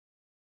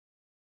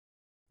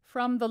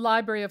From the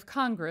Library of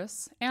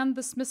Congress and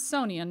the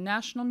Smithsonian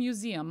National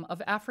Museum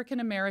of African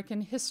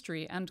American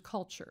History and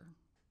Culture.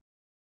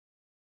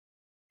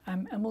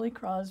 I'm Emilye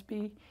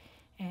Crosby,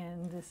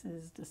 and this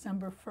is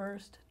December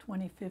 1st,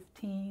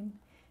 2015,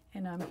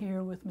 and I'm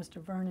here with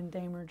Mr. Vernon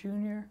Dahmer,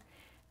 Jr.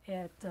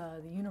 at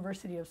the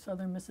University of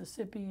Southern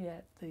Mississippi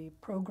at the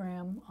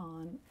program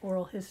on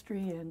oral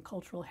history and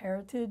cultural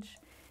heritage.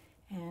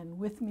 And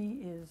with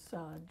me is,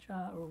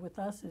 with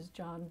us is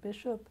John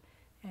Bishop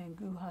and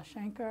Guha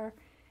Shankar.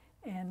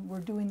 And we're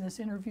doing this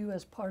interview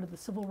as part of the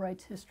Civil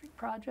Rights History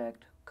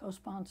Project,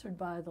 co-sponsored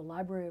by the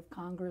Library of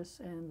Congress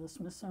and the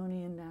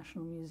Smithsonian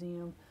National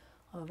Museum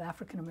of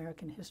African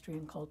American History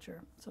and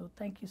Culture. So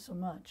thank you so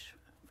much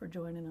for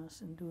joining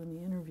us and doing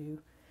the interview.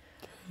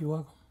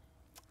 You're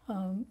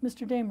welcome.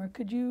 Mr. Dahmer,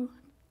 could you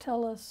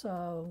tell us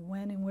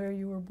when and where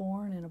you were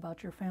born and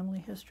about your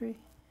family history?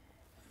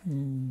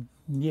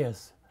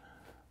 Yes.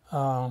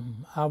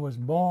 I was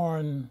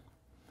born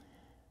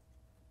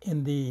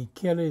in the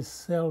Kelly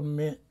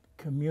Settlement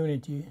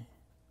community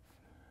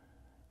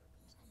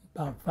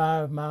about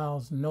 5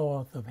 miles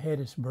north of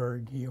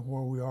Hattiesburg, here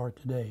where we are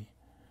today,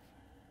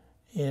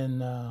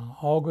 in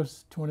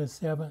August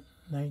 27,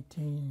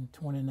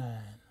 1929.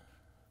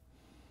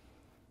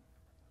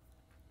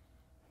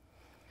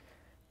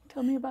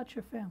 Tell me about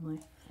your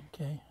family.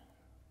 Okay.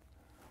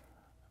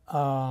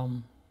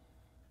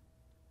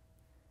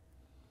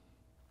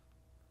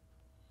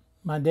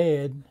 My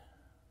dad,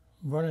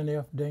 Vernon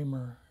F.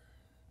 Dahmer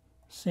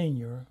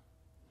Sr.,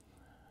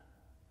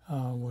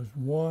 was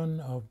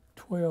one of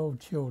 12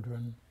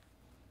 children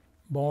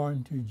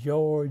born to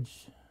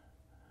George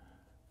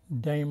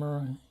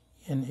Dahmer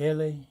and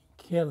Ellie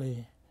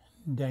Kelly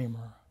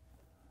Dahmer.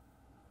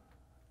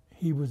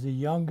 He was the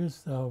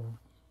youngest of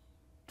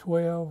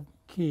 12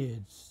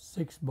 kids,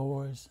 6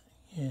 boys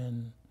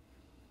and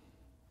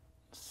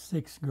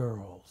 6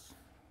 girls.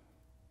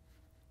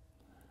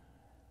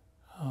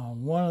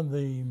 One of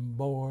the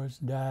boys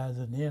died as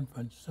an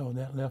infant, so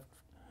that left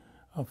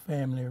a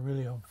family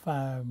really of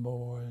 5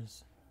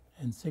 boys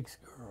and 6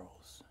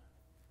 girls.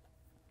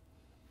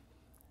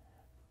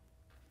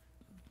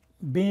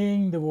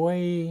 Being the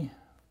way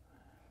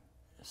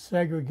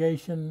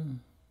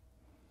segregation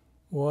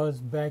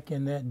was back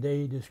in that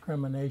day,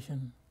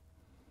 discrimination,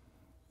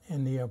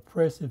 and the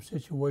oppressive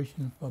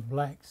situation for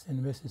blacks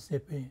in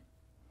Mississippi,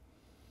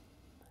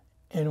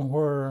 and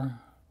where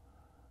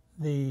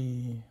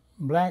the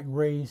black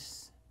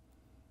race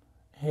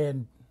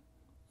had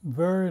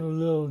very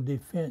little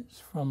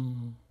defense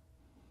from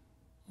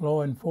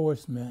law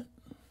enforcement.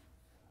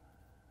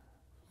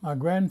 My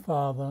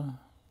grandfather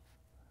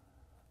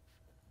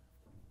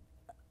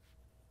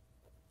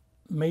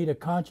made a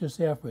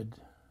conscious effort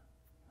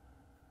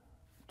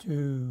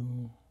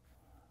to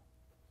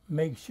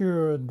make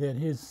sure that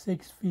his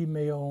 6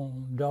 female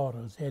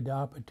daughters had the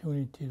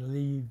opportunity to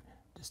leave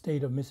the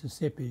state of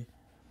Mississippi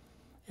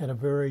at a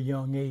very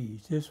young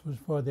age. This was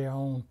for their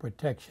own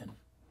protection,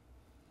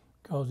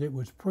 because it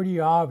was pretty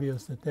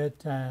obvious at that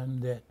time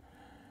that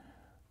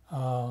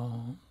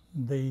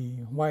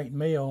the white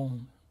male,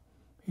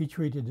 he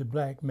treated the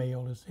black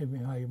male as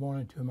how he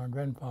wanted to. My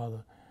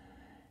grandfather,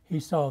 he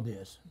saw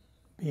this,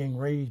 being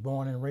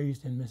born and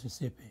raised in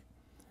Mississippi.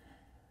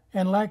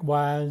 And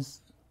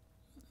likewise,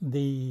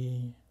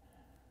 the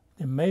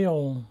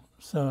male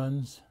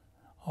sons,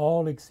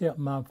 all except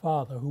my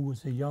father, who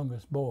was the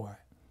youngest boy,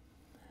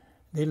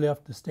 they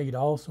left the state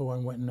also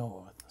and went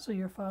north. So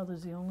your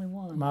father's the only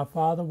one? My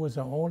father was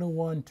the only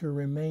one to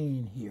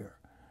remain here.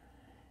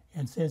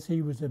 And since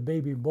he was a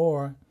baby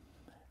boy,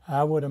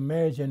 I would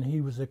imagine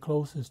he was the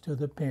closest to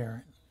the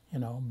parent, you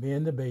know,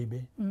 being the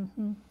baby.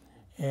 Mm-hmm.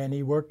 And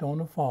he worked on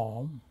the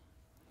farm.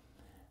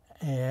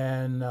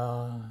 And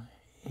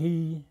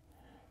he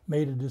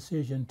made a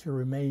decision to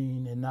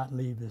remain and not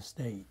leave the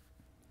state.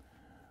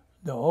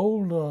 The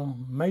older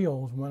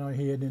males went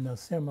ahead and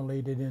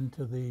assimilated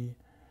into the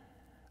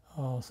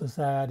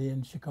society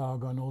in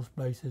Chicago and those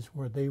places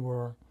where they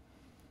were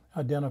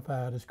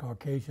identified as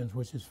Caucasians,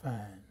 which is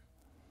fine,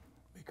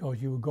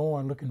 because you were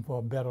going looking for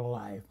a better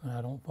life, and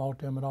I don't fault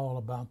them at all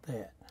about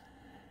that.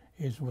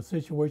 It's a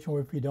situation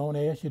where if you don't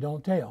ask, you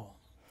don't tell.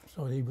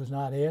 So he was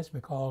not asked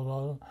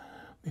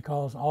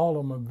because all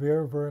of them are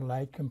very, very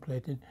light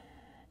complected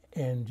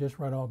and just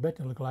right off bat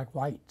they look like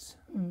whites.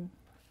 Mm.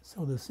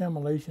 So the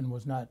assimilation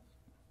was not,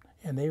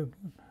 and they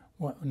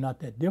were not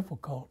that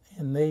difficult,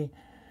 and they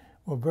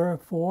were very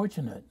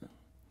fortunate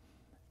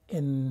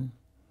in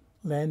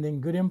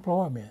landing good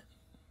employment.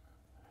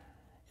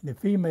 The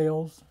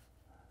females,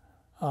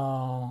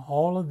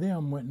 all of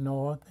them went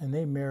north and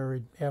they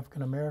married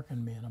African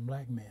American men, and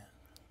black men.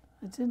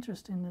 It's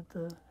interesting that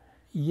the...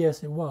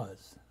 Yes, it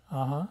was.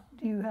 Uh-huh.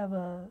 Do you have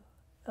a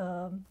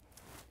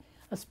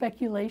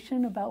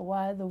speculation about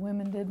why the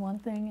women did one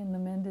thing and the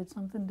men did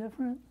something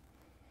different?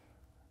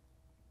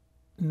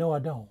 No, I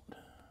don't.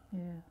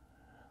 Yeah.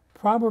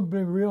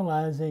 Probably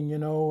realizing, you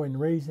know, and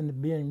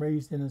being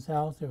raised in the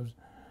South, it was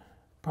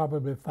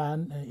probably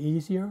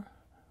easier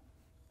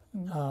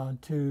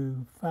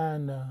to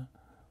find a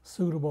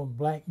suitable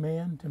black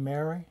man to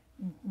marry.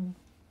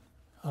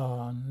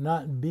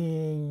 Not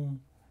being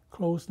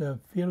closely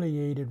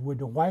affiliated with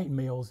the white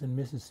males in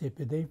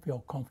Mississippi, they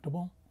felt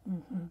comfortable,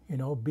 you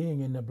know,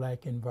 being in the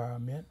black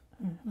environment.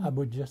 I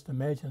would just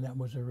imagine that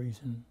was the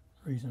reason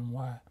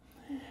why.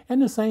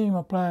 And the same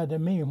applied to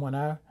me when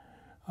I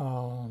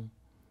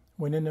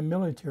went in the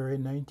military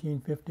in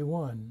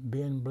 1951,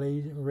 being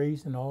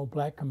raised in an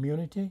all-black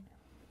community.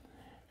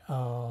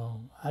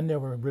 I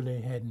never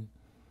really had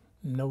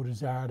no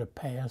desire to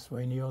pass for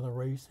any other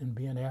race than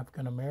being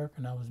African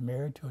American. I was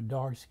married to a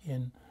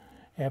dark-skinned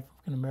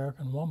African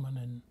American woman,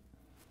 and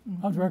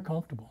I was very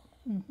comfortable.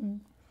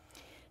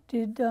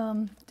 Did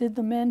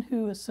the men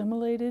who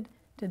assimilated,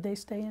 did they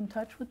stay in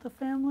touch with the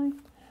family?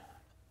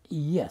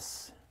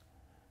 Yes.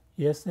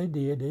 Yes, they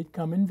did. They'd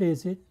come and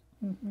visit.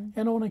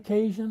 And on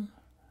occasion,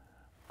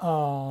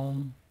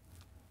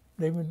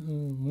 they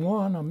would,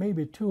 one or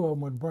maybe two of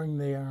them would bring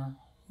their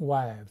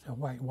wives, a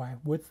white wife,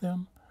 with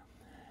them.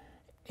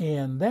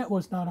 And that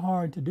was not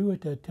hard to do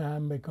at that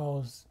time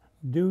because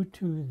due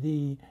to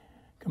the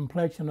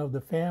complexion of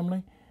the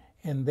family,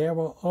 and there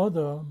were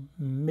other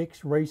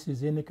mixed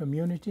races in the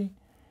community.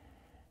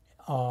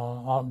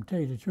 I'll tell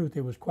you the truth,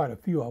 there was quite a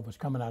few of us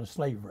coming out of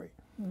slavery.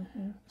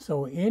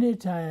 So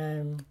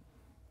anytime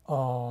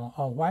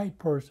a white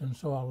person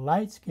saw a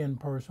light-skinned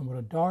person with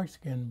a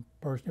dark-skinned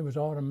person, it was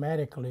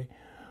automatically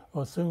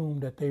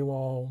assumed that they were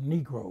all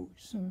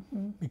Negroes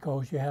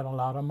because you had a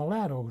lot of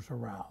mulattoes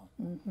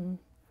around.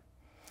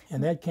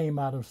 And that came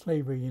out of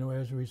slavery, you know,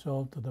 as a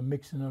result of the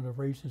mixing of the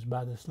races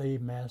by the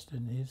slave master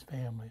and his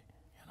family,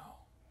 you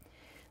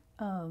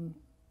know.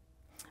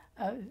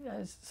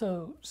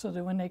 So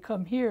that when they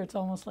come here, it's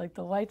almost like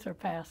the lights are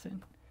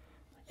passing.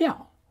 Yeah.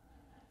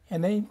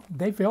 And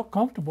they felt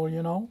comfortable,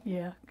 you know,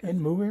 Yeah.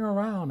 and moving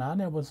around. I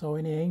never saw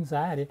any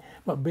anxiety,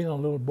 but being a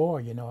little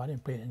boy, you know, I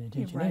didn't pay any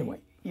attention Right. anyway.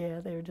 Yeah,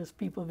 they were just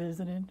people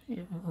visiting.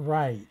 Yeah.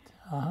 Right.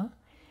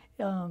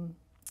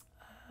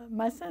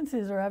 My sense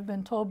is, or I've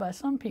been told by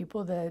some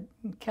people, that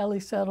Kelly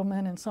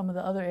Settlement and some of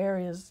the other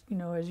areas, you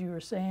know, as you were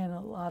saying, a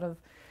lot of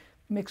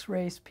mixed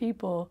race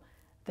people,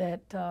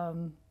 that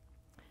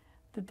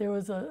that there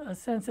was a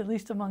sense, at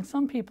least among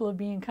some people, of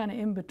being kind of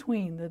in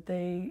between, that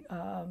they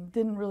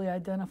didn't really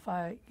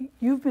identify.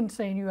 You've been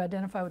saying you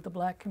identify with the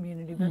black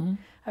community, but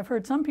I've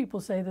heard some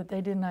people say that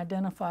they didn't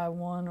identify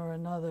one or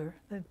another,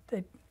 that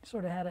they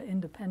sort of had an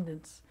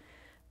independence.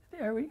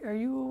 Are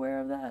you aware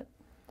of that?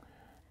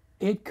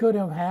 It could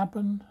have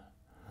happened.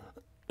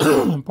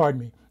 Pardon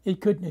me.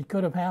 It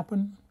could have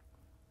happened,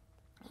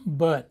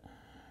 but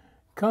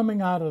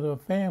coming out of the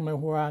family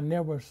where I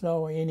never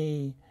saw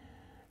any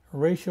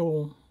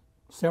racial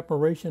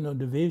separation or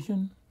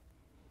division,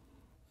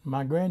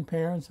 my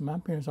grandparents and my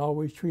parents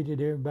always treated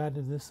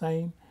everybody the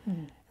same.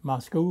 My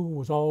school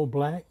was all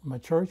black. My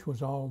church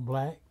was all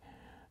black.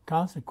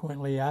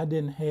 Consequently, I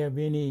didn't have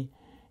any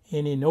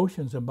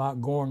notions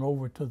about going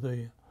over to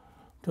the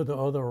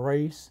other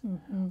race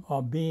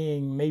or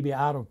being maybe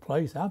out of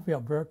place. I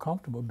felt very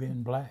comfortable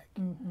being black.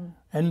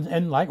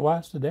 And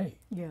likewise today.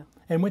 Yeah.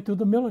 And went through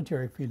the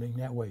military feeling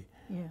that way.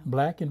 Yeah.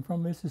 Black and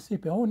from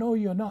Mississippi. Oh, no,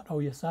 you're not. Oh,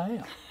 yes, I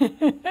am.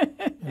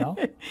 You know?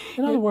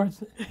 In other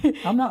words,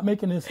 I'm not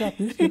making this up.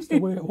 This is just the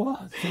way it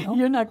was. You know?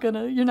 You're not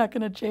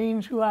gonna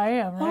change who I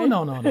am, right?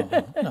 Oh,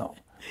 no.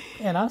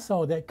 And I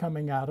saw that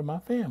coming out of my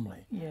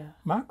family. Yeah.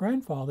 My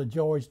grandfather,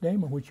 George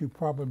Dahmer, which you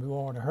probably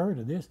already heard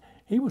of this,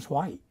 he was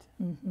white.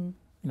 You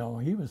know,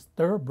 he was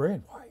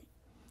thoroughbred white.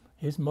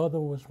 His mother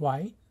was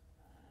white,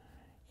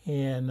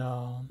 and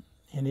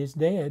his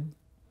dad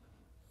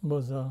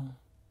was a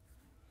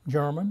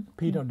German,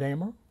 Peter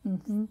Dahmer,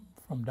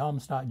 from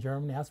Darmstadt,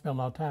 Germany. I spent a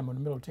lot of time in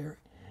the military,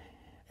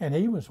 and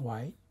he was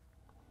white.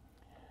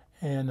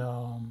 And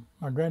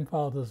my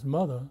grandfather's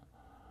mother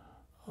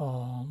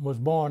was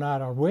born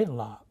out of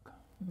wedlock,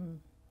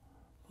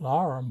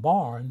 Laura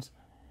Barnes,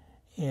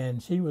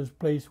 and she was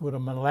placed with a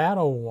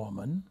mulatto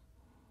woman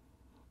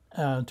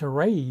to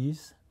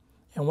raise,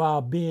 and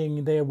while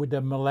being there with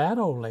the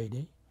mulatto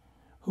lady,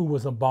 who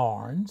was a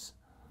Barnes,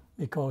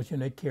 because, you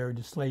know, they carried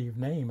the slave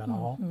name and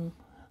all,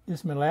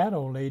 this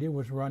mulatto lady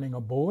was running a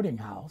boarding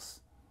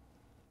house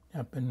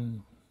up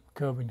in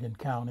Covington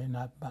County,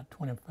 not about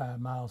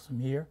 25 miles from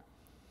here.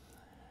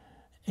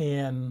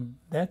 And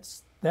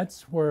that's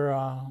where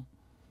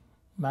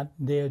my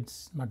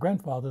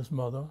grandfather's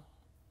mother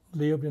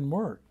lived and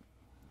worked.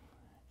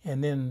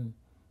 And then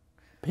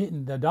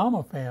the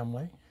Dahmer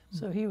family.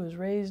 So he was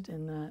raised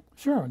in that.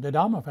 Sure, the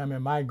Dahmer family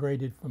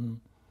migrated from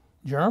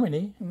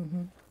Germany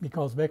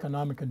because of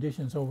economic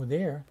conditions over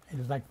there. It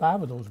was like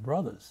 5 of those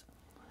brothers.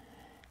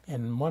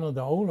 And one of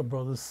the older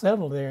brothers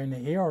settled there in the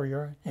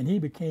area, and he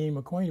became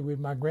acquainted with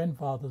my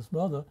grandfather's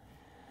mother,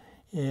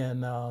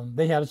 and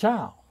they had a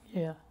child.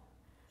 Yeah.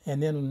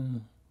 And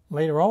then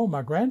later on,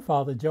 my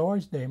grandfather,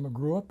 George Dahmer,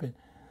 grew up in,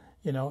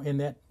 you know, in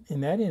that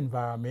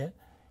environment,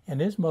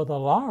 and his mother,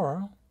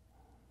 Laura,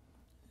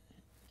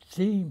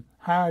 she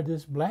hired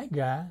this black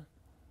guy,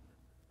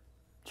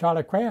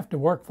 Charlie Kraft, to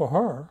work for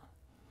her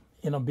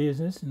in a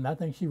business, and I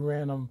think she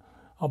ran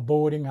a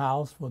boarding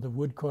house for the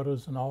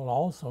woodcutters and all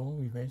also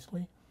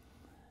eventually.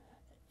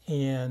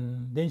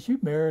 And then she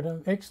married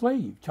an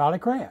ex-slave, Charlie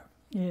Kraft.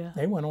 Yeah.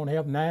 They went on to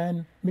have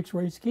 9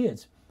 mixed-race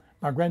kids.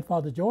 My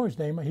grandfather, George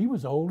Dahmer, he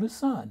was the oldest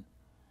son.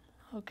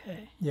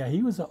 Okay. Yeah,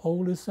 he was the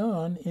oldest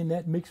son in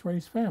that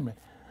mixed-race family.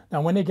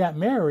 Now, when they got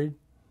married,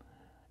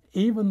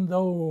 even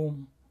though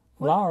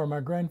Laura,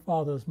 my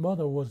grandfather's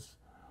mother, was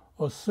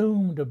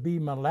assumed to be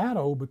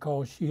mulatto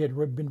because she had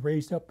been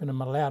raised up in a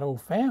mulatto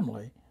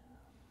family,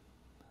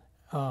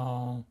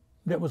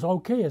 that was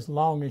okay as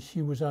long as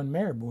she was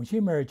unmarried. But when she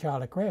married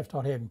Charlie Kraft,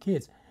 started having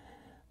kids,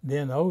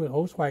 then the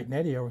old white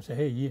natty would say,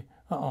 "Hey,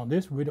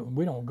 this we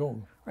don't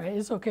go." Right.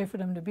 It's okay for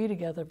them to be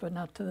together, but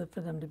not for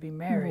them to be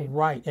married.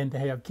 Right, and to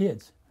have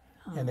kids.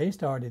 And they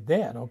started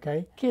that,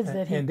 okay? Kids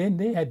and then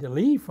they had to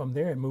leave from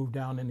there and move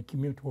down in the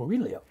community where we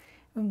live.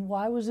 And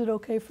why was it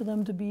okay for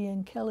them to be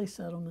in Kelly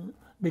settlement?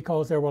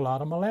 Because there were a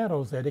lot of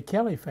mulattoes there, the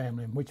Kelly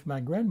family, which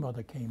my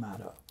grandmother came out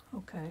of.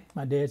 Okay.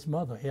 My dad's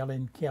mother,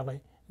 Ellen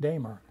Kelly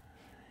Dahmer.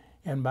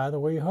 And by the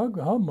way,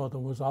 her mother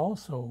was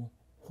also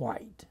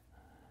white.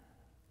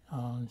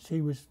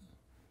 She was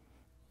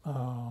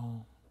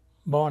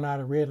born out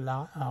of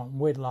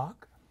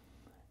wedlock,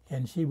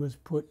 and she was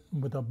put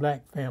with a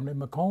black family,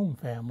 McComb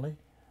family,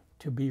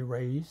 to be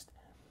raised.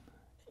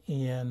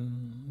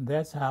 And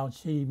that's how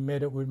she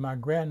met up with my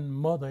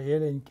grandmother,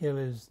 Ellen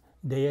Kelly's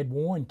dad,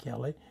 Warren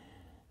Kelly,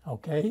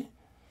 okay?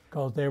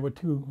 Because there were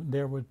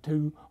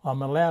two, a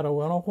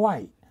mulatto and a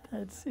white.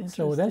 That's interesting.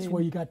 So that's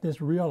where you got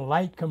this real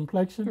light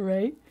complexion.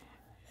 Right.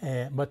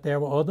 But there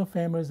were other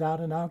families out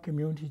in our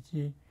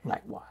community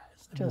likewise.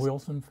 The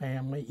Wilson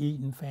family,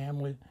 Eaton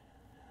family.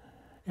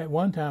 At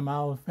one time,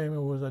 our family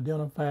was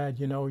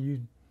identified,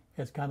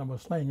 as kind of a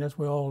slang. That's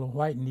where all the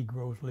white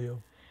Negroes live.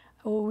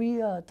 Well, we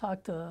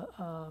talked to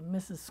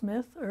Mrs.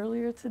 Smith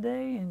earlier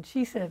today, and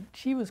she said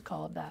she was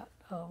called that,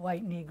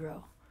 white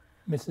Negro.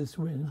 Mrs.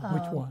 Smith,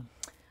 which one?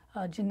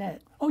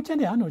 Jeanette. Oh,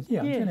 Jeanette, I know.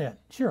 Yeah, Jeanette,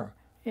 sure.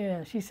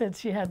 Yeah, she said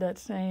she had that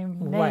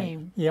same name. Right.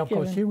 Yeah, of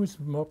course, she was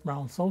from up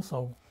around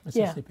Soso,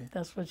 Mississippi. Yeah,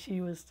 that's what she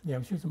was.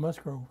 Yeah, she was a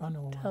Musgrove. I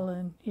know.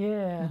 Telling,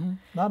 yeah. Mm-hmm.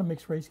 A lot of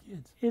mixed race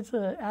kids. It's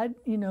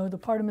the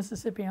part of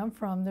Mississippi I'm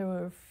from, there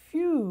were a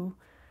few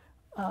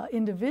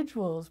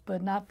individuals,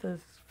 but not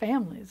the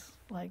families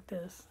like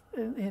this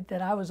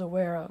that I was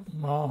aware of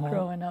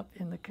growing up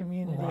in the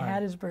community. Right.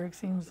 Hattiesburg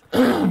seems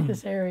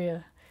this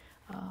area.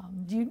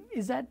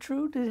 Is that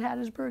true? Did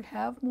Hattiesburg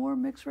have more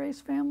mixed race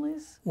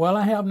families? Well,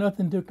 I have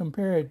nothing to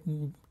compare it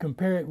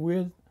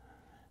with,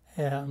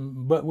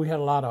 but we had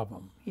a lot of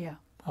them. Yeah.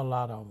 A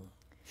lot of them,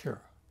 sure.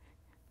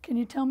 Can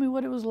you tell me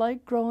what it was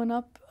like growing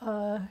up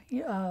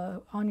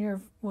on you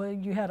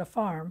had a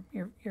farm,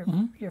 your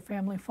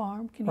family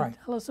farm. Can you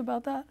tell us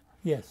about that?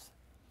 Yes.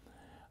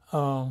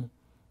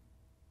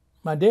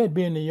 My dad,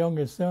 being the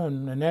youngest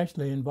son and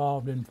actually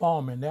involved in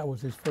farming, that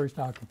was his first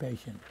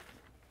occupation.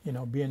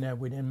 Being there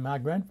with him. My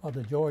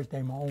grandfather, George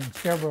Dahmer, owned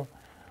several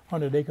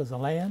hundred acres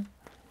of land,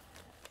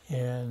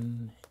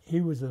 and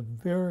he was a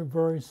very,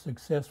 very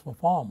successful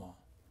farmer.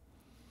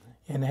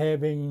 And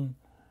having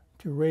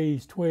to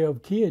raise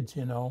 12 kids,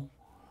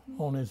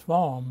 on his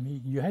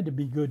farm, you had to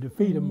be good to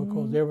feed them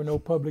because there were no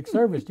public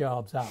service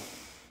jobs out.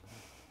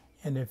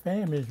 And their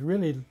families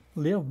really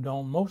lived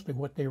on mostly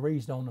what they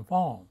raised on the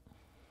farm.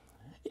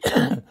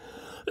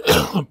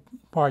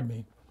 Pardon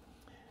me.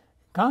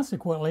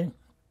 Consequently,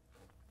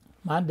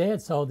 my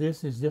dad saw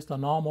this as just a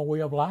normal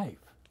way of life,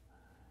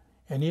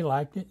 and he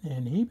liked it,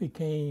 and he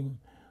became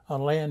a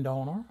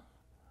landowner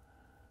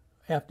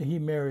after he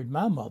married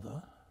my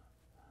mother,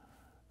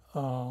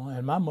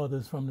 and my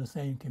mother's from the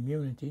same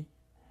community,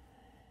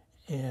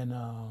 and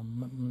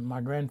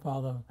my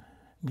grandfather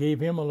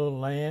gave him a little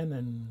land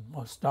and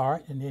a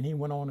start, and then he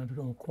went on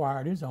and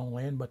acquired his own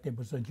land, but there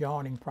was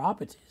adjoining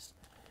properties.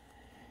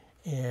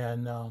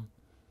 And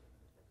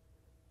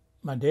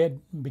my dad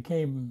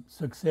became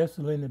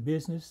successful in the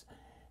business,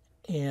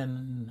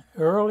 and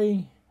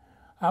early,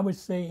 I would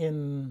say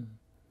in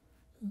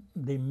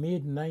the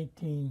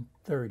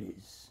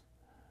mid-1930s,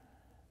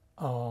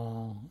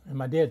 and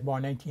my dad's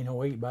born in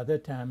 1908. By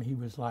that time, he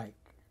was like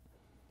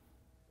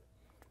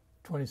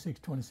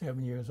 26,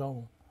 27 years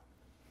old.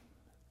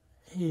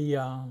 He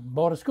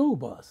bought a school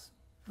bus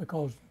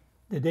because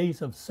the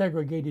days of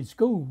segregated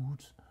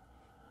schools,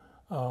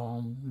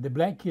 the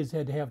black kids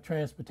had to have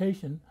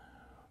transportation.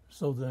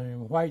 So the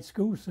white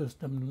school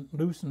system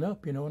loosened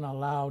up, and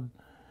allowed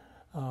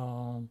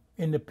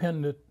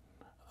independent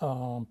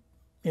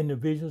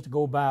individuals to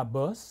go by a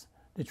bus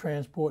to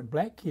transport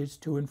black kids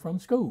to and from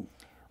school.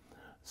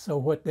 So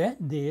what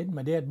that did,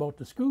 my dad bought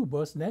the school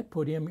bus, and that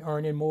put him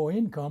earning more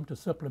income to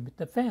supplement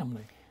the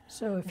family.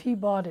 So if he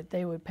bought it,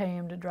 they would pay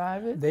him to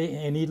drive it?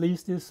 And he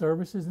leased his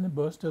services in the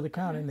bus to the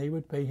county, and they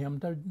would pay him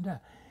to drive.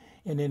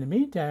 And in the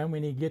meantime,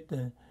 when he get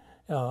the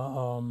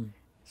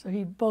so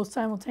he both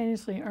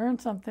simultaneously earned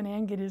something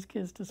and get his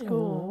kids to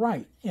school.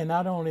 Right. And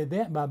not only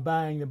that, by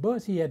buying the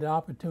bus, he had the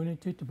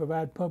opportunity to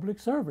provide public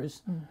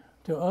service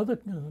to other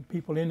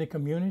people in the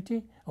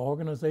community,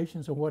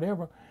 organizations or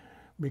whatever,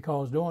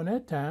 because during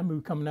that time, we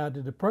were coming out of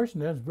the Depression,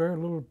 there was very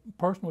little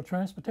personal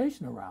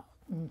transportation around.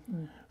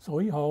 So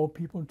he hauled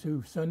people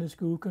to Sunday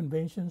school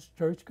conventions,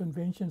 church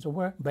conventions,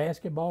 or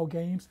basketball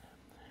games,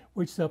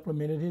 which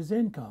supplemented his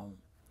income.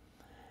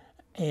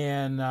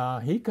 And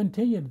he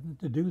continued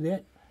to do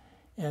that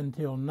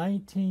until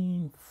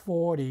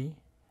 1940.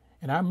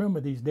 And I remember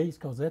these dates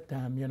because that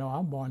time, you know,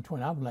 I'm born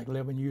 20. I was like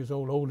 11 years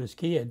old, oldest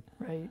kid,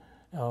 Right.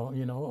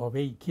 You know, of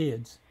 8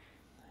 kids.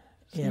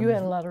 So And you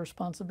had a lot of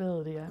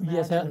responsibility, I imagine.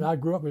 yes, I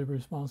grew up with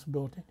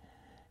responsibility.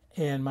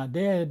 And my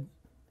dad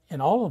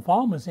and all the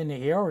farmers in the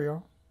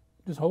area,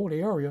 this whole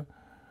area,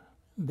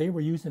 they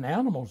were using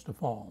animals to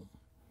farm.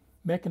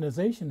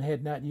 Mechanization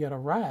had not yet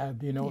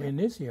arrived, you know, in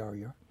this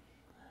area,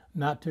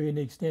 not to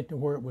any extent to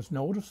where it was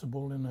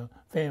noticeable in a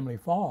family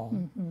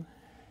farm.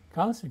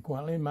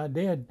 Consequently, my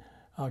dad,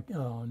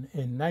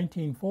 in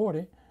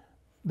 1940,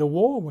 the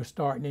war was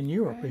starting in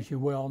Europe, as you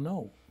well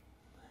know.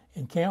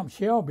 And Camp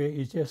Shelby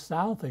is just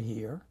south of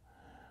here,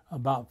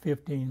 about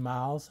 15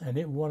 miles, and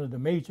it was one of the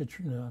major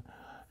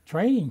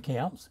training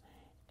camps,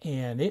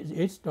 and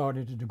it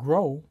started to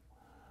grow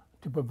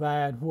to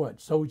provide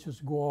soldiers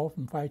to go off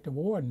and fight the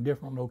war in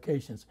different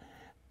locations.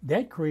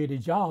 That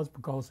created jobs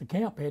because the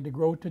camp had to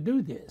grow to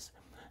do this.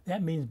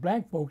 That means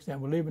black folks that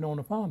were living on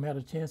the farm had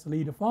a chance to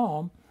leave the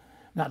farm,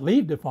 not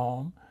leave the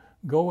farm,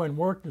 go and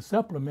work to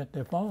supplement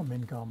their farm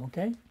income,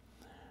 okay?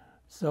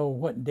 So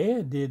what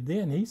Dad did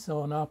then, he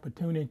saw an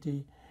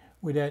opportunity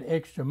with that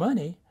extra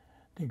money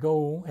to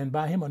go and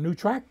buy him a new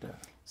tractor.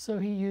 So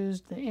he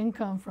used the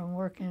income from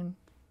working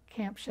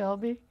Camp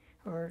Shelby,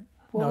 or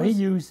what No, was-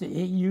 he used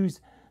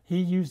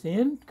the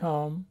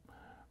income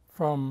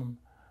from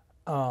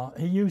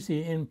he used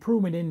the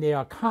improvement in the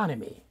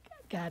economy.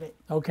 Got it.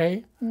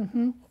 Okay,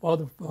 you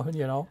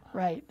know,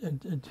 Right.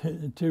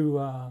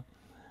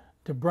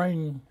 to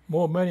bring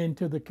more money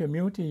into the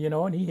community, you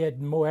know, and he had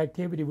more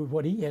activity with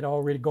what he had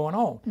already going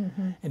on.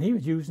 And he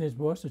was using his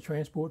bus to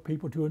transport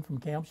people to and from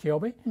Camp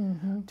Shelby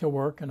to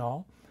work and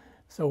all.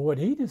 So what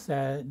he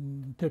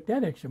decided, took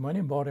that extra money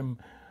and bought him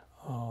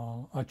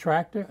a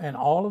tractor and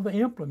all of the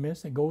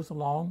implements that goes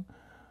along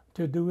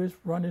to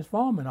run his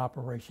farming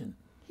operation.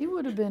 He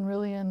would have been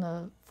really in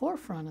the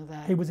forefront of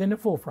that. He was in the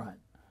forefront.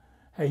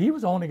 Hey, he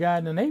was the only guy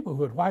in the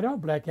neighborhood, white or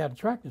black, had a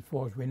tractor as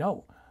far as we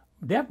know,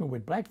 definitely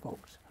with black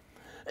folks.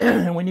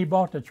 And when he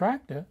bought the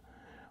tractor,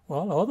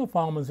 well, the other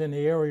farmers in the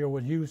area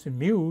was using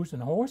mules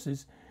and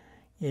horses,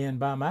 and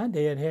by my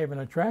dad having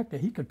a tractor,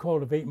 he could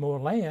cultivate more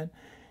land,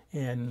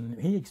 and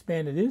he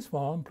expanded his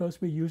farm, plus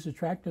we used the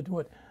tractor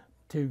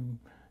to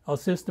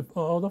assist the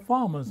other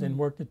farmers in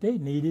work that they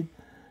needed,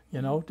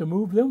 you know, to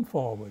move them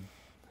forward.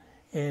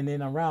 And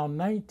in around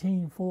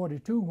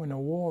 1942, when the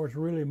war was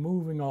really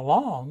moving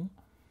along,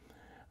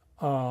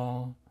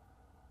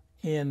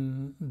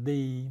 and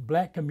the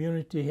black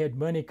community had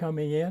money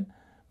coming in,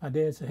 my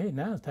dad said, hey,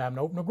 now it's time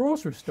to open a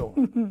grocery store.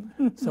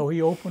 So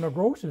he opened a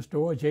grocery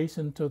store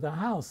adjacent to the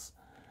house.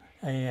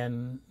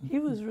 And He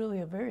was really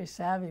a very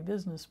savvy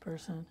business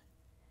person.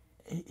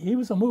 he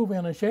was a mover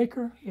and a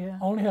shaker. Yeah.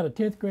 Only had a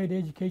 10th grade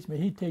education, but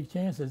he'd take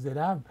chances that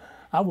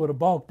I would have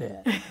balked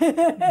at.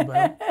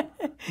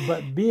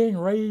 but being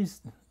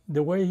raised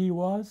the way he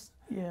was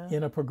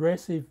in a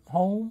progressive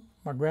home,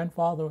 my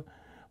grandfather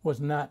was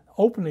not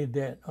openly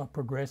that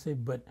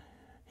progressive, but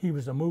he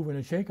was a mover and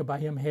a shaker by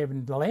him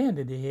having the land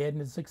that he had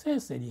and the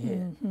success that he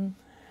had.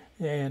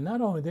 And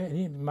not only that,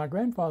 my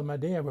grandfather and my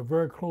dad were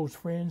very close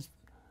friends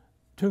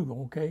too,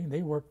 okay?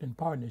 They worked in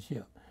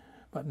partnership.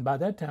 But by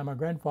that time, my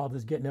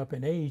grandfather's getting up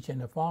in age,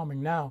 and the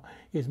farming now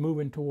is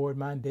moving toward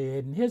my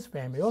dad and his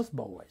family, us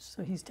boys.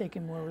 So he's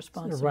taking more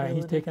responsibility. Right,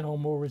 he's taking on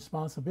more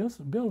responsibility.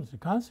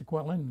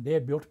 Consequently,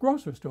 Dad built a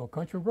grocery store, a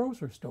country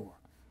grocery store.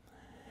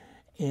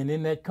 And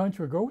in that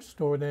country grocery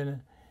store,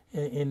 then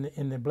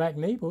in the black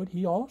neighborhood,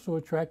 he also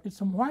attracted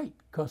some white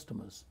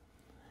customers.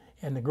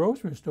 And the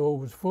grocery store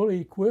was fully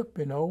equipped,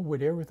 you know,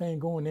 with everything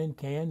going in,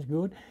 cans,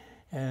 good,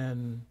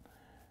 and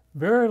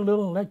very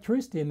little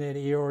electricity in that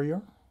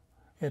area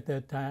at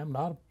that time. A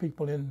lot of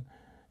people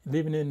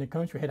living in the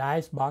country had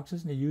ice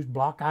boxes, and they used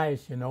block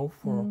ice, you know,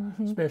 for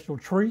special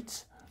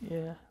treats.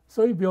 Yeah.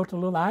 So he built a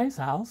little ice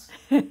house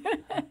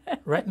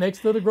right next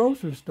to the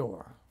grocery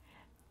store.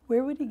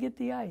 Where would he get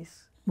the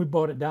ice? We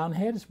bought it down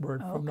in Hattiesburg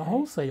from the Okay.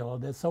 wholesaler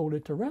that sold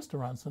it to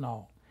restaurants and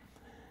all.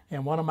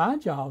 And one of my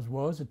jobs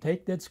was to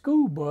take that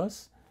school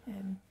bus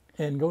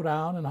and go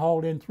down and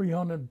haul in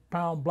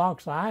 300-pound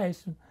blocks of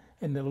ice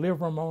and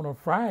deliver them on a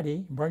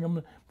Friday, bring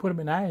them, put them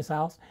in the ice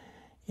house,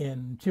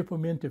 and chip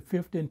them into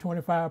 50 and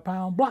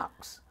 25-pound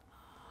blocks.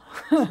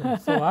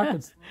 So I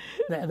could,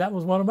 that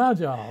was one of my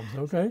jobs,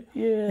 okay?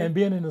 Yeah. And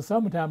being in the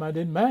summertime, I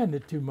didn't mind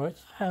it too much.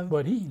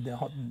 But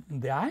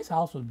the ice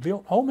house was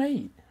built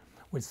homemade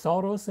with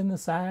sawdust in the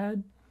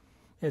side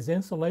as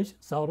insulation,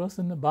 sawdust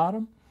in the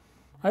bottom.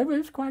 It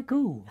was quite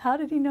cool. How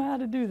did he know how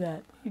to do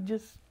that? He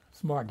just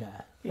Smart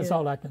guy. That's Yeah.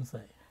 all I can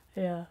say.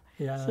 yeah.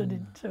 Yeah. So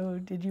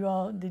did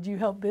you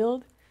help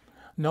build?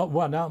 No,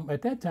 well, now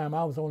at that time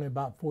I was only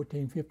about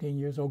 14, 15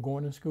 years old,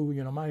 going to school.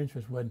 You know, my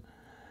interest wasn't.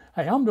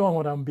 Hey, I'm doing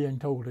what I'm being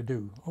told to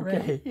do,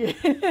 okay?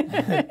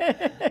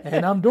 Right.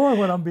 And I'm doing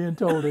what I'm being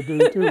told to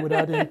do too,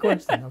 without any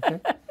question, okay?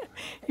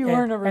 You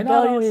weren't a And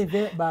not only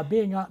rebellious. that, by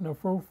being out in the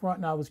forefront,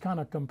 and I was kind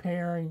of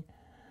comparing,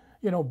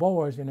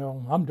 boys,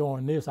 I'm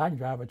doing this, I can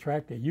drive a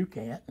tractor, you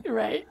can't.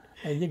 Right.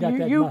 And you got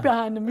that You mind.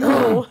 behind the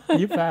mule.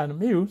 You found the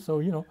mule,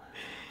 so,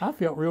 I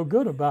felt real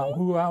good about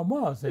who I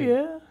was.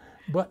 Yeah.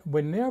 But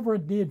we never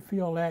did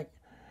feel like,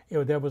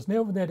 there was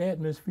never that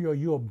atmosphere,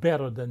 you're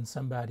better than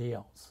somebody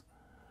else,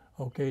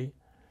 okay?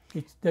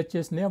 That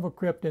just never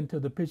crept into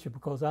the picture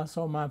because I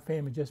saw my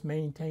family just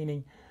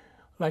maintaining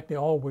like they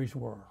always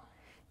were.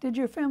 Did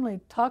your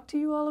family talk to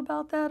you all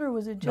about that, or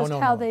was it just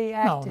how they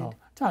acted? No,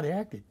 it's how they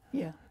acted.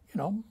 Yeah.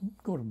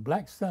 Go to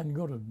black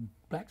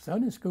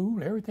Sunday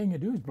school, everything you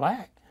do is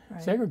black.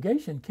 Right.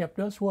 Segregation kept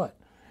us what?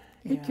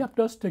 It Yeah. kept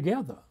us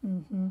together.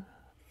 Mm-hmm.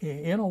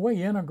 In a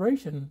way,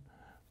 integration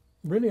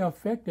really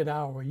affected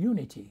our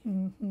unity.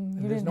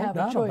 Mm-hmm. You There's didn't no have a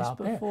doubt choice about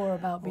that. before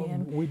about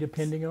being We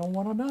depending on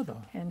one another.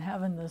 and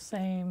having the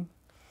same.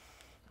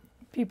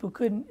 People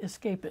couldn't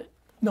escape it.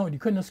 No, you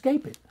couldn't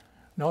escape it.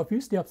 No, if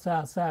you stepped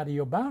outside of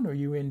your boundary,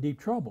 you were in deep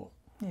trouble.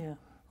 Yeah.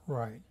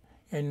 Right.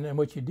 And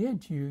what you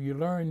did, you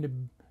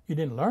learned. You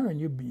didn't learn.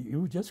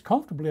 You were just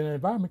comfortable in an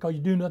environment because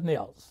you do nothing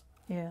else.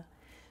 Yeah.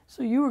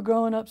 So you were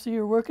growing up. So you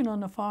were working on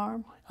the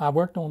farm. I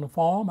worked on the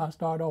farm. I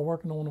started out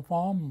working on the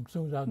farm as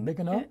soon as I was big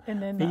enough.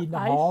 And then feeding the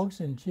ice? hogs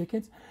and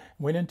chickens.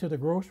 Went into the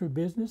grocery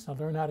business. I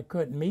learned how to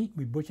cut meat.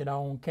 We butchered our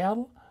own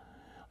cattle,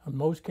 in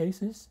most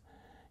cases.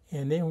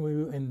 And then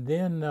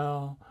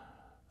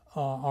around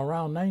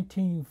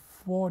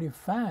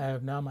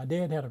 1945, now my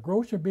dad had a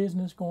grocery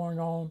business going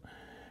on.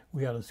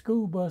 We had a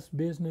school bus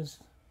business,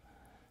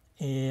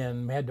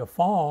 and we had the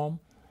farm.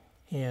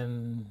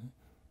 And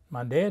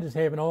my dad is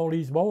having all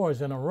these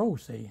boys in a row,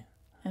 see.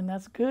 And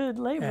that's good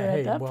labor Hey,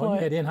 at that well, point.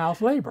 you had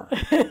in-house labor.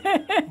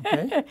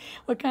 Okay.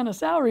 What kind of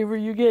salary were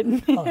you getting?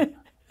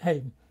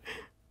 Hey,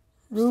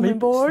 Room and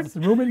board?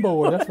 Room and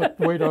board. That's what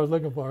the word I was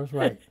looking for. That's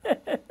right.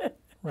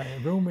 Right,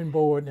 room and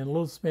board, and a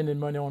little spending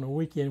money on the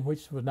weekend,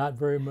 which was not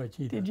very much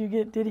either.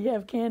 Did he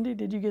have candy?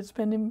 Did you get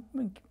spending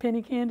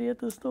penny candy at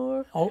the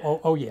store?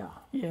 Oh yeah.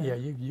 Yeah. Yeah,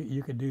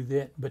 you could do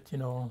that, but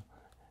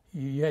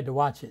you had to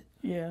watch it.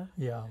 Yeah.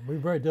 Yeah, we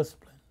were very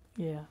disciplined,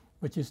 Yeah.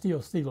 but you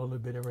still steal a little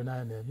bit every now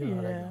and then. You know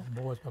how that Yeah.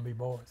 goes. Boys gonna be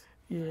boys.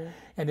 Yeah.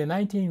 And in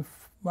around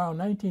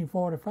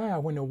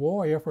 1945, when the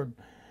war effort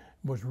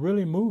was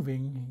really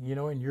moving,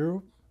 in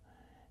Europe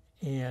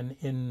and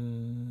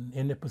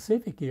in the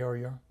Pacific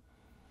area,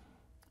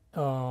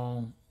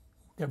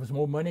 there was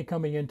more money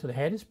coming into the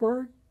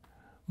Hattiesburg,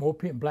 more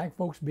black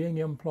folks being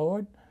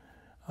employed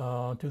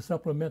to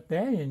supplement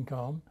their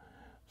income.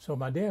 So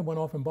my dad went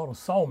off and bought a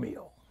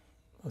sawmill,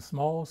 a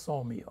small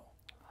sawmill,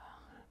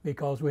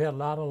 because we had a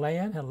lot of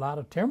land, had a lot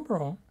of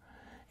timber on,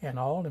 and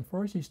all. And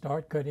first he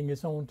started cutting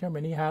his own timber,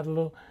 and he had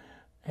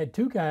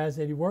two guys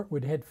that he worked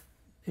with had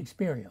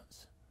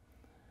experience.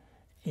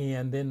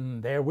 And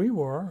then there we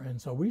were,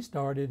 and so we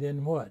started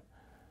in what?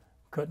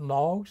 Cutting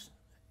logs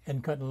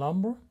and cutting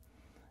lumber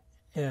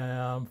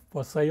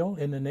for sale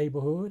in the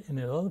neighborhood, and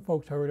then other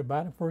folks heard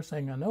about it. First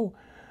thing I know,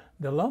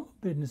 the lumber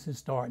business is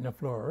starting to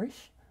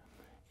flourish,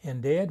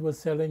 and Dad was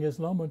selling his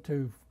lumber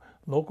to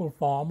local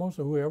farmers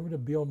or whoever to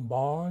build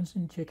barns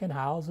and chicken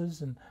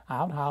houses and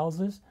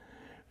outhouses.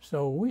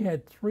 So we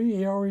had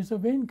 3 areas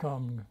of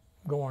income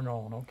going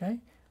on, okay?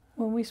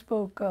 When we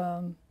spoke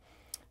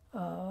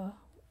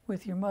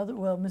with your mother,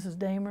 Mrs.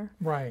 Dahmer,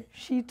 Right.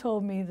 she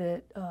told me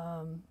that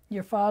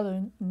your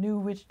father knew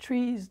which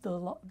trees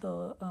the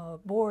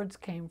boards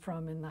came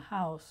from in the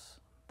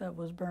house that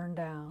was burned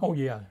down. Oh,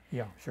 yeah,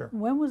 sure.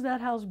 When was that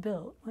house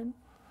built? When?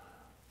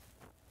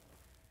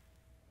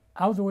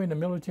 I was away in the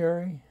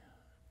military,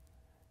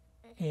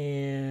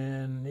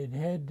 and it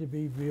had to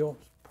be built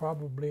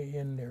probably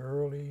in the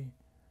early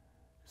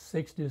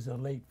 60s or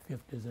late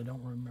 50s, I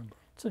don't remember.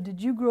 So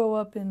did you grow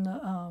up in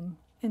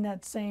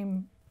that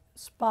same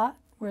spot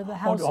where the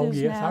house Oh,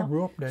 is yes, now? I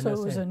grew up there. So it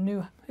was a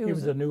new. It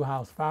was a new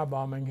house.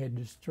 Firebombing had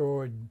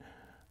destroyed,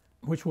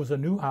 which was a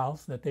new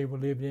house that they were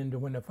living in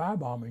when the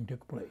firebombing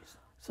took place.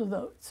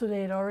 So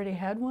they had already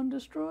had one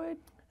destroyed?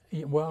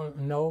 Yeah, well,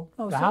 no.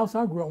 Oh, the house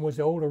I grew up in was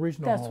the old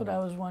original That's home. what I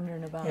was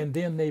wondering about. And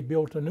then they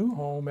built a new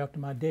home after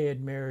my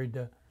dad married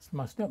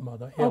my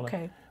stepmother, Ella.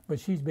 Okay. But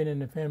she's been in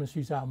the family,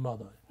 she's our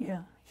mother.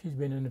 Yeah. She's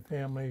been in the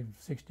family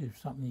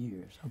 60-something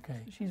years,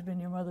 okay. She's been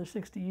your mother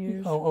 60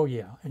 years? Oh,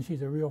 yeah. And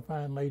she's a real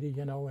fine lady,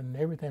 and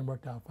everything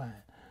worked out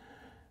fine.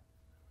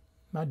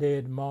 My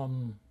dad and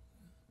mom,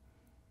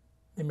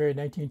 they married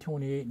in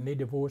 1928, and they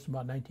divorced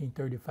about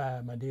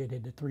 1935. My dad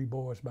had the 3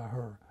 boys by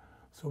her.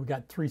 So we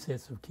got 3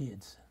 sets of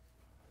kids.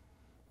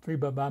 3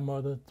 by my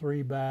mother,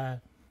 3 by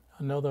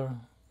the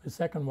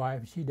second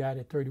wife. She died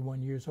at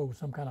 31 years old,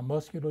 some kind of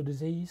muscular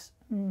disease.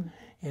 Mm.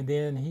 And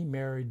then he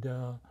married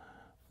the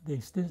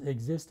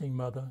existing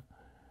mother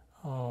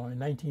in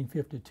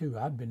 1952.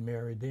 I'd been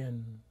married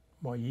then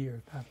more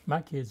years.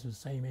 My kids are the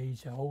same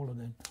age or older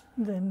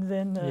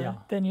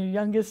than your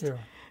youngest. Sure.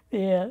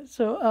 Yeah.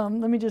 So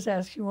let me just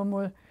ask you one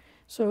more.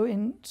 So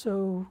in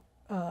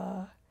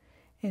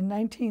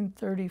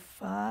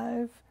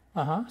 1935.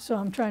 So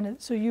I'm trying to.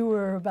 So you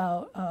were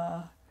about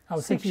I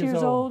was 6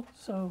 years old.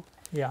 So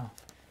yeah.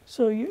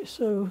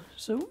 So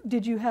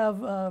did you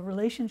have a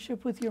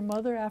relationship with your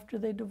mother after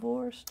they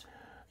divorced?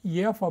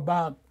 Yeah, for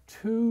about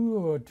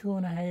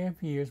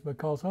 2.5 years,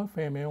 because her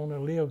family only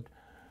lived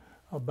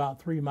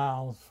about 3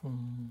 miles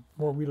from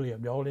where we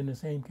lived, all in the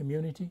same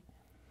community.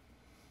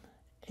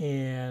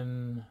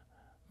 And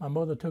my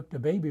mother took the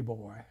baby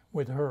boy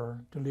with her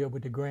to live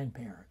with the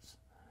grandparents.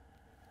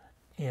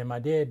 And my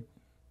dad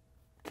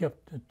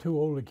kept the 2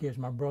 older kids,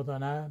 my brother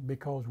and I,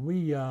 because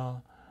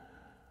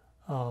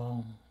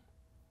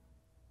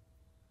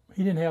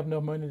he didn't have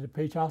enough money to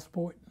pay child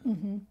support.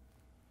 Mm-hmm.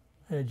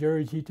 And the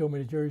jury, he told me,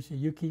 the jury said,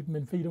 you keep them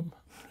and feed them.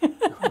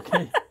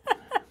 Okay.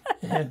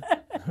 And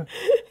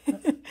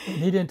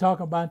he didn't talk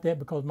about that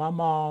because my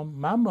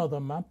mother,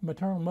 my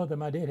maternal mother,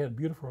 and my dad had a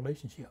beautiful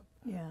relationship.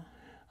 Yeah.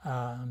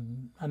 I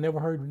never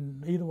heard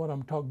either one of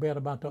them talk bad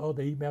about the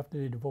other, even after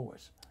they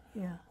divorced.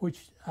 Yeah.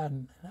 Which I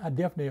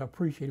definitely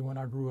appreciated when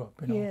I grew up.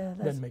 You know, Yeah,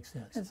 doesn't make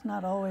sense. It's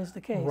not always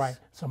the case. Right.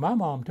 So my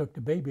mom took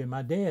the baby, and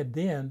my dad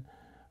then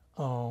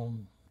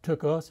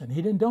took us, and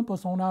he didn't dump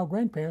us on our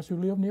grandparents who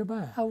lived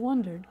nearby. I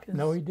wondered.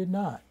 No, he did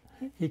not.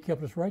 He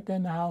kept us right there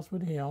in the house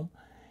with him,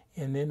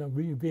 and then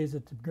we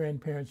visited the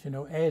grandparents, you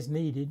know, as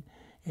needed.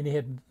 And he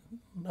had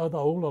other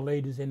older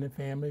ladies in the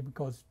family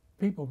because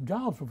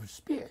jobs were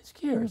scarce.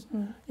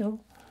 Mm-hmm. You know,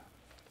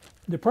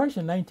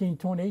 Depression,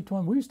 1928,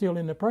 20, we were still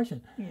in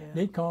Depression. Yeah.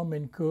 They'd come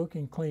and cook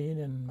and clean,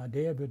 and my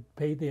dad would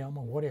pay them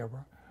or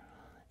whatever.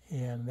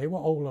 And they were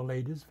older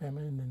ladies,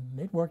 family, and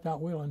it worked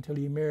out well until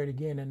he married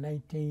again in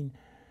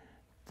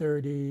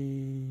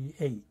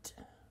 1938.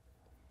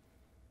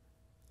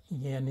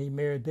 Yeah, and he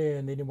married there,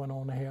 and then he went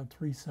on to have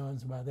 3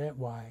 sons by that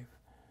wife.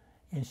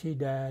 And she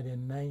died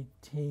in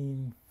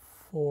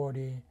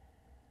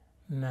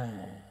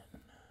 1949.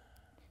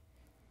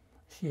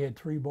 She had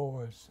 3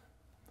 boys.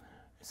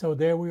 So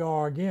there we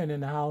are again in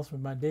the house with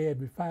my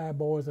dad with 5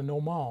 boys and no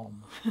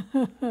mom.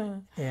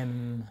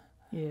 And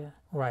yeah.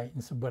 right.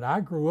 And so, but I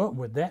grew up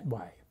with that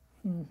wife.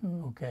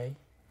 Mm-hmm. Okay.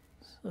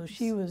 So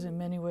she was in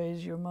many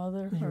ways your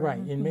mother. Right,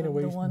 in many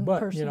ways.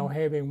 But you know,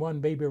 having one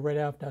baby right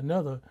after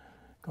another,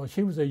 because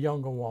she was a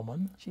younger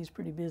woman. She's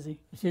pretty busy.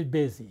 She's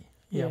busy.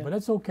 Yeah, but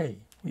that's okay.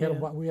 We had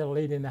a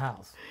lady in the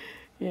house.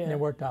 Yeah. And it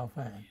worked out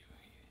fine.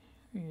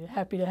 You're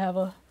happy to have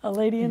a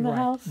lady in the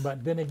house?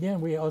 But then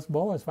again, us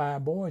boys,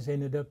 5 boys,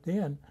 ended up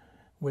then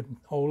with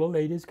older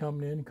ladies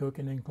coming in,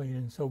 cooking and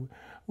cleaning. So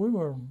we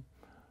were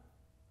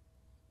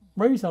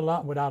raised a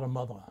lot without a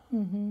mother.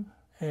 Mm-hmm.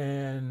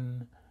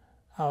 And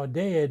our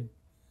dad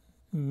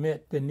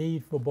met the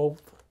need for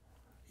both.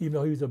 Even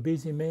though he was a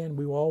busy man,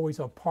 we were always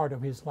a part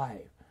of his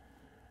life.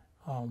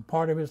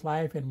 Part of his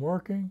life in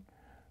working,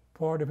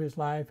 part of his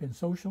life in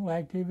social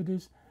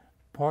activities,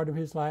 part of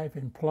his life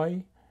in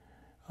play.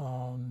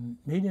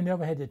 He didn't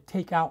ever had to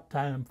take out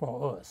time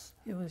for us.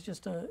 It was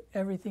just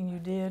everything you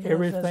did.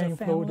 Everything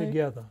flowed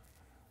together.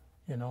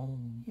 You know,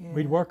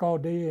 we'd work all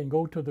day and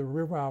go to the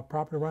river, our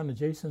property around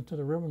adjacent to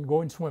the river, and go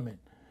and swimming.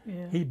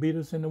 Yeah. He beat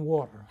us in the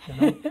water. You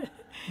know,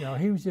 you know,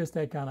 he was just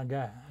that kind of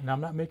guy. And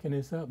I'm not making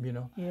this up. You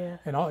know. Yeah.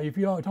 And if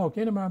you all talk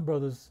to any of my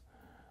brothers,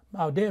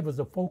 our dad was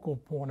the focal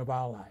point of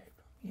our life.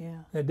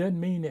 Yeah. That doesn't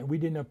mean that we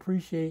didn't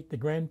appreciate the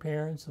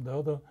grandparents or the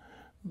other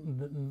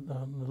the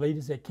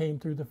ladies that came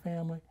through the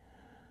family,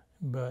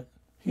 but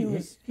he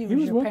was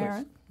your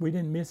parent. Us. We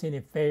didn't miss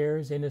any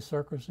fairs, any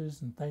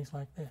circuses, and things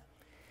like that.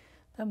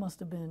 That must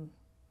have been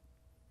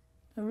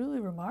a really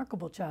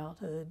remarkable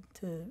childhood.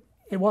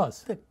 It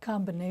was. The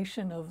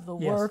combination of the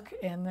work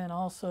and then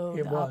also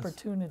the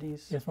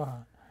opportunities. Yes,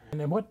 right. And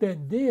then what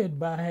that did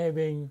by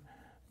having,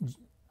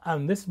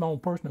 and this is my own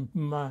personal,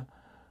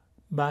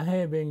 by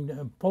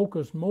having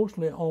focused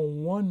mostly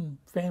on one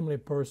family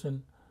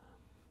person,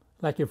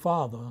 like your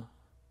father,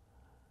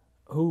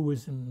 who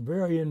was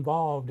very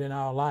involved in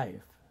our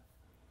life,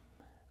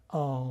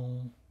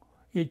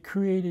 it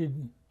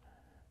created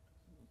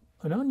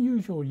an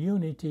unusual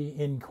unity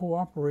in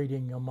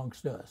cooperating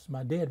amongst us.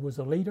 My dad was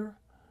a leader.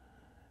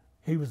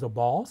 He was a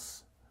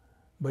boss,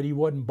 but he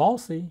wasn't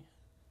bossy,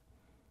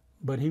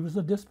 but he was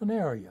a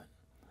disciplinarian.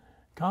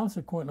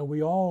 Consequently,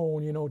 we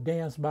all,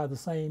 danced by the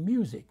same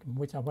music,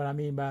 which what I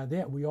mean by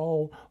that, we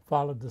all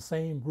followed the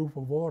same group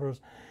of orders,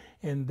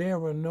 and there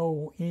were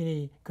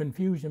any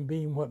confusion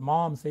being what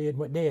mom said,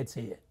 what dad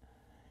said.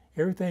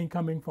 Everything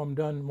coming from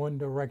done one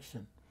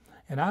direction.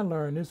 And I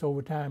learned this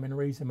over time in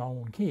raising my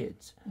own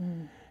kids.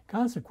 Mm.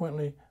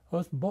 Consequently,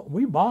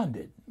 we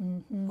bonded.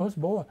 Mm-hmm. Us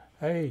boys,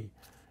 the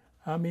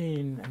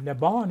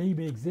bond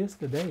even exists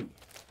today.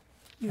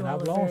 And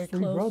I've lost 3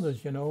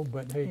 brothers,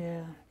 but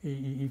hey,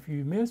 if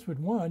you mess with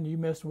one, you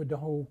mess with the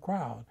whole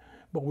crowd.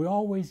 But we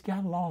always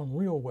got along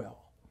real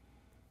well.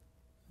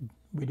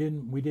 We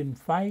didn't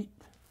fight.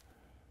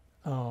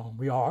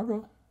 We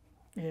argued.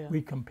 Yeah.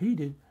 We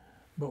competed,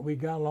 but we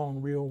got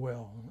along real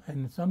well.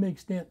 And to some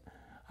extent,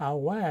 our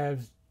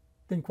wives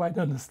didn't quite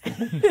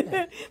understand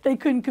that. They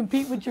couldn't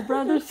compete with your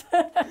brothers?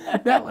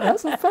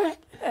 That's a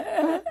fact.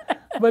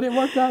 But it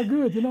worked out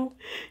good,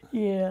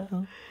 Yeah.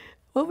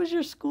 What was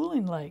your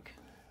schooling like?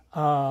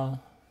 Going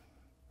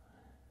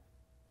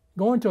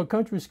to a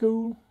country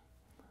school,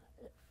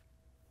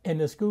 And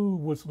the school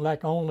was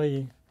like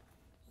only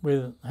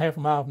with half a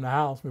mile from the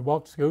house. We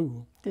walked to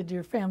school. Did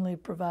your family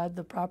provide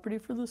the property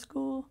for the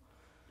school?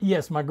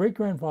 Yes, my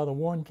great-grandfather,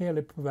 Warren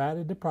Kelly,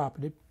 provided the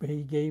property.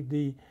 He gave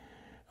the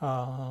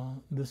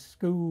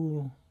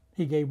school,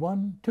 he gave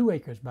 2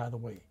 acres, by the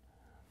way,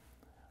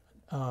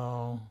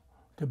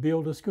 to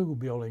build a school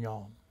building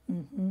on.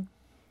 Mm-hmm.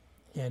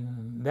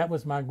 And that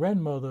was my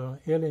grandmother,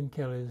 Ellen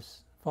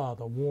Kelly's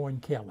father, Warren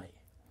Kelly.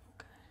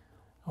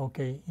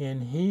 Okay,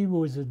 and he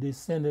was a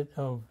descendant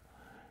of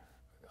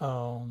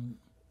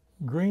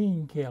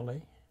Green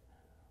Kelly,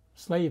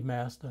 slave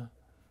master,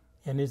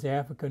 and his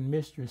African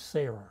mistress,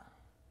 Sarah.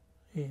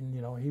 And,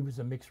 you know, he was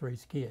a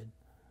mixed-race kid.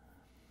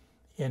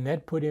 And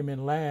that put him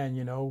in line,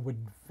 you know, with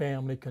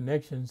family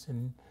connections.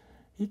 And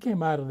he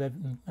came out of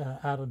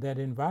that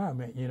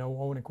environment, you know,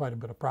 owning quite a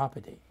bit of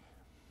property.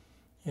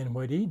 And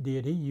what he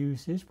did, he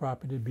used his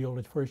property to build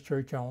his first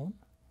church on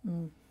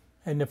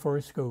and the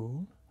first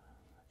school,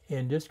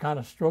 and just kind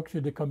of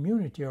structured the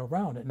community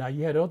around it. Now,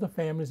 you had other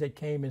families that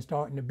came and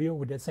started to build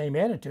with that same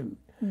attitude.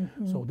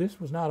 Mm-hmm. So this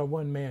was not a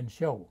one-man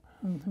show.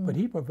 Mm-hmm. But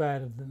he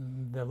provided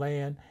the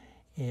land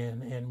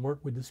and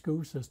worked with the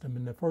school system.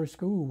 And the first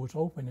school was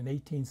opened in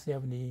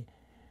 1879.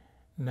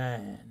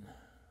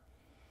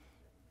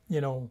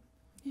 You know,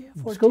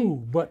 school,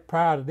 but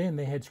prior to then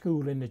they had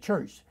school in the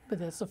church. But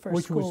that's the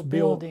first school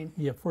building.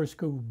 Yeah, first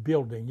school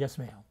building, yes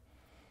ma'am.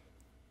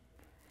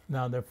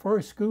 Now the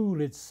first school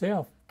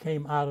itself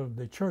came out of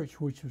the church,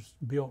 which was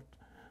built,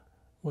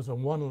 was a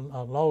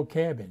log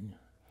cabin.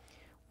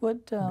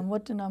 What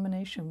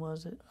denomination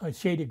was it?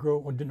 Shady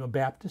Grove, a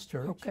Baptist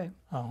church. Okay.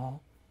 Uh-huh.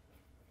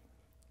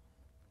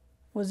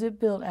 Was it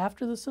built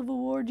after the Civil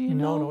War, do you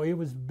know? No, it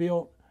was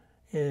built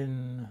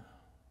in,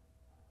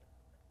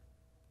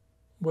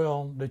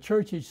 well, the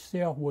church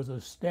itself was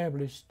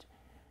established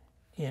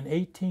in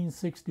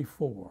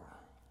 1864.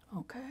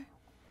 Okay.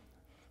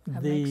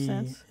 That makes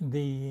sense.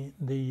 The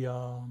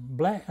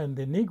black and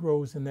the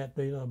Negroes in that,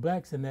 the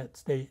blacks in that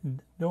state,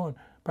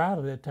 prior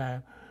to that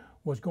time,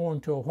 was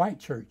going to a white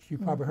church. You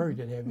probably heard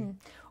that, have you?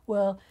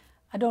 Well,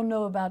 I don't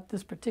know about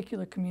this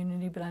particular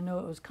community, but I know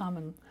it was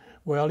common.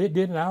 Well, it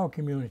did in our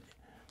community.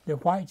 The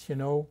whites, you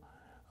know,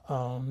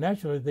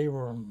 naturally they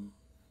were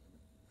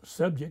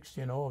subjects,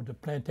 you know, of the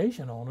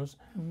plantation owners,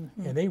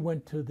 and they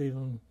went to the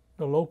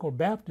local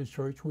Baptist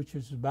church, which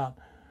is about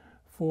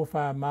 4 or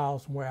 5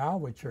 miles from where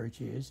our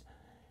church is,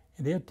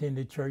 and they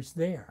attended church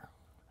there.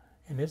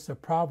 And it's a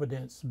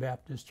Providence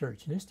Baptist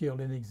church, and it's still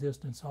in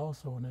existence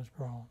also, and it's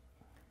grown.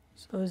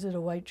 So is it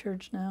a white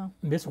church now?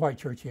 This white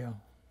church, yeah,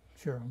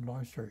 sure, a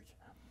large church.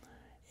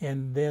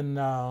 And then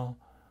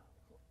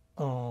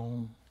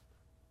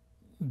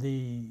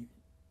the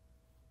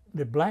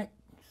black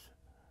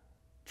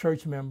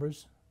church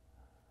members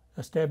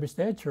established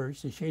their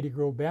church, the Shady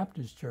Grove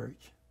Baptist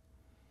Church.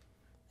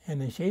 And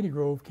the Shady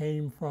Grove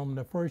came from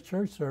the first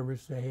church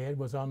service they had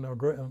was on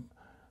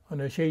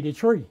a shady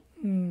tree.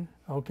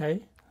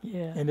 Okay?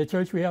 Yeah. And the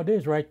church we have there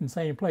is right in the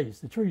same place.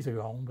 The trees are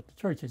gone, but the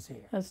church is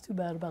here. That's too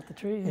bad about the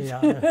trees.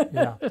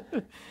 Yeah.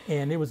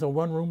 And it was a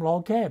one-room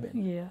log cabin.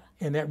 Yeah.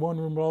 And that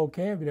one-room log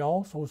cabin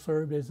also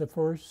served as the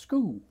first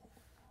school.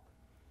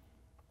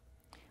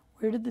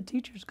 Where did the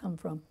teachers come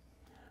from?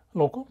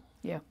 Local.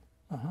 Yeah.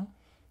 Uh-huh.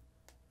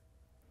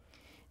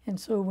 And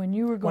so when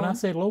you were going, when I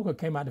say local, it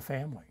came out of the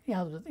family.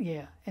 Yeah,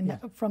 yeah. And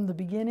from the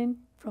beginning,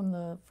 from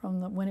the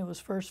when it was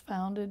first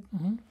founded,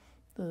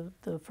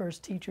 the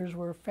first teachers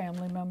were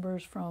family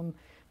members from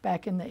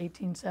back in the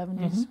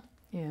 1870s.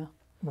 Yeah.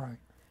 Right.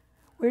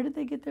 Where did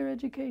they get their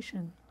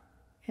education?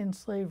 In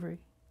slavery,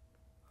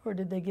 or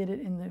did they get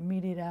it in the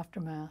immediate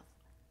aftermath?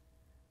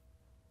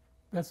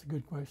 That's a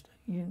good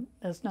question.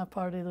 That's not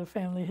part of their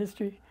family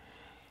history?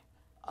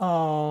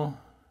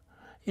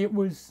 It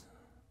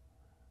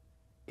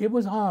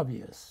was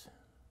obvious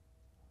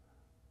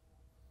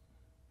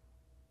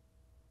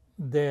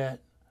that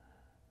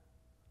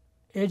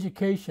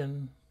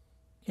education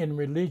in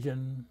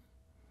religion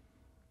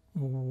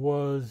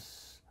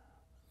was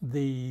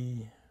the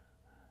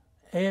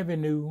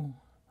avenue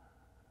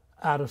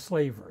out of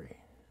slavery.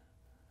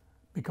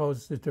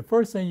 Because the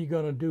first thing you're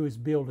going to do is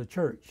build a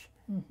church.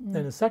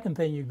 Then the second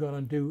thing you're going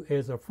to do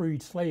as a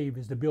freed slave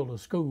is to build a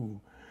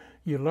school.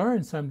 You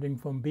learn something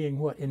from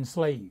being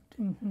enslaved,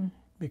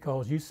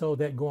 because you saw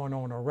that going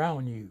on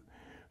around you.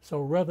 So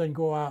rather than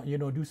go out,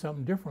 do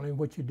something differently,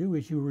 what you do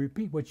is you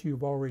repeat what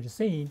you've already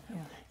seen,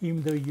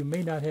 even though you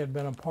may not have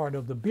been a part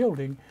of the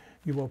building,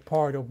 you were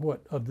part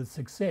of the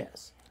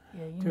success.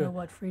 Yeah, you know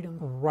what freedom.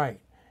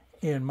 Right.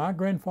 And my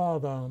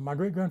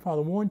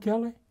great-grandfather Warren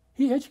Kelly,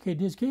 he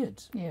educated his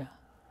kids. Yeah.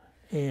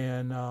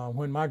 And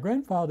when my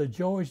grandfather,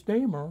 George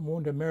Dahmer,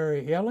 wanted to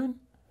marry Ellen,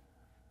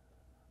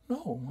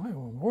 no,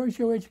 where's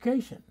your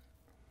education?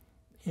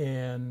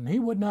 And he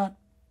would not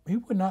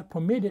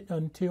permit it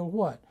until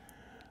what?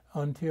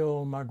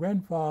 Until my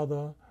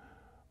grandfather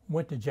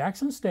went to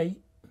Jackson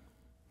State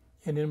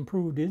and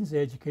improved his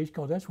education,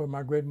 because that's where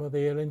my grandmother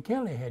Ellen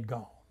Kelly had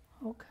gone.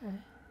 Okay.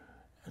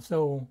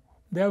 So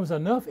there was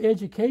enough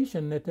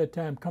education at that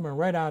time coming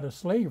right out of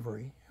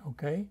slavery,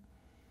 okay,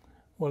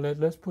 well,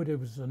 let's put it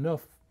was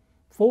enough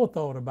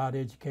forethought about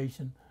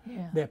education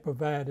Yeah. that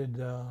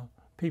provided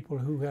people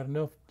who had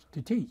enough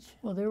to teach.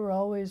 Well, there were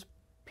always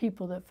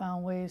people that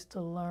found ways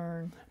to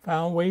learn.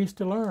 Found ways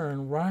to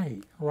learn,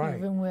 right.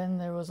 Even when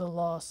there was a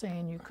law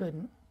saying you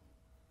couldn't.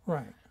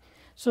 Right.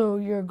 So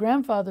your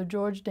grandfather,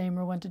 George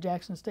Dahmer, went to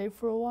Jackson State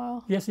for a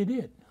while? Yes, he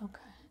did.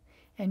 Okay.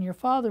 And your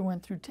father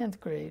went through 10th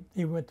grade.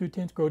 He went through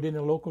 10th grade in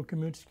a local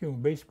community school,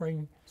 Bay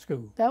Spring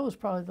School. That was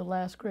probably the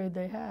last grade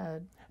they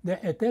had.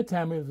 At that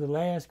time, it was the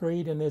last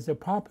grade, and as the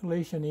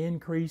population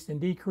increased and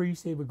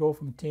decreased, it would go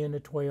from 10 to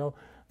 12,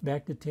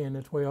 back to 10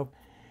 to 12.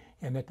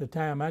 And at the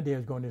time my dad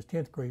was going to his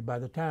 10th grade, by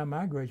the time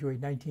I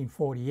graduated in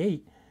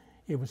 1948,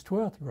 it was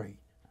 12th grade.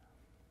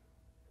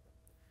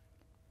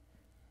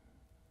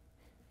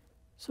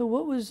 So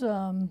what was,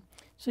 so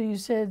you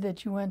said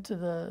that you went to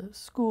the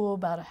school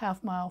about a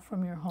half mile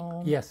from your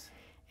home. Yes.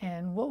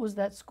 And what was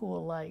that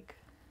school like?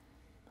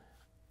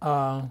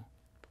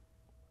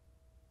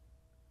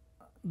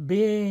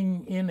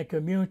 Being in a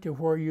community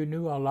where you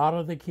knew a lot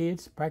of the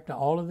kids, practically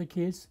all of the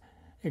kids,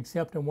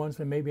 except the ones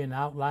that maybe in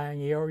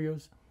outlying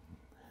areas,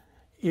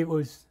 it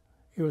was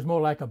more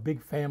like a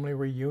big family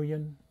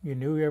reunion. You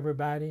knew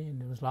everybody,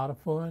 and it was a lot of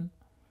fun.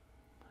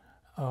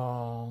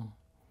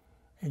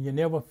 And you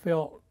never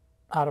felt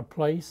out of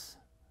place.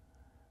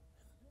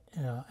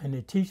 And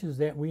the teachers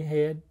that we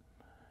had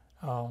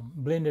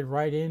blended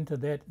right into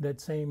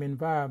that same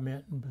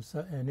environment,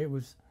 and it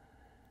was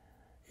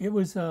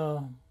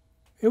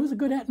a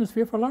good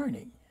atmosphere for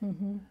learning.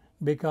 Mm-hmm.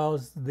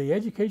 Because the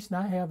education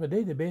I have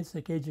today, the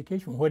basic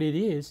education, what it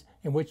is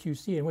and what you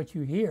see and what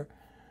you hear,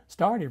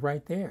 started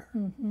right there.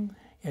 Mm-hmm.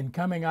 And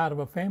coming out of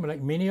a family,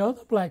 like many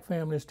other black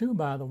families too,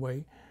 by the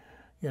way,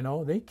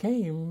 they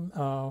came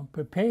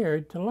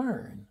prepared to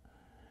learn.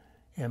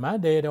 And my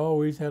dad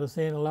always had a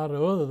saying, a lot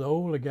of the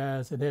older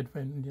guys that had,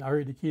 I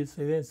heard the kids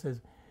say that, says,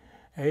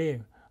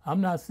 hey,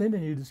 I'm not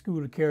sending you to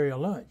school to carry a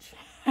lunch.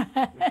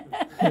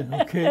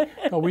 Okay,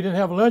 because we didn't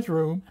have a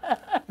lunchroom.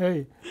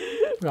 Hey,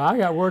 well, I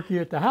got work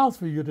here at the house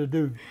for you to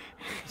do.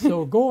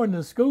 So going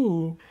to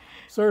school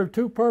served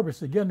two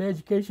purposes: get an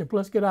education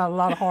plus get out a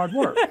lot of hard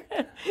work.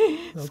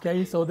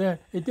 Okay, so there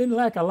it didn't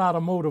lack a lot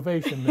of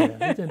motivation there.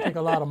 It didn't take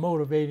a lot of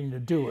motivating to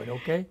do it.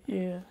 Okay.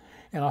 Yeah.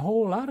 And a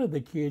whole lot of the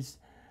kids,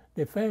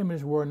 their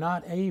families were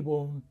not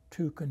able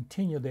to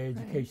continue their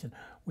education.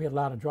 Right. We had a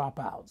lot of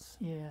dropouts.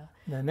 Yeah.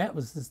 And that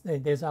was,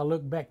 as I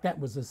look back, that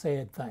was a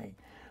sad thing.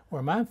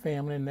 Where my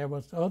family, and there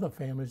was other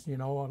families,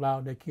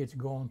 allowed their kids to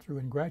go on through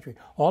and graduate.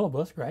 All of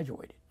us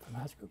graduated from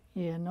high school.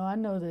 Yeah, no, I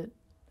know that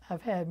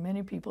I've had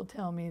many people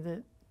tell me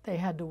that they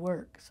had to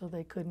work, so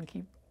they couldn't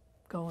keep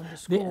going to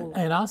school.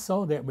 And I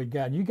saw that with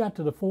God. You got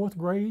to the 4th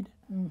grade,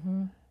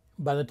 mm-hmm.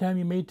 By the time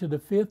you made to the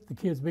 5th, the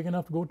kids big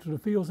enough to go to the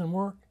fields and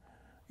work,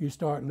 you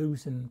start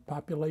losing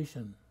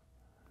population.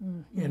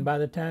 Mm-hmm. And by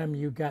the time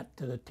you got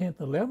to the 10th,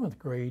 11th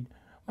grade,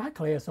 my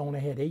class only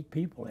had 8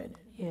 people in it.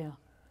 Yeah.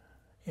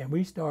 And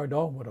we started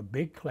off with a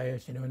big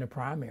class, in the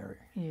primary.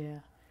 Yeah.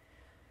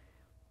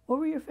 What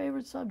were your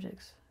favorite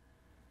subjects?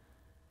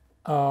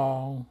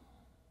 I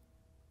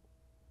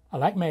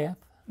like math.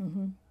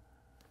 Mm-hmm.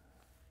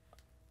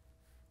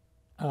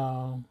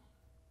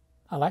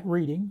 I like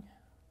reading.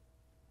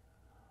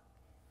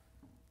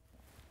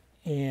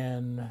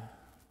 And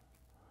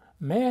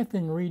math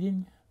and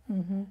reading.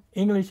 Mm-hmm.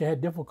 English I had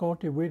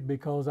difficulty with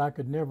because I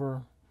could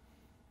never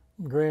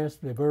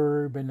grasp the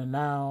verb and the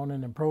noun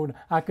and the pronoun.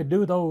 I could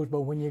do those,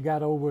 but when you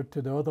got over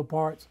to the other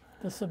parts,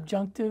 the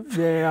subjunctive,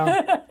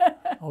 yeah,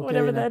 okay,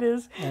 whatever that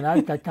is, and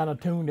I kind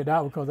of tuned it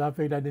out because I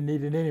figured I didn't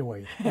need it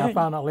anyway. And I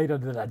found out later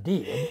that I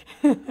did,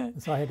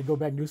 so I had to go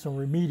back and do some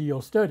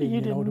remedial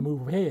study, to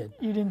move ahead.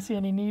 You didn't see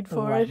any need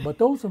for it, but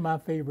those are my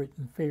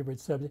favorite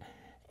subjects.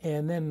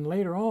 And then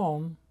later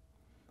on,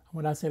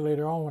 when I say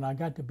later on, when I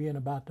got to be in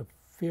about the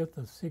 5th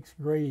or 6th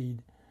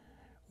grade,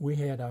 we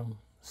had a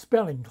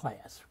spelling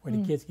class where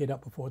the kids get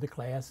up before the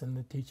class and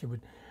the teacher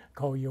would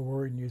call you a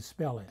word and you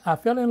spell it. I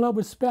fell in love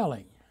with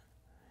spelling.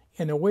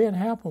 And the way it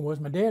happened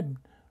was my dad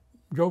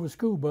drove a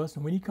school bus,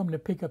 and when he come to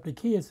pick up the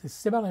kids, the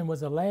spelling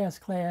was the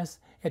last class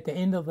at the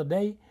end of the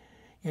day,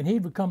 and he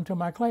would come to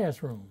my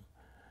classroom.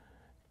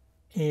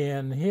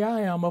 And here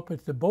I am up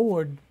at the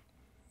board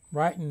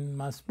writing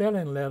my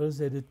spelling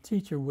letters, and the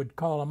teacher would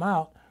call them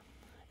out.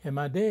 And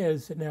my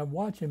dad's sitting there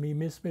watching me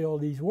misspell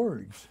these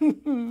words.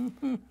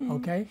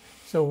 Okay?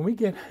 So when we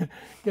get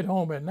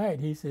home at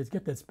night, he says,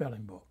 get that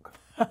spelling book.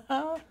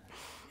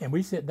 And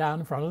we sit down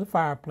in front of the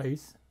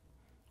fireplace,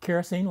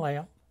 kerosene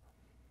lamp,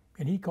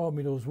 and he called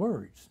me those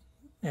words.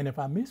 And if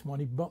I missed one,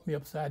 he bumped me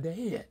upside the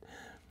head.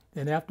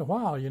 Then after a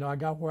while, I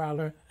got where I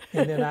learned,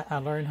 and then I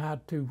learned how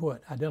to,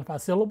 identify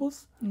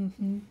syllables.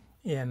 Mm-hmm.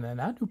 And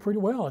I do pretty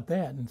well at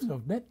that. And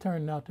so that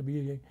turned out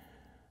to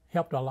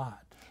helped a lot.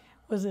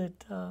 Was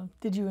it,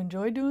 did you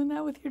enjoy doing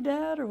that with your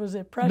dad, or was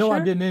it pressure? No, I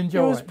didn't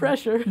enjoy it. It was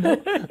pressure. No,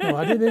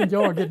 I didn't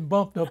enjoy getting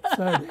bumped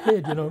upside the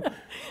head,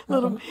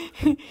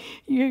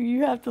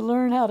 You have to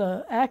learn how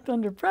to act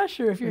under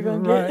pressure if you're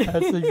going to Right,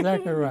 that's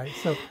exactly right.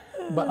 So,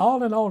 but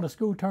all in all, the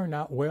school turned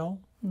out well.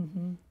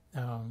 Mm-hmm.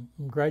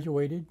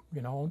 Graduated,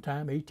 on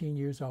time, 18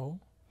 years old.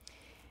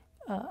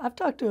 I've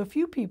talked to a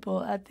few people.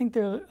 I think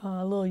they're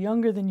a little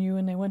younger than you,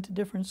 and they went to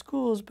different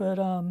schools. But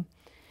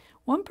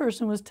one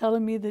person was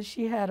telling me that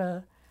she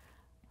had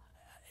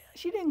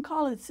she didn't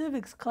call it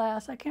civics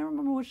class. I can't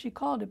remember what she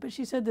called it, but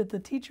she said that the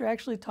teacher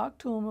actually talked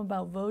to them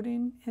about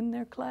voting in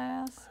their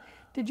class.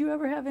 Did you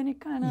ever have any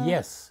kind of?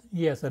 Yes.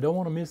 I don't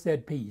want to miss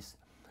that piece.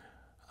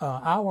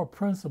 Our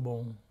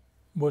principal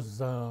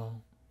was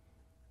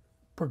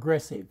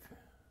progressive.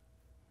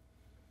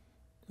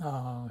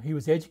 He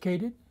was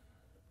educated.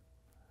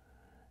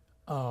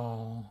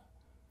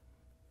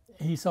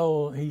 He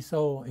saw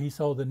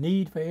the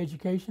need for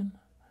education,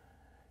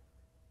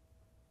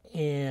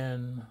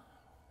 and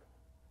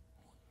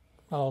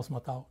I lost my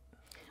thought.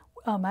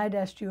 I had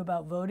asked you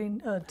about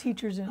voting,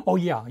 teachers. Oh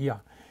yeah.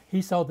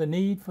 He saw the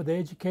need for the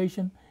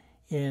education,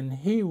 and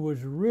he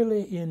was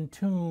really in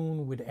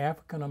tune with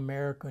African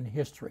American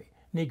history,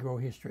 Negro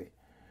history.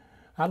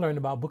 I learned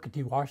about Booker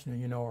T.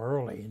 Washington,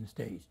 early in the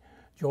stage.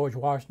 George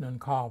Washington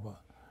Carver,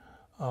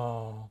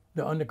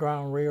 the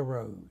Underground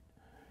Railroad,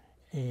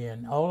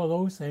 and all of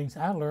those things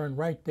I learned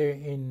right there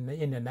in the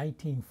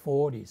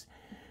 1940s.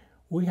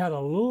 We had a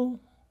little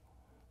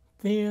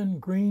thin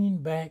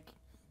greenback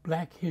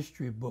Black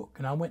history book,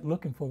 and I went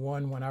looking for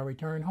one when I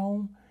returned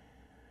home,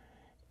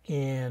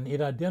 and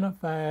it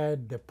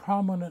identified the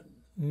prominent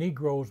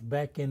Negroes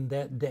back in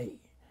that day,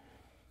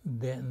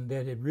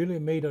 that it really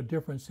made a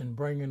difference in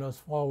bringing us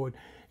forward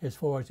as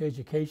far as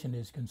education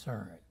is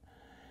concerned.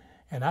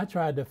 And I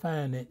tried to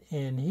find it,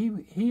 and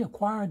he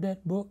acquired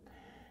that book,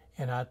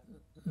 and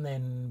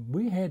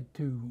we had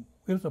to,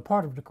 it was a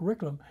part of the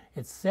curriculum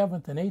at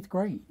 7th and 8th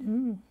grade.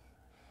 Mm.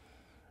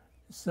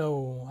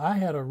 So I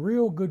had a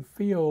real good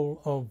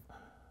feel of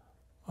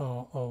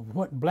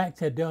what blacks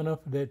had done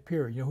up to that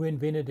period. Who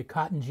invented the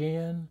cotton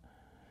gin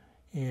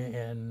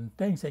and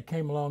things that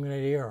came along in that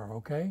era,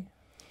 okay?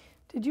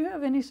 Did you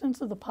have any sense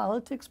of the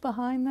politics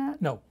behind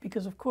that? No.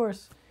 Because of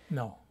course,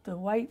 no. The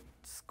white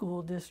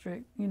school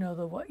district, I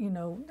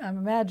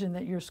imagine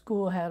that your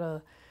school had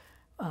a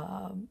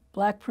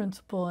black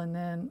principal and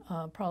then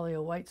probably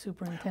a white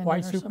superintendent.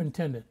 White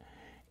superintendent.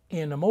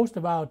 And most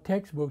of our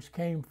textbooks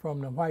came from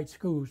the white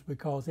schools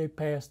because they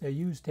passed their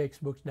used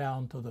textbooks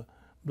down to the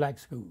black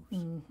schools.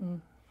 Mm-hmm.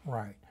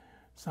 Right.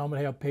 Some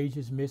would have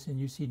pages missing.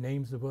 You see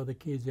names of other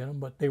kids in them,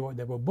 but they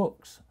were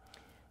books.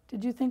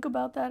 Did you think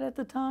about that at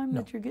the time,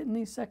 No. that you're getting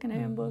these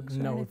secondhand books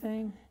or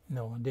anything?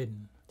 No, I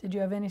didn't. Did you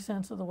have any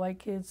sense of the white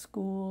kids'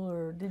 school,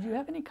 or did you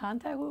have any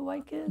contact with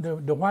white kids?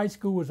 The white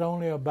school was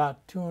only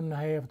about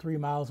 2.5, 3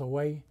 miles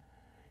away,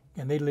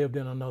 and they lived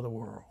in another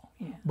world.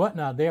 Yeah. But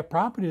now their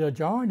property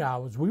adjoined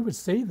ours, we would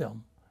see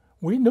them.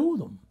 We knew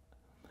them.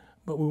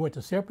 But we went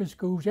to separate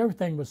schools.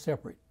 Everything was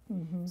separate.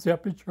 Mm-hmm.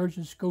 Separate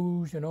churches,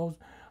 schools,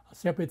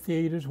 separate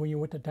theaters when you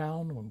went to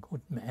town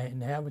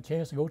and have a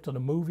chance to go to the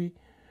movie.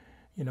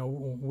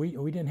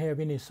 We didn't have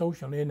any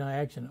social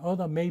interaction.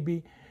 Other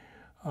maybe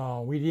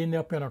we'd end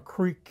up in a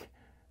creek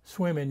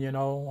swimming,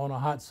 on a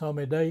hot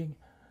summer day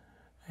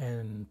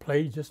and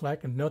play just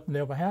like nothing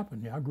ever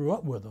happened. I grew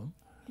up with them.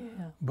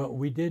 Yeah. But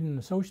we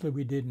didn't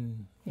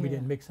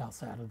mix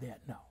outside of that,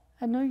 no.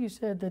 I know you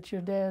said that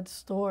your dad's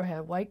store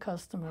had white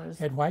customers.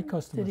 Had white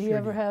customers. Did he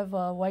ever have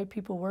white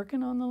people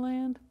working on the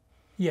land?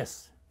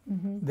 Yes.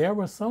 Mm-hmm. There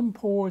were some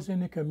poors in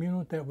the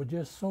community that were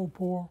just so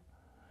poor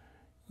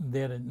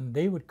that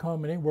they would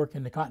come and they work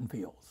in the cotton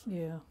fields.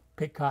 Yeah.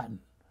 Pick cotton.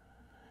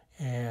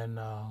 And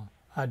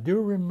I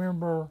do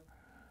remember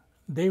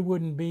they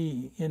wouldn't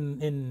be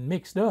in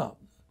mixed up.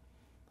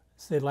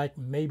 Say like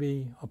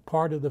maybe a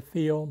part of the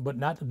field, but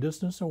not the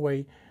distance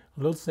away. A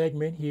little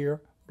segment here,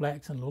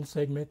 blacks, and a little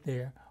segment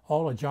there,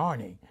 all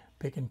adjoining,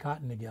 picking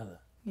cotton together.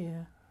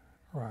 Yeah.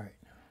 Right.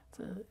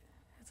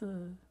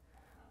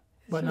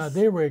 But now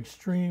they were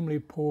extremely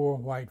poor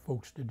white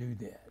folks to do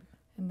that.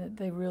 And that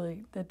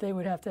they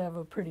would have to have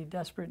a pretty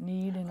desperate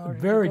need in order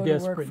Very to go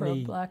desperate to work for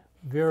need. a black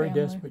Very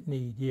family. desperate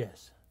need,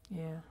 yes.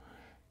 Yeah.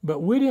 But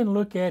we didn't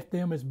look at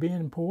them as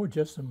being poor,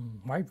 just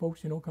some white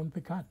folks, come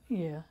pick cotton.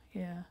 Yeah,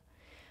 yeah.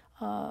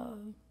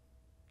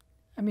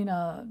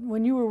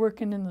 When you were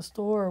working in the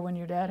store, or when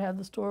your dad had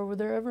the store, were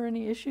there ever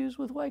any issues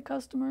with white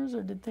customers,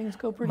 or did things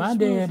go pretty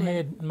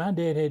smoothly? My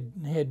dad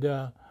had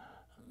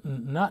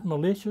not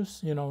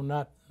malicious,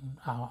 not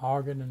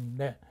arguing and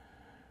that.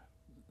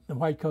 The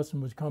white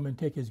customers would come and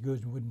take his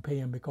goods and wouldn't pay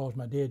him because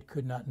my dad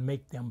could not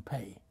make them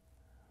pay.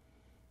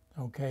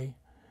 Okay?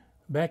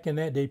 Back in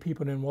that day,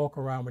 people didn't walk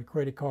around with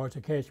credit cards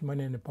or cash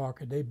money in the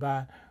pocket. They'd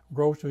buy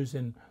groceries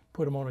and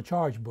put them on a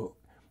charge book.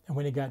 And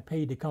when they got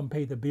paid, they come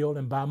pay the bill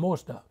and buy more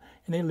stuff.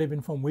 And they're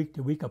living from week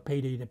to week or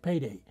payday to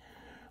payday.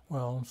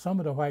 Well, some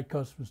of the white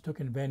customers took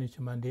advantage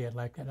of my dad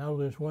like that. I know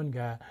this one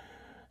guy,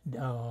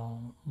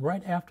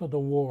 right after the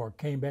war,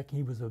 came back.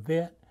 He was a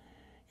vet,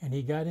 and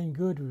he got in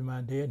good with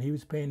my dad, and he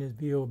was paying his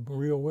bill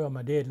real well.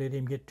 My dad let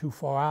him get too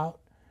far out,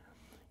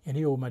 and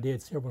he owed my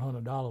dad several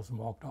 $100s and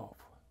walked off.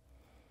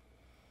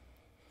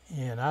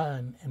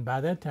 And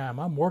by that time,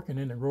 I'm working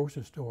in the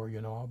grocery store.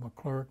 I'm a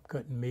clerk,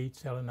 cutting meat,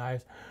 selling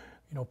ice,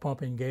 you know,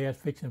 pumping gas,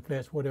 fixing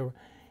flats, whatever.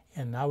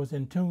 And I was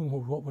in tune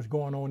with what was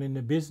going on in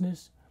the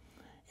business.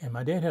 And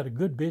my dad had a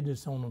good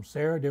business on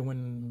Saturday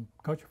when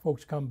country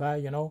folks come by,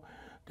 you know,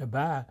 to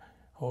buy.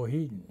 Oh,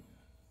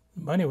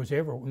 money was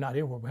not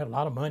everywhere, but had a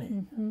lot of money.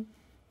 Mm-hmm.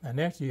 And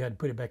actually you had to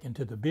put it back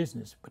into the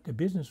business. But the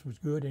business was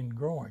good and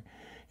growing,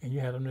 and you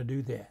had them to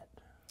do that.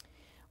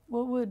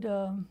 What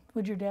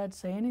would your dad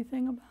say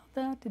anything about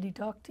that? Did he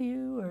talk to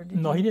you, or did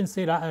No, he didn't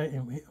say that.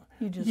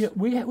 You just Yeah,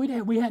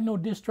 we had no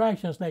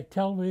distractions like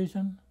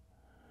television.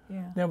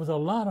 yeah. There was a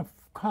lot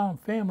of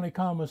family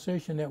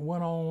conversation that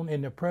went on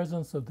in the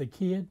presence of the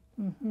kid.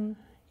 Mm-hmm.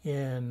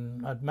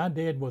 And my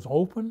dad was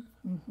open,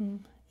 Mm-hmm.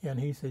 and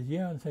he said,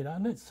 yeah, and said, I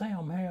let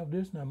Sam have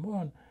this and I'm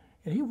on,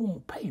 and he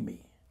won't pay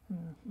me.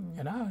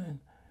 Mm-hmm.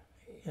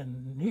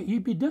 And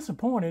he'd be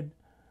disappointed,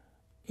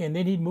 and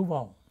then he'd move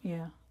on.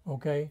 Yeah.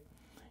 Okay,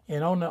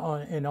 and on the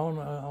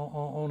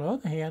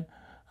other hand,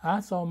 I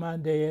saw my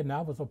dad, and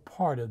I was a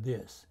part of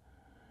this.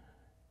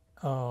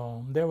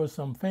 There were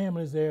some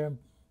families there,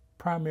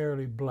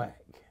 primarily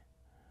black.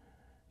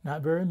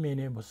 Not very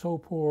many, but so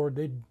poor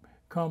they'd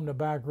come to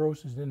buy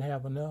groceries, didn't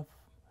have enough,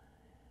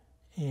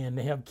 and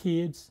they have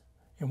kids.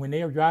 And when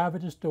they arrive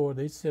at the store,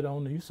 they sit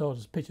on, you saw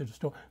this picture of the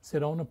store,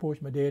 sit on the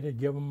porch. My dad would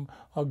give them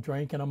a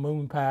drink and a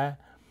moon pie.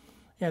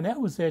 And that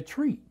was their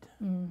treat.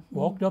 Mm-hmm.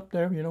 Walked up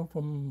there, you know,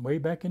 from way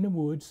back in the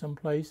woods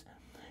someplace.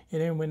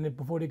 And then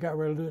before they got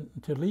ready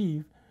to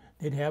leave,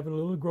 they'd have a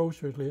little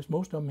grocery list.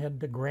 Most of them had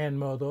the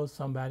grandmother or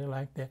somebody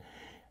like that.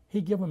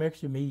 He'd give them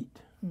extra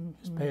meat,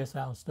 just pass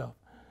out stuff.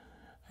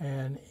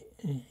 And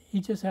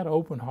he just had an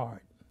open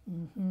heart.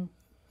 Mm-hmm.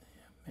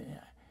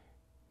 Yeah.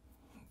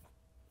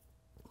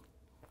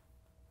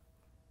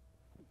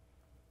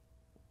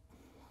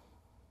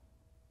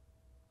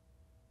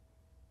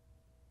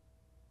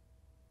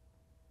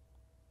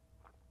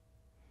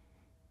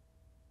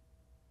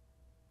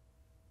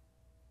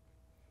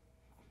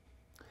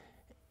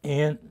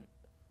 And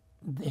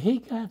he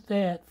got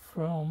that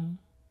from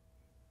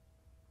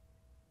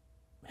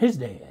his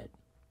dad.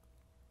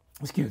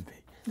 Excuse me.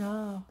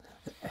 No.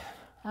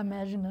 I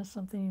imagine that's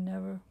something you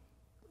never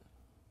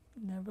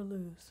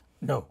lose.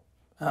 No.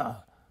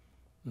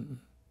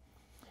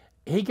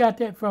 He got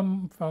that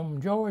from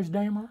George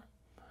Dahmer.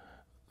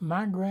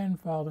 My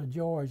grandfather,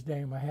 George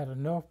Dahmer, had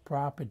enough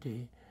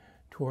property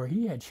to where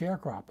he had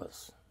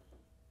sharecroppers.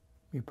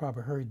 You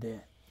probably heard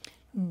that.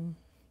 Mm.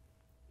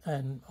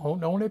 And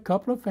only a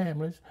couple of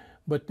families,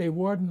 but they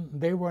were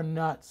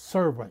not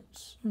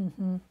servants.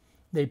 Mm-hmm.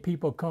 They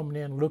people coming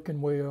in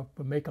looking where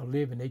to make a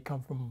living. They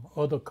come from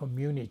other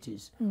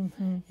communities.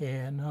 Mm-hmm.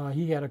 And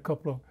he had a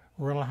couple of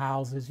rental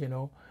houses, you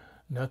know,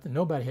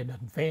 nobody had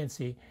nothing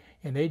fancy,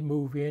 and they'd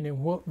move in. And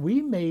what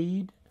we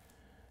made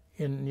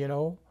in, you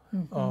know,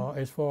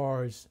 as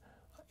far as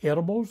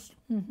edibles,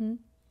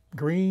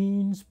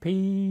 greens,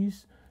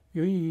 peas,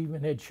 you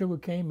even had sugar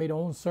cane, made our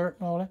own syrup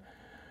and all that.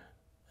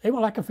 They were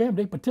like a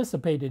family. They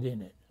participated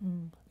in it.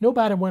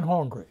 Nobody went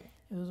hungry.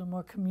 It was a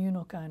more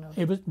communal kind of.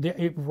 It was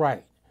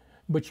right,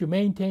 but you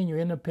maintain your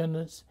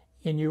independence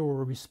and you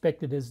were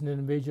respected as an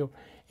individual,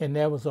 and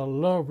there was a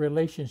love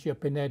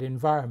relationship in that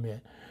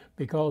environment,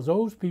 because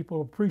those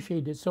people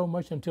appreciated it so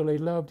much until they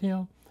loved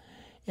him,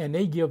 and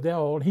they give their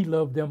all. He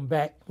loved them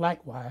back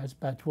likewise.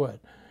 But what?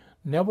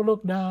 Never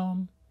looked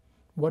down.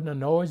 Wasn't a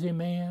noisy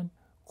man.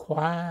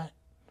 Quiet,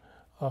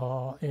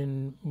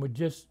 and would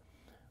just.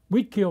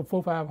 We'd kill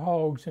 4 or 5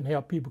 hogs and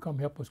have people come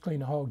help us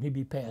clean the hog, and he'd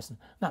be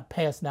not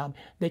passing out.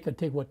 They could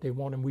take what they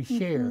wanted, and we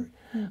shared.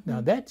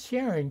 Now, that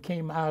sharing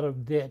came out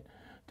of that,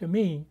 to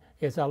me,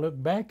 as I look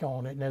back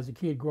on it, and as a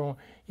kid growing,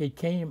 it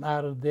came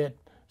out of that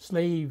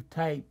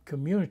slave-type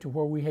community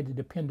where we had to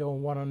depend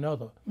on one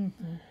another.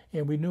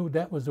 And we knew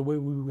that was the way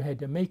we had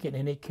to make it,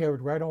 and it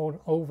carried right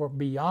on over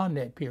beyond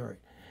that period.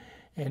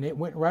 And it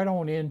went right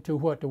on into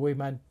the way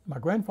my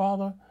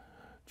grandfather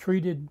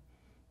treated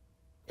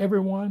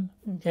everyone,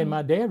 and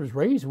my dad was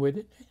raised with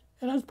it,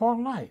 and that's part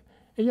of life.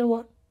 And you know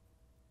what?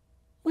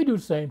 We do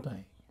the same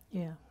thing.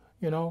 Yeah.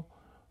 You know,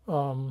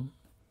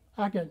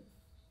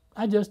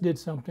 I just did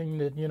something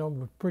that, you know,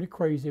 was pretty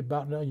crazy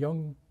about a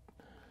young.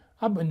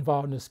 I've been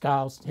involved in the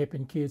Scouts,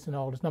 helping kids and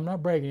all this. And I'm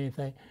not bragging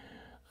anything.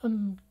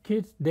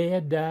 Kid's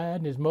dad died,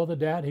 and his mother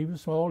died. He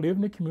was small, lived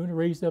in the community,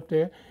 raised up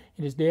there,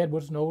 and his dad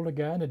was an older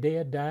guy, and the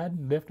dad died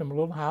and left him a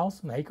little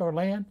house, an acre of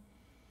land.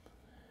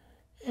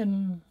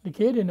 And the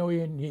kid didn't know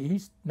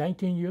he's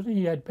 19 years old.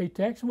 He had to pay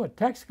tax. And what?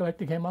 Tax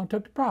collector came out and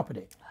took the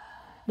property.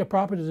 The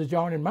property is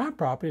adjoining my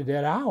property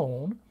that I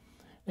own.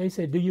 They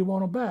said, "Do you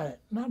want to buy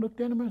it?" And I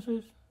looked at him and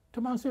says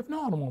to myself,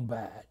 "No, I don't want to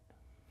buy it."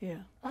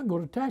 Yeah. I go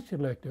to the tax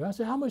collector. I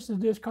said, "How much does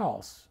this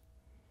cost?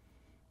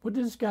 What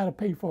does this guy to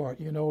pay for it?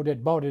 You know,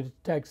 that bought it at the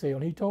tax sale?"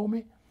 And he told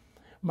me,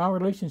 our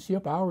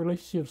relationship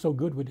is so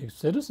good with the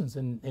citizens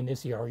in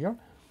this area.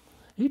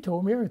 He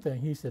told me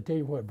everything. He said, "Tell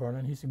you what,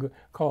 Vernon," he said, "Go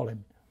call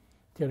him.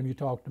 Tell him you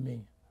talk to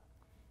me."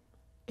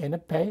 And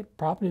the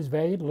property is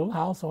valued, a little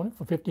house on it,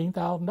 for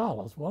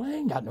 $15,000. Well, I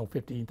ain't got no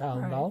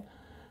 $15,000,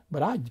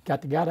 but I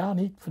got the guy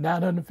down for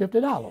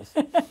 $950.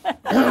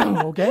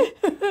 Okay,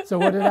 so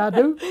what did I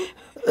do?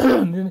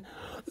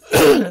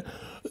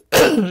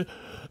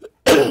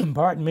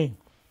 Pardon me.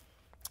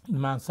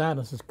 My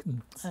sinus has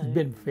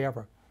been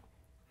forever.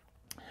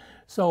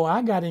 So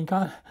I got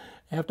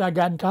after I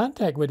got in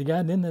contact with the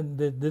guy, then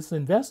this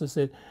investor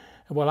said,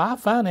 well, I'll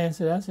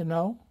finance it. I said,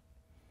 no,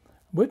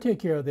 we'll take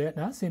care of that.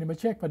 And I sent him a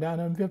check for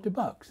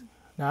 $950.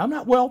 Now, I'm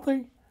not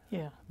wealthy.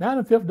 Yeah.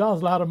 $950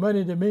 is a lot of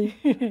money to me.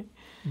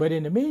 But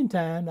in the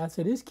meantime, I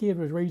said, this kid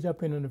was raised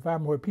up in an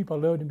environment where people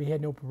loved him. He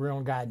had no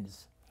parental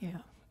guidance. Yeah.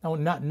 No,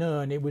 not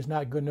none. It was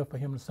not good enough for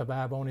him to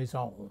survive on his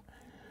own.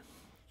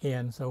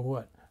 And so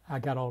what? I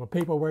got all the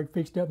paperwork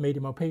fixed up, made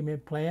him a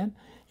payment plan.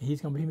 And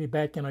he's going to pay me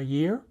back in a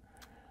year.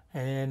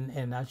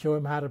 And I show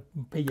him how to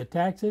pay your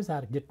taxes,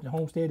 how to get the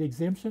homestead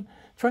exemption.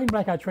 Train him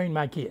like I train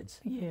my kids.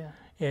 Yeah.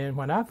 And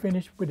when I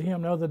finished with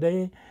him the other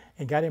day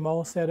and got him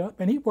all set up,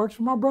 and he works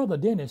for my brother,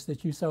 Dennis,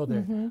 that you saw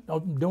there,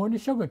 doing the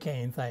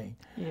sugarcane thing.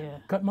 Yeah.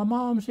 Cut my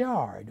mom's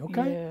yard,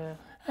 okay? Yeah.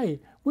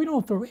 Hey, we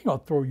don't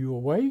throw you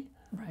away.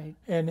 Right.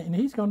 And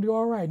he's going to do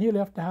all right. And he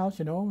left the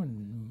house,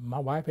 and my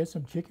wife had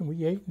some chicken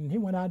we ate, and he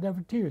went out there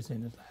with tears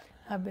in his eyes.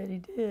 I bet he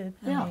did.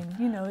 Yeah. I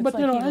mean, it's but,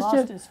 like he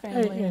lost his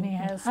family hey, and he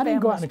has I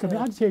didn't go out in the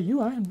families community.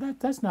 I tell you,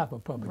 that's not for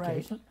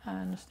publication. Right. I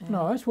understand.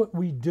 No, that's what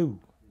we do.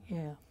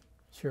 Yeah.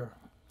 Sure.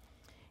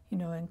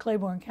 In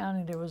Claiborne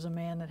County, there was a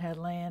man that had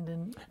land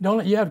and...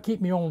 Don't you have to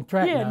keep me on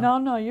track Yeah, now.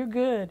 no, you're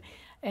good.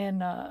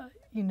 And,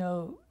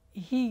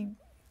 he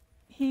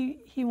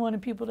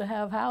wanted people to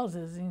have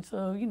houses. And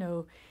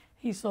so,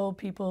 he sold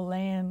people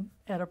land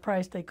at a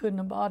price they couldn't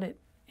have bought it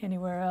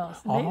anywhere else.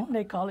 And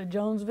they call it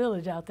Jones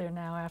Village out there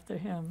now after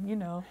him,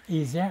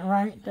 Is that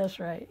right? That's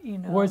right,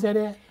 Where's that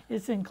at?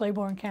 It's in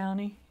Claiborne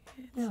County.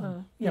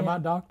 Yeah, my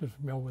doctor's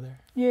from over there.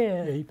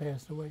 Yeah. Yeah, he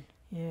passed away.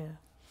 Yeah.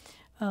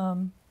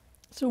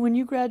 So when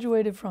you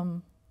graduated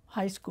from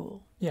high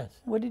school, Yes.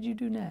 what did you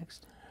do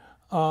next?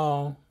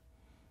 I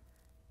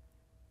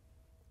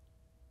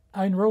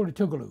enrolled at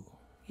Tougaloo.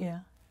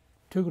 Yeah.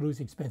 Tougaloo's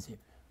expensive.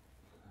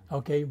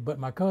 Okay, but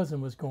my cousin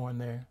was going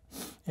there,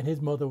 and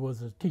his mother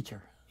was a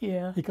teacher.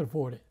 Yeah. He could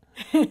afford it.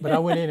 But I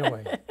went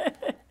anyway.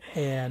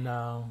 And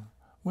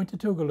went to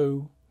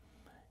Tougaloo,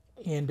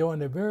 and during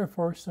the very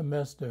first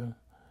semester,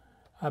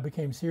 I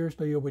became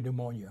seriously ill with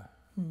pneumonia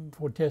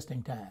for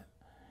testing time.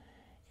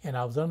 And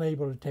I was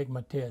unable to take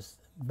my test.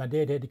 My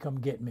dad had to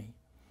come get me.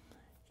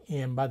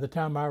 And by the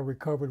time I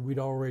recovered, we'd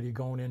already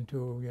gone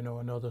into,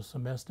 another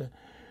semester.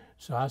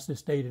 So I just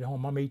stayed at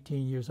home. I'm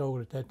 18 years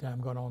old at that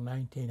time, going on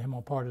 19. I'm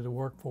a part of the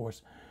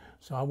workforce.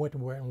 So I went to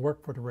work and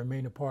worked for the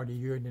remainder part of the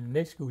year. And then the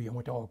next school year, I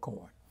went to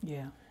Alcorn.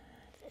 Yeah.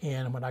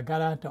 And when I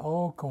got out to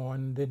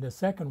Alcorn, then the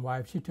second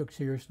wife, she took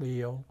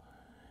seriously ill.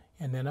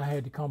 And then I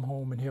had to come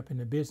home and help in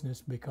the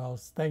business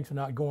because things were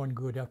not going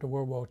good after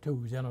World War II.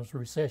 Then there was a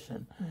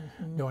recession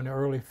during the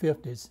early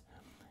 50s.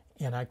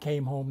 And I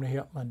came home to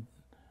help my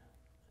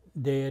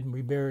dad, and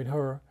we buried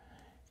her.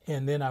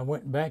 And then I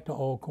went back to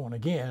Alcorn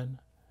again.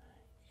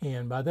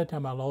 And by that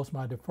time, I lost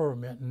my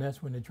deferment, and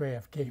that's when the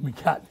draft came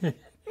and got me.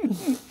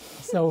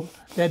 So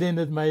that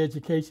ended my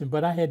education.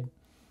 But I had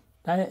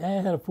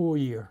a full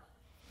year.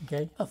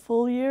 Okay. A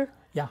full year?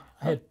 Yeah,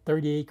 I had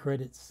 38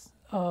 credits.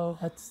 Oh.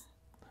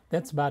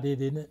 That's about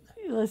it, isn't it?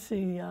 Let's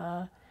see.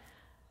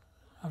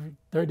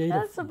 38.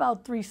 That's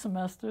about 3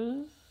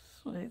 semesters.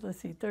 Wait, let's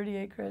see.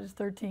 38 credits,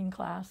 13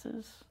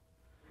 classes.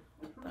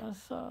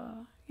 That's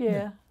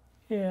yeah.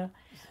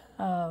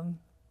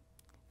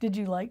 Did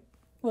you like?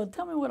 Well,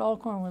 tell me what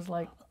Alcorn was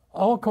like.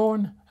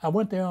 Alcorn, I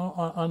went there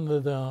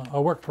under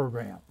a work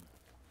program.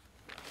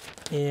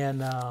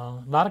 And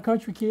a lot of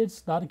country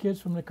kids, a lot of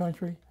kids from the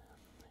country.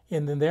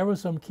 And then there were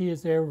some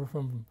kids there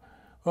from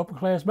upper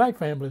class black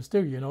families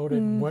too,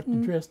 that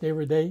went dressed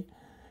every day.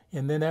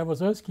 And then there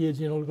was us kids,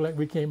 like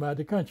we came out of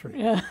the country.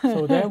 Yeah.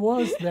 So there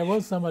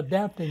was some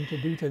adapting to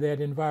do to that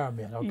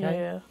environment, okay?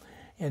 Yeah.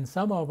 And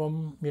some of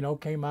them,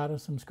 came out of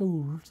some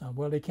schools.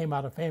 Well, they came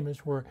out of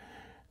families where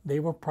they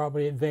were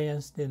probably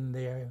advanced in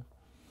their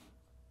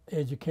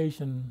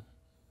educational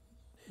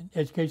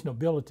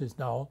abilities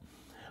and all.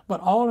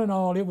 But all in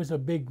all, it was a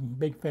big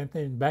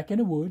family back in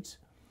the woods,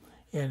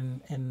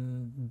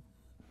 and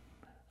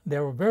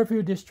there were very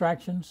few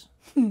distractions,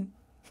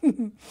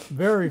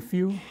 very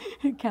few.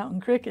 Counting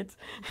crickets.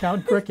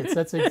 Counting crickets.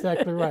 That's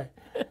exactly right.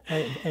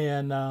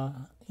 And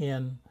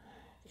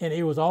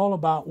it was all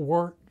about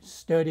work,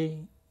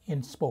 study,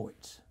 and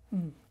sports.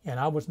 And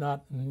I was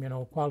not,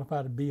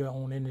 qualified to be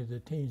on any of the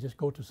teams. Just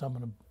go to some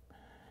of them,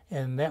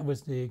 and that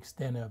was the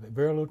extent of it.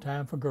 Very little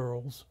time for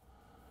girls.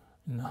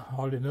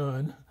 Hardly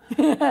none.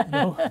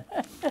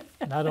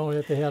 Not only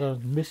if they had a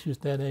mistress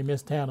there named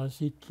Miss Tanner,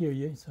 she'd kill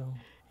you. So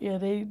yeah,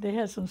 they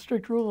had some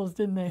strict rules,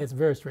 didn't they? It's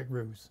very strict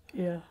rules.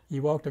 Yeah.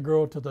 You walked a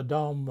girl to the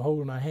dorm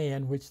holding her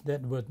hand, which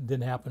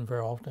didn't happen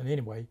very often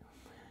anyway.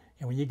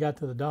 And when you got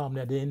to the dorm,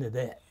 that ended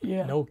that.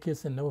 Yeah. No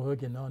kissing, no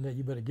hugging, none of that.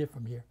 You better get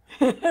from here.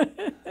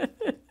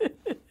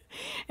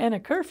 And a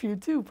curfew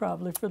too,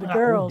 probably for the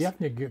girls.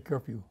 Definitely get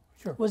curfew.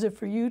 Sure. Was it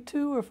for you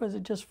too, or was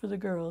it just for the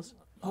girls?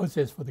 Oh, it's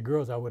just for the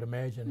girls, I would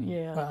imagine.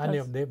 Yeah. I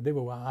never. They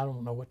were. I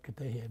don't know what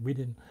they had. We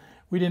didn't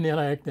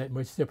interact that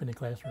much except in the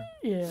classroom.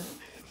 Yeah.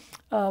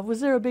 Was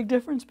there a big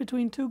difference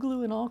between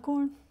Tougaloo and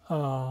Alcorn?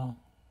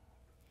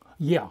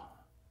 Yeah,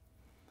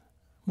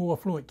 more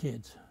affluent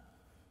kids.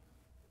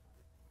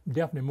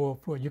 Definitely more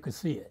affluent. You could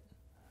see it.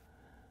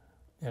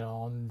 You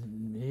know,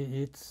 and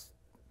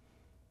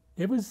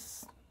it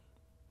was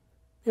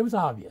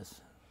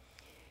obvious.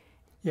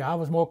 Yeah, I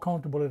was more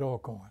comfortable at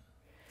Alcorn,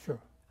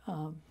 sure,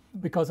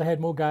 because I had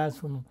more guys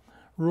from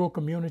rural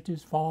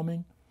communities,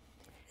 farming,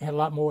 had a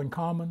lot more in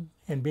common,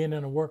 and being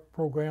in a work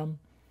program.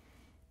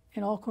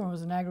 And Alcorn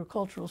was an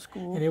agricultural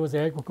school. And it was an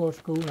agricultural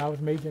school, and I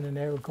was majoring in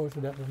agriculture.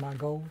 That was my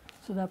goal.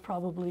 So that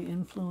probably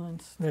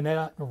influenced. And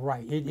that,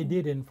 right, it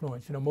did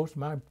influence. You know, most of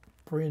my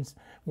friends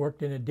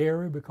worked in a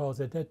dairy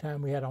because at that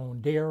time we had our own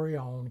dairy,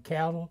 our own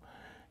cattle,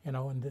 you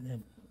know,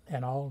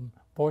 and all.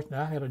 Fortunately,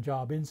 I had a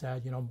job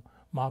inside, you know,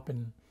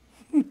 mopping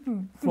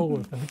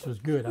floors, which was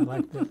good. I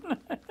liked it.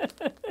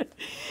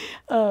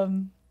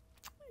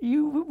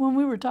 When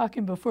we were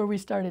talking before we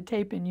started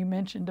taping, you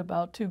mentioned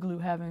about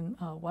Tougaloo having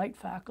white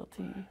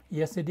faculty.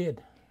 Yes, it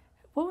did.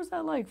 What was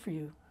that like for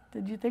you?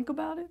 Did you think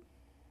about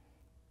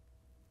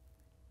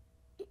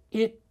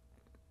it?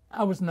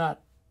 I was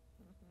not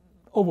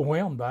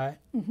overwhelmed by it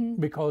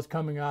because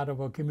coming out of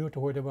a community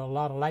where there were a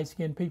lot of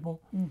light-skinned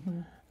people,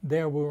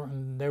 there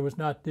was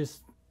not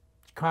this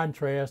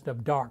contrast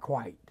of dark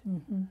white.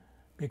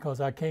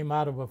 Because I came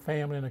out of a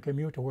family and a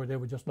community where there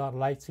were just a lot of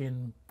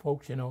light-skinned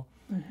folks, you know.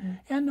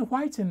 And the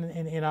whites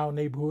in our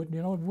neighborhood,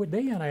 you know,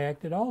 they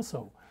interacted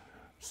also.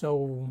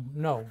 So,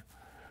 no.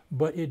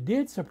 But it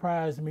did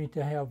surprise me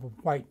to have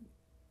white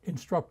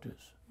instructors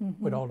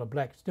with all the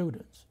black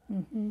students.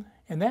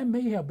 And that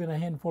may have been a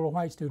handful of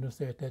white students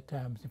there at that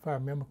time, if I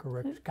remember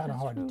correctly. It's kind of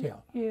hard to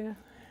tell. Yeah.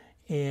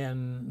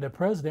 And the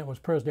president was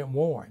President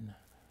Warren.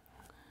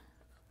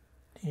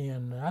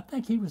 And I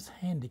think he was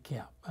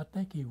handicapped. I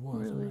think he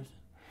was. Really?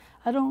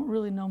 I don't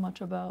really know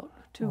much about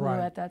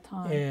Tougaloo at that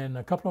time. And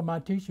a couple of my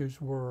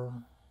teachers were,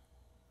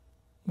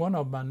 one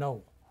of them I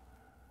know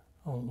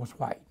was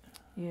white.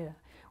 Yeah.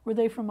 Were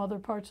they from other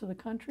parts of the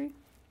country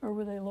or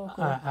were they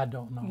local? I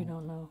don't know. You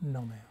don't know?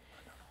 No,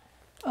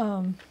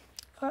 ma'am.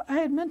 I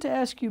had meant to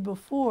ask you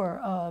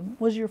before,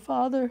 was your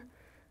father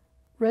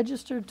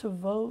registered to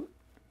vote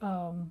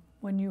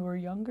when you were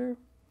younger?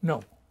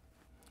 No.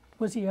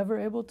 Was he ever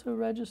able to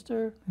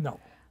register? No.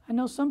 I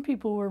know some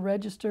people were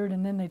registered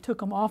and then they took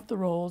them off the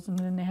rolls and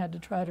then they had to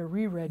try to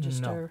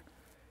re-register.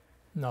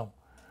 No.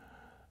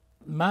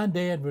 My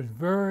dad was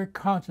very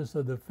conscious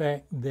of the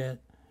fact that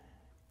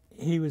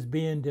he was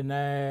being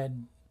denied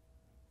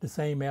the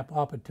same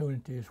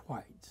opportunity as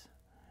whites.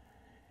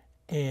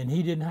 And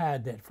he didn't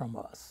hide that from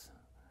us.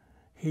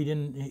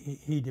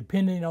 He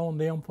depended on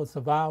them for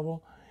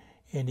survival,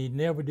 and he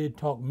never did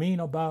talk mean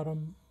about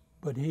them,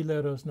 but he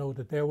let us know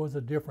that there was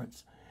a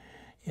difference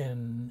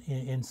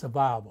in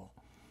survival.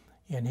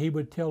 And he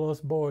would tell us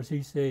boys,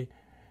 he said,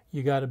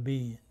 you got to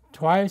be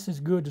twice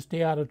as good to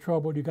stay out of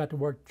trouble. You got to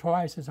work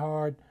twice as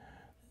hard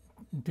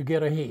to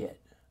get ahead.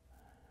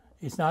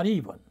 It's not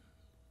even.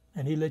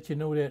 And he let you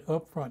know that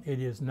up front, it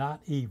is not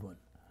even.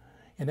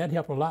 And that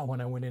helped a lot when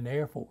I went in the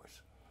Air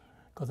Force,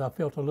 because I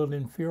felt a little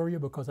inferior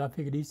because I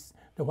figured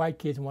the white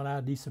kids went out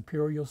of these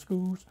superior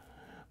schools.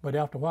 But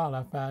after a while,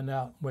 I found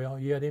out, well,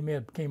 yeah, they may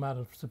have came out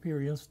of a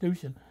superior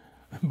institution,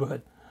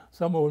 but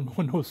some of them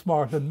were no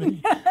smarter than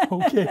me.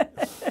 Okay.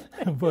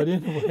 But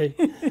anyway,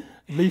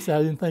 at least I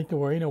didn't think they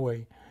were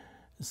anyway.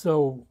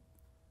 So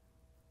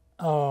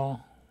I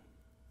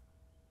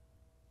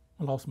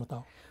lost my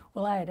thought.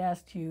 Well, I had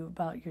asked you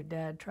about your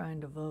dad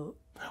trying to vote.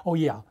 Oh,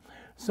 yeah.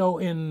 So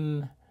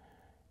in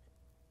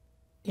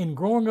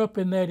growing up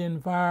in that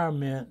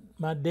environment,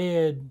 my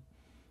dad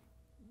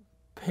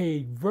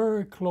paid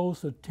very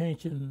close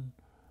attention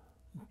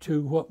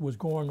to what was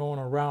going on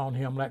around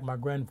him, like my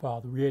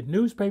grandfather. We read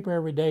newspaper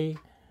every day.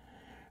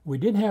 We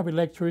didn't have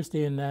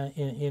electricity in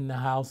the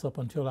house up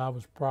until I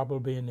was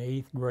probably in the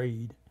 8th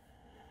grade.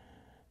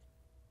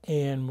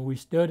 And we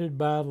studied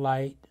by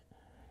light.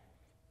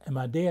 And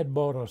my dad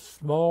bought a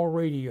small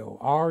radio,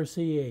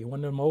 RCA,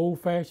 one of them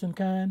old-fashioned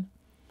kind.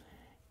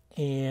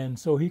 And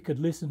so he could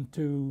listen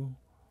to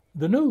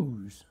the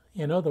news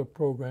and other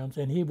programs.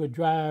 And he would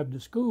drive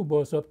the school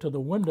bus up to the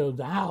window of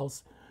the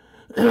house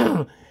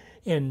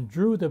and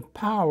drew the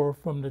power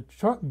from the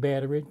truck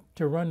battery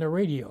to run the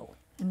radio.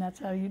 And that's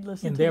how you'd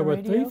listen and to the radio?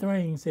 And there were 3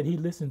 things that he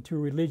listened to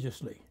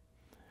religiously.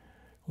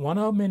 One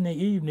of them in the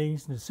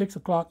evenings, the 6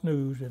 o'clock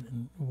news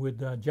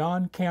with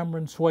John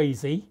Cameron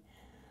Swayze,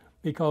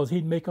 because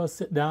he'd make us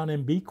sit down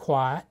and be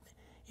quiet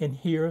and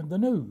hear the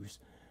news.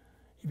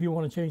 If you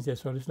want to change that,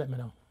 sir, just let me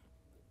know.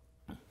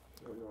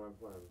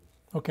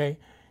 Okay.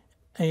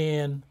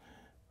 And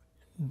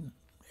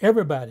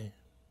everybody,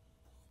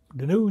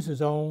 the news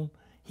is on.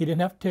 He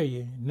didn't have to tell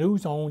you,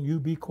 news on, you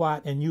be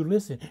quiet and you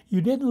listen.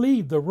 You didn't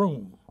leave the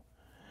room.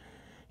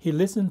 He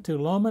listened to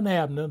Lum and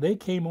Abner. They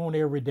came on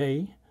every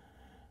day.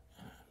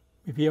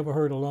 If you ever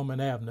heard of Lum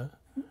and Abner.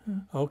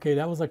 Okay,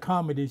 that was a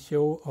comedy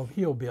show of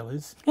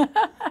hillbillies.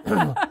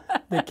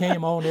 They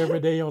came on every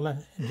day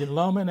on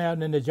Lum and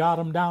Abner in the Jot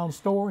 'em Down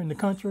store in the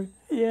country.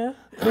 Yeah.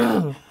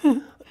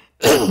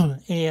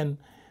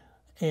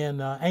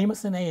 and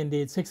Amos and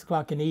Andy at 6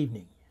 o'clock in the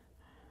evening.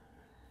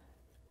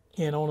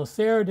 And on a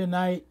Saturday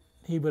night,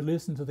 he would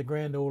listen to the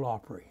Grand Ole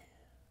Opry.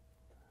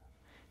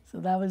 So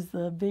that was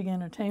the big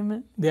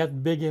entertainment. That's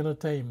big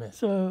entertainment.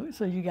 So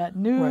you got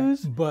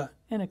news Right.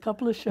 and a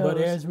couple of shows. But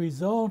as a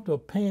result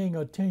of paying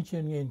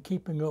attention and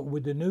keeping up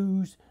with the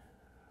news,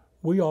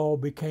 we all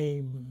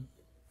became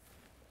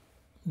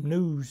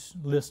news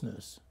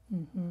listeners.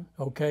 Mm-hmm.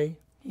 Okay?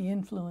 He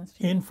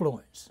influenced you.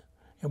 Influence.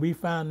 And we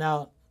found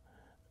out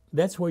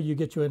that's where you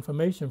get your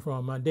information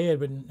from. My dad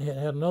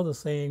had another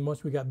saying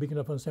once we got big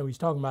enough to understand what he's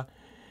talking about.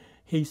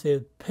 He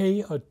said,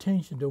 pay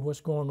attention to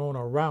what's going on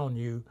around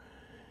you,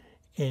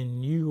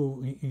 and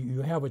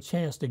you have a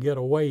chance to get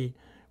away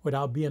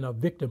without being a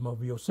victim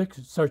of your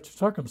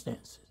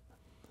circumstances.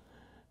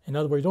 In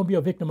other words, don't be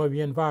a victim of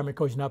your environment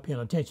because you're not paying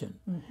attention.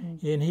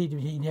 Mm-hmm. And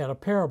he had a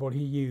parable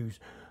he used.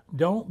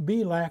 Don't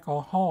be like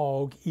a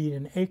hog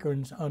eating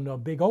acorns under a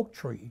big oak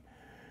tree.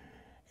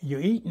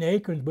 You're eating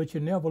acorns, but you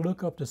never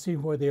look up to see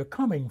where they're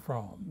coming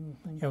from.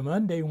 Mm-hmm. And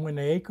one day when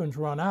the acorns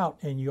run out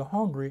and you're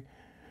hungry,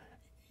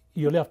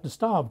 you're left to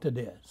starve to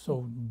death.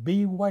 So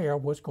beware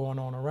of what's going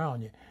on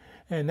around you.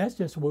 And that's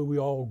just the way we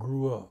all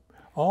grew up.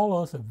 All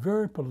of us are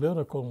very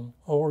political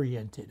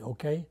oriented,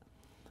 okay?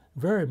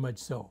 Very much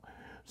so.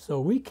 So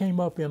we came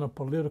up in a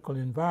political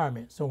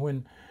environment. So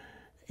when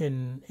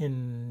in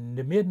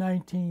the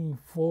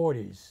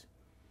mid-1940s,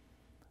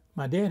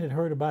 my dad had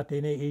heard about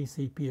the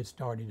NAACP had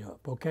started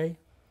up, okay?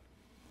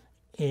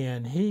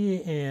 And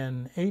he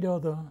and 8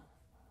 other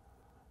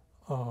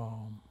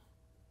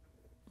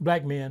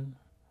black men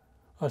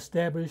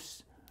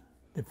established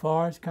the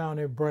Forest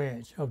County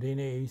branch of the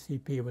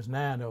NAACP. It was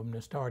 9 of them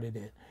that started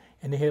it.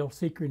 And they held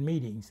secret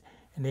meetings.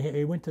 And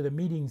they went to the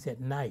meetings at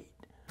night.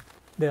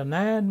 There are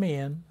 9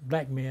 men,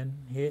 black men,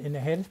 here in the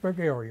Hattiesburg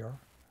area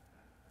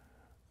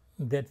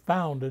that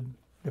founded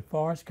the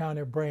Forest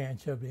County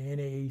branch of the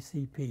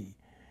NAACP.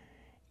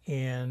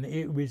 And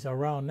it was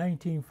around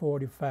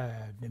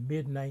 1945, the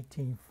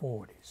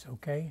mid-1940s,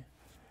 okay?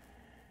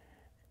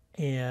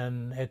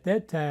 And at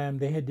that time,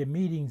 they had the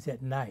meetings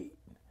at night.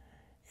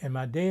 And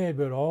my dad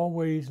would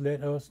always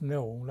let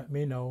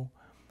me know,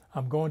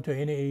 I'm going to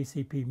an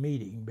NAACP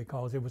meeting,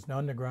 because it was an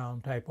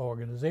underground type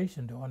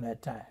organization during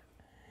that time.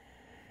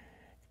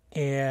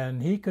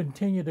 And he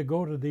continued to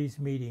go to these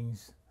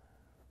meetings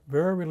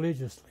very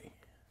religiously.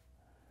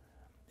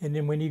 And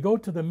then when he go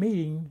to the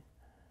meeting,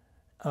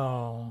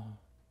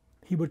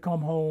 he would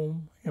come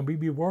home and we'd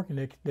be working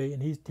the next day,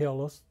 and he'd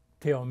tell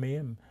me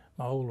and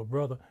my older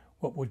brother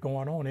what was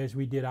going on as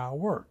we did our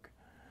work.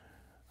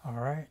 All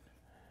right.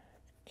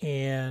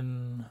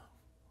 And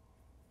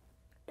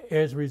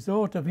as a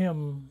result of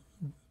him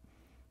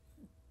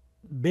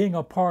being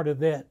a part of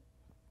that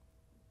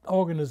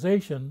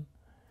organization,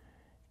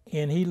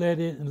 and he let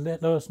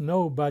us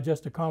know by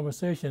just a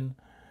conversation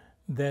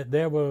that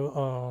there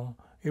were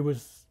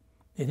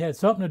it had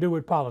something to do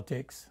with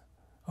politics,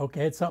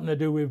 okay, it had something to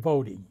do with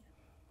voting,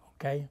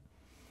 okay.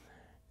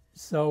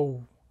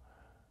 So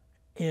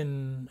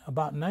in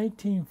about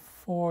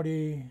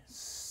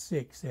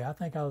 1946, I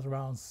think I was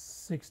around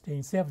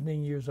 16,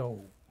 17 years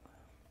old,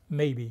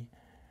 maybe.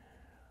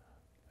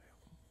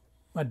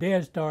 My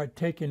dad started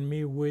taking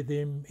me with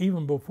him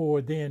even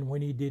before then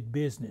when he did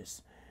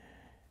business.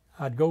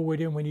 I'd go with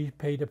him when he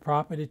paid the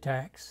property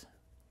tax.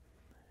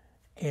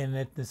 And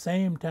at the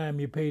same time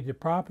you paid the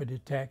property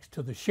tax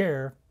to the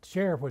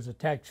sheriff was a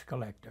tax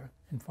collector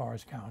in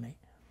Forest County,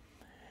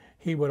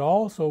 he would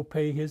also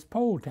pay his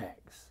poll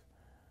tax.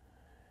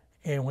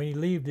 And when he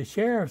leave the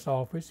sheriff's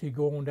office, he'd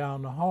go on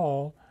down the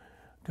hall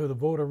to the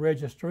voter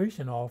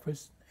registration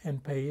office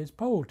and pay his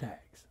poll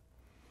tax.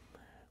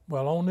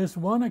 Well, on this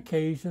one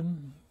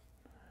occasion,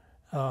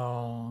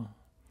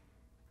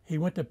 he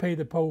went to pay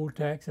the poll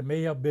tax. It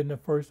may have been the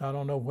first, I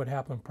don't know what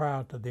happened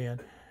prior to then.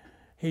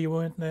 He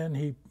went there and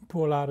he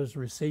pulled out his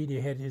receipt,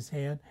 he had his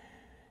hand,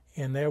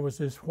 and there was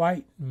this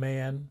white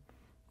man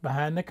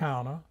behind the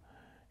counter,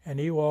 and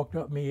he walked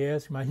up to me,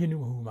 asked me, he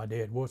knew who my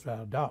dad was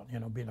without a doubt,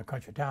 being a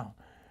country town.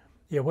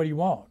 Yeah, what do you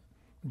want?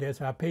 Dad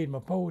said, I paid my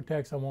poll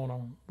tax, I want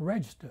to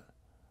register.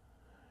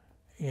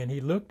 And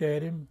he looked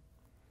at him,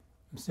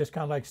 just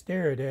kind of like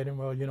stared at him,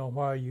 well,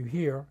 why are you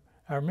here?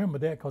 I remember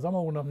that because I'm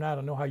old enough now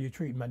to know how you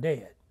treat my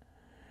dad.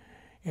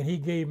 And he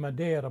gave my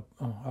dad a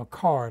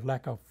card,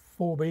 like a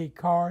 4x8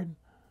 card,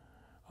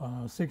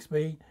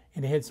 6x8,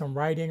 and it had some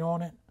writing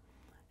on it.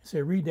 He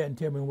said, read that and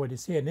tell me what it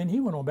said. And then he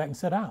went on back and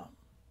sat down.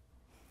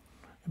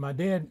 And my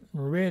dad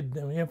read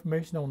the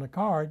information on the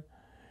card,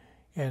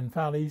 and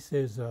finally he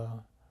says,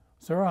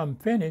 sir, I'm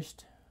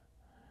finished.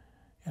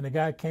 And the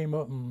guy came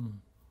up and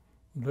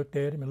looked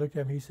at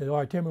him. He said, all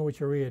right, tell me what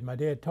you read. My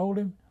dad told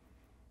him.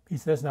 He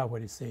said, that's not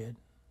what it said.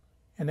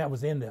 And that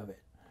was the end of it.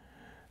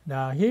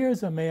 Now,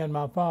 here's a man,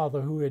 my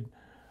father, who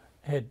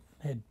had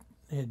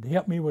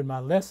helped me with my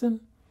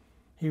lesson.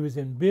 He was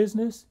in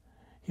business.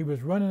 He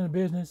was running a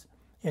business,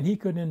 and he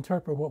couldn't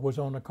interpret what was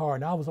on the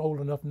card. And I was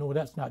old enough to know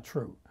that's not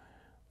true.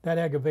 That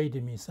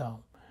aggravated me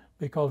some,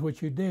 because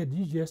what you did,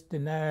 you just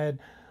denied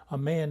a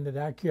man that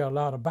I care a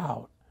lot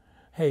about.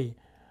 Hey,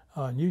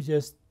 And you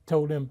just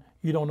told him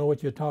you don't know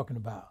what you're talking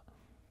about.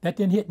 That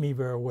didn't hit me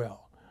very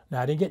well.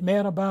 Now, I didn't get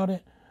mad about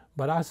it,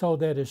 but I saw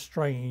that as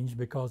strange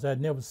because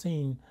I'd never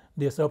seen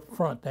this up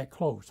front that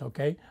close,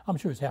 okay? I'm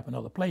sure it's happened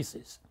other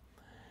places.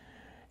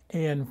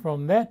 And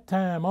from that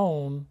time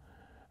on,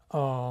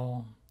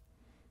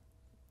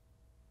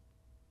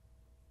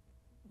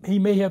 he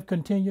may have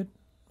continued.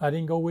 I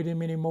didn't go with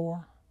him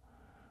anymore,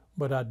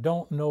 but I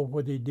don't know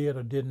whether he did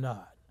or did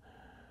not.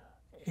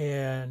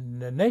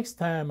 And the next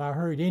time I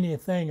heard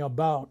anything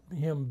about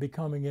him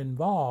becoming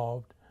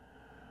involved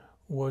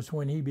was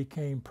when he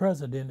became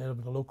president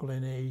of the local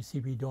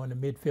NAACP during the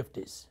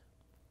mid-50s.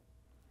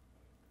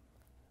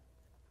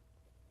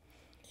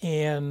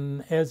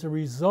 And as a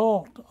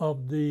result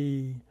of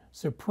the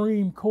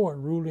Supreme Court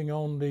ruling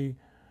on the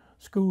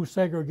school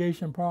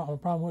segregation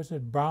problem, was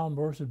it Brown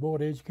versus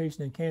Board of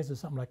Education in Kansas,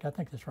 something like that? I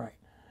think that's right.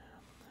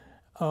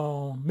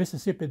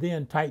 Mississippi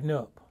then tightened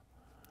up.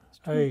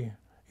 Hey,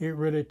 it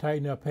really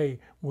tightened up. Hey,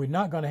 we're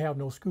not going to have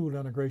no school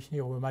integration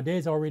here. Well, my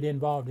dad's already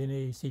involved in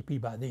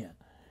AACP by then.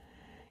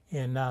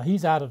 And now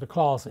he's out of the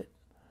closet.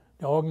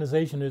 The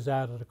organization is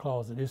out of the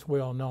closet. It's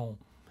well known.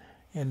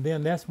 And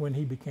then that's when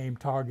he became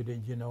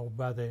targeted, you know,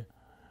 by the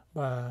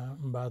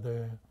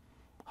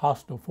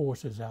hostile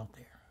forces out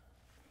there.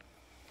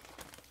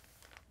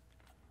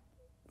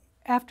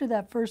 After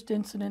that first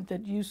incident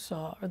that you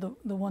saw, or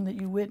the one that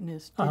you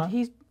witnessed, did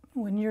he,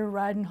 when you're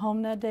riding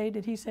home that day,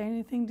 did he say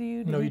anything to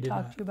you? No, he did did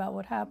talk not. to you about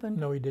what happened?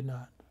 No, he did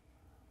not.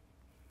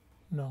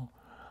 No.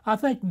 I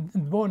think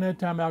during that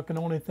time I can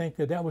only think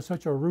that that was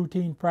such a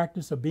routine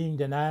practice of being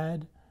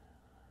denied.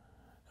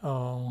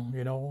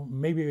 You know,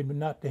 maybe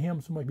not to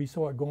him so much, he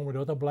saw it going with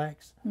other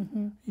blacks.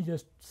 Mm-hmm. He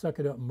just suck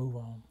it up and move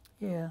on.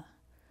 Yeah.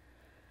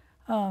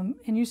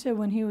 And you said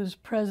when he was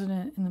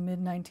president in the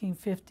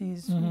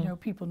mid-1950s, Mm-hmm. you know,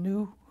 people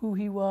knew who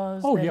he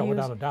was. Oh, yeah,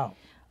 without a doubt.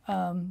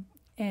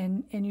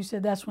 And you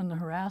said that's when the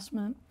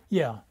harassment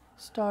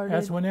started.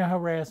 That's when the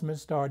harassment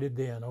started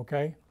then,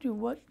 okay?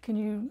 What can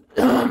you,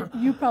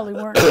 you probably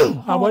weren't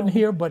home. I wasn't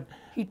here, but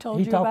he told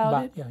he you talked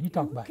about it? Yeah, he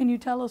talked about it. Can you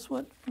tell us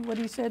what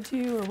he said to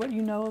you or what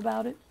you know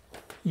about it?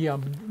 Yeah,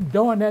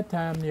 during that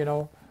time, you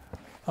know,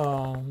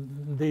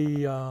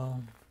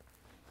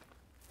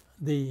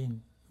 the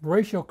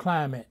racial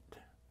climate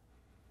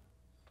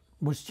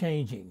was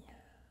changing.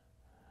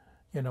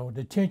 You know,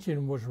 the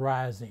tension was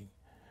rising.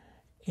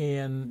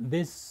 And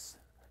this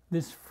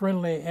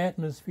friendly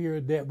atmosphere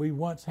that we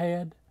once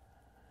had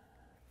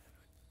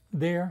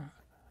there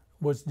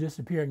was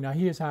disappearing. Now,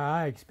 here's how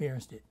I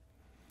experienced it.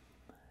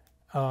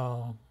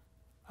 I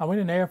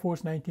went in the Air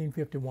Force in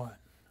 1951.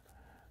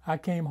 I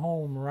came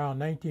home around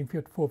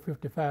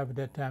 1954-55 at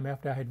that time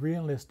after I had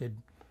re-enlisted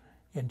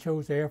and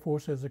chose the Air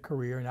Force as a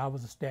career, and I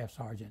was a staff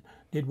sergeant.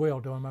 Did well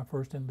during my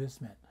first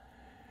enlistment.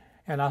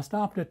 And I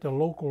stopped at the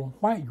local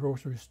white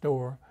grocery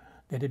store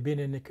that had been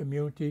in the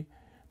community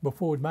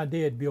before my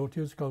dad built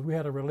his, because we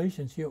had a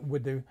relationship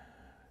with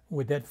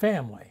that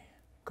family,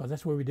 because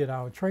that's where we did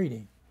our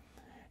trading.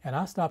 And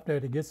I stopped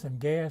there to get some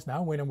gas, and I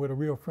went in with a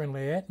real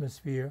friendly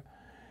atmosphere.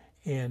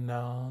 And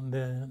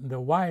the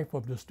wife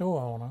of the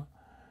store owner,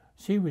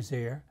 she was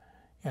there,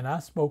 and I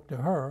spoke to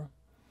her,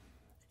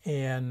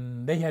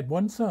 and they had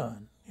one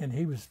son, and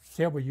he was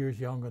several years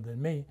younger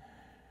than me,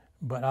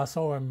 but I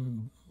saw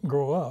him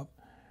grow up.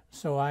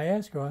 So I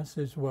asked her, I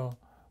says, well,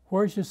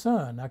 where's your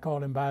son? I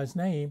called him by his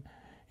name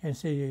and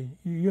said,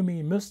 you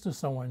mean Mr.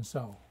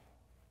 So-and-so?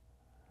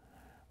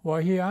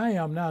 Well, here I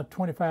am now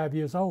 25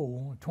 years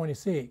old,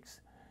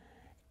 26,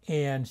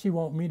 and she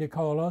want me to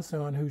call her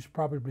son, who's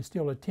probably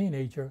still a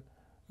teenager,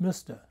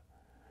 Mr.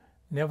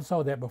 Never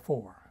saw that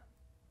before.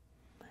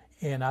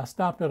 And I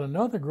stopped at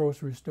another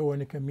grocery store in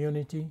the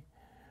community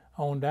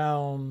on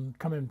down,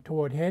 coming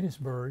toward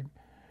Hattiesburg,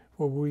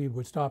 where we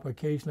would stop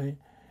occasionally.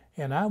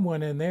 And I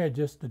went in there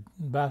just to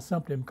buy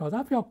something because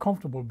I felt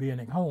comfortable being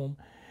at home.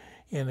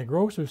 And the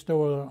grocery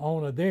store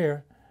owner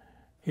there,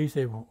 he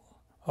said,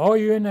 oh,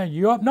 you're in there,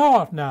 you're up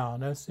north now.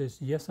 And I says,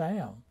 yes, I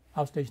am.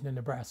 I was stationed in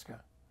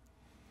Nebraska,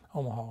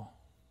 Omaha,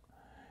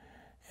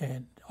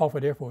 and off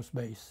at Air Force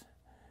Base.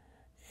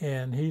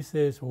 And he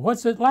says, well,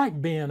 what's it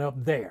like being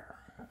up there?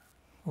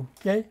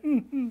 Okay,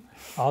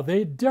 are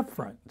they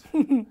different?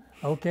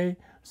 Okay,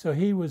 so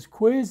he was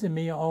quizzing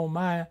me on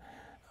my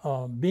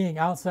being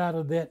outside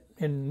of that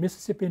in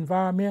Mississippi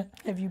environment.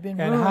 Have you been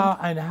and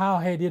ruined? how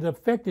had it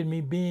affected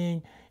me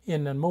being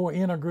in a more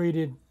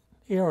integrated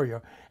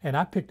area? And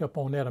I picked up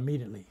on that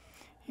immediately.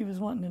 He was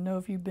wanting to know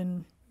if you've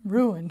been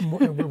ruined.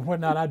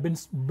 Whatnot, I'd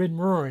been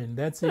ruined.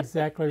 That's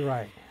exactly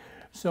right.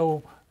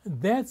 So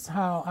that's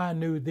how I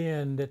knew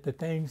then that the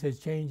things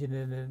had changed,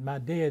 and that my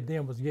dad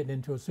then was getting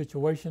into a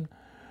situation.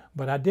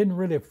 But I didn't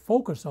really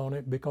focus on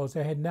it because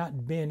there had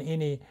not been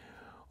any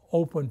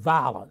open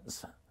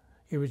violence.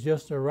 It was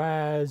just a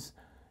rise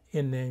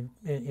in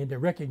the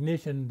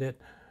recognition that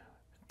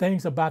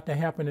things about to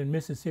happen in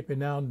Mississippi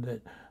now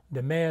that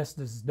the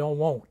masses don't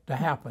want to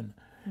happen.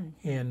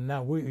 Mm-hmm. And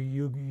now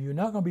you're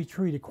not going to be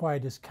treated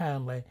quite as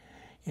kindly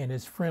and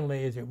as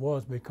friendly as it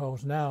was,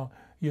 because now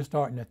you're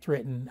starting to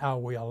threaten our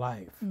way of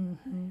life.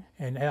 Mm-hmm.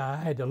 And I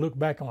had to look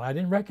back on it. I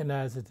didn't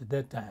recognize it at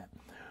that time.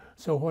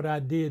 So what I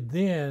did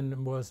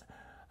then was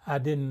I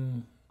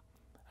didn't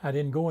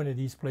go into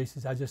these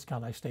places. I just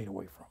kind of stayed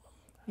away from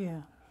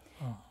them.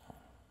 Yeah.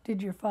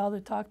 Did your father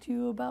talk to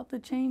you about the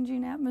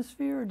changing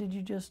atmosphere, or did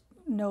you just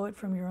know it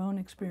from your own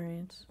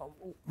experience?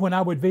 When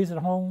I would visit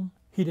home,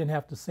 he didn't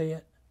have to say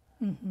it.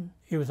 Mm-hmm.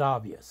 It was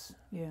obvious.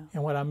 Yeah.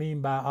 And what I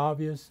mean by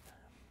obvious,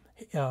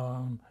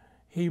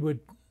 he would,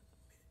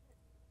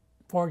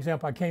 for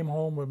example, I came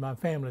home with my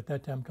family at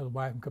that time because of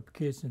wife and a couple of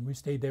kids, and we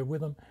stayed there with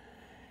them.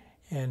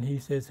 And he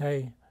says,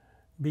 hey,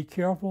 be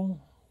careful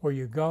where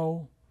you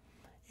go,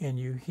 and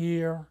you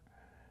hear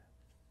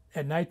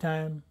at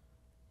nighttime,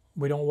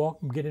 we don't walk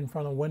and get in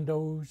front of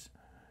windows.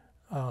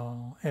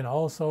 And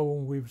also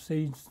we've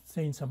seen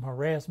some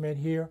harassment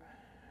here.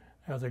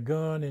 There's a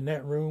gun in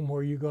that room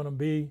where you're going to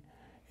be.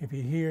 If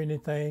you hear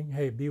anything,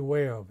 hey, be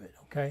aware of it,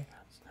 okay?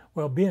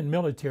 Well, being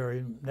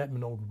military, that was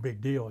no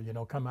big deal, you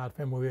know, come out of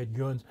family where we had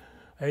guns.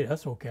 Hey,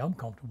 that's okay, I'm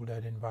comfortable with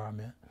that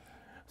environment.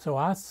 So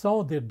I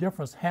saw the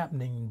difference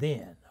happening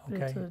then,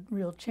 okay? It's a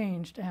real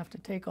change to have to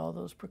take all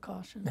those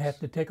precautions. Have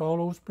to take all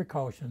those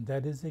precautions.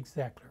 That is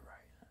exactly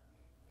right.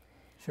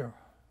 Sure.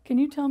 Can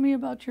you tell me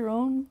about your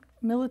own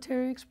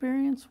military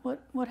experience?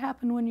 What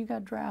happened when you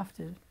got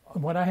drafted?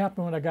 What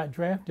happened when I got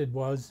drafted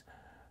was,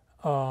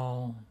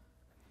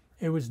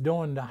 it was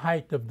during the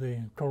height of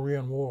the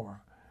Korean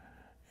War,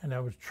 and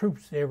there was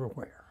troops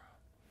everywhere.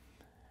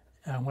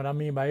 And what I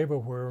mean by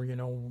everywhere, you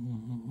know,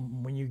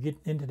 when you get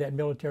into that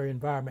military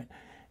environment,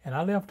 and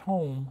I left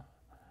home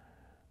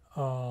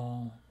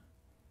on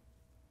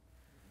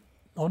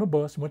a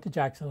bus, went to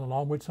Jackson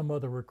along with some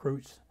other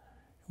recruits,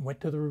 went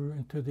to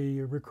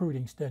the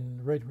recruiting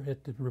stand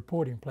at the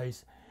reporting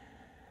place,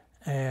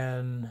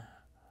 and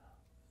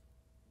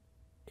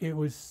it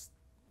was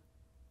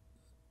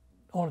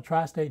on a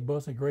tri-state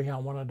bus, a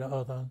Greyhound, one or the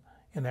other,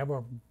 and there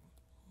were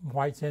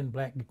whites and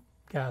black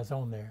guys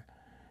on there,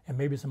 and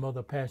maybe some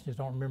other passengers,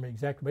 don't remember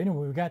exactly. But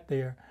anyway, we got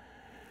there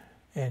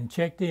and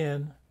checked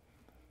in.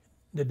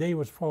 The day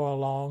was far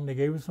along. They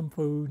gave us some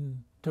food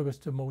and took us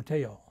to a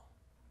motel.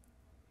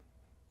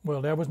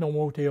 Well, there was no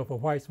motel for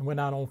whites. We went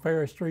out on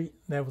Ferry Street.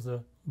 There was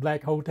a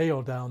black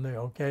hotel down there,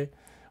 okay?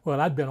 Well,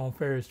 I'd been on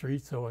Ferry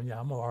Street, so yeah,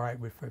 I'm all right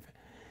with it.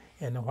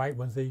 And the white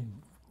ones, they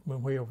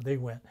went wherever they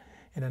went.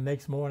 And the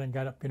next morning,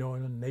 got up, you know,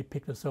 and they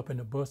picked us up in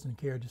the bus and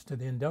carried us to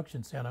the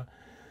induction center.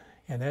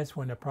 And that's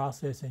when the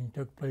processing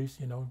took place,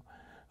 you know,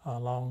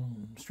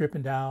 along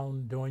stripping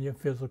down, doing your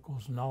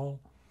physicals and all,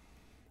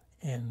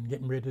 and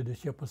getting ready to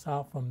ship us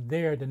out. From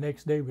there, the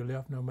next day we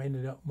left, and we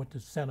went to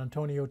San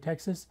Antonio,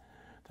 Texas,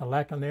 to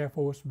Lackland Air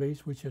Force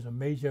Base, which is a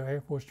major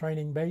Air Force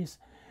training base.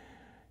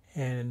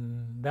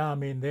 And I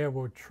mean, there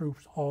were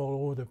troops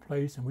all over the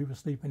place, and we were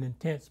sleeping in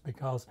tents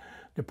because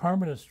the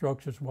permanent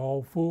structures were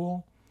all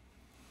full.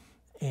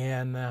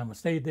 And we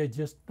stayed there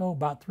just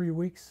about 3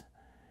 weeks,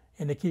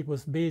 and they keep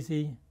us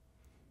busy,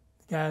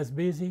 guys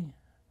busy.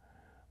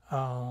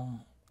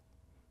 Once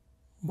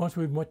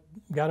we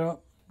got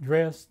up,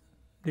 dressed,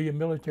 do your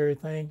military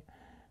thing,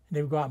 and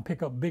they would go out and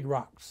pick up big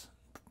rocks,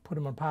 put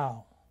them in a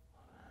pile.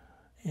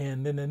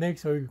 And then the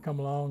next day we come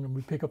along and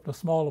we pick up the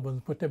smaller ones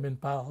and put them in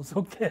piles.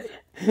 Okay,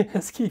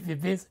 let's keep you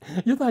busy.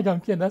 You think I'm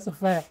kidding, that's a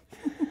fact.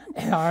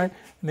 All right,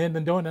 and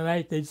then during the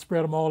night they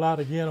spread them all out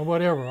again or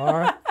whatever, all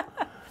right?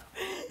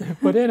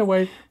 But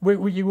anyway,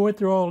 you went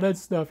through all that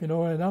stuff, you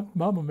know, and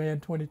I'm a man,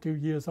 22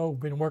 years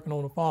old, been working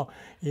on the farm.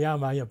 Yeah,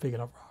 I'm out here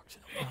picking up rocks.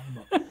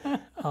 You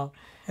know,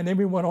 and then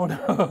we went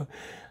on,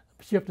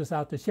 shipped us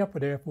out to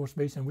Shepherd Air Force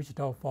Base in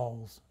Wichita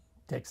Falls,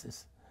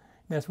 Texas.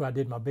 And that's where I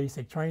did my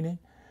basic training.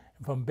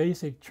 And from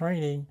basic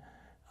training,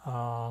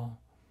 I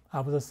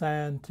was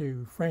assigned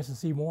to Francis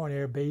C. Warren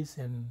Air Base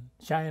in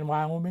Cheyenne,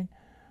 Wyoming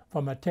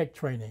for my tech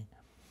training.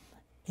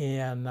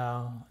 And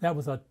that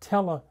was a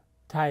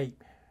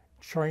teletype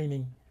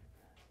training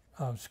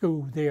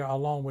school there,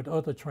 along with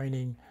other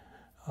training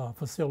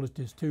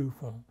facilities too,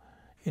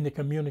 in the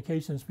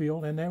communications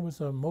field. And there was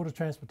a motor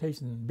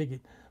transportation, big,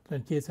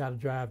 learning kids how to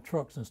drive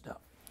trucks and stuff.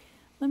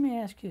 Let me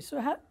ask you,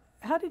 so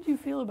how did you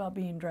feel about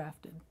being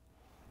drafted?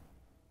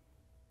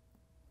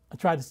 I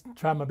tried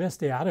my best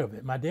to stay out of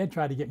it. My dad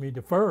tried to get me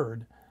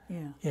deferred,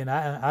 Yeah. and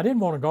I didn't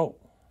want to go.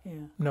 Yeah.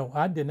 No,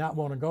 I did not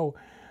want to go,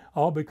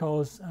 all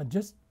because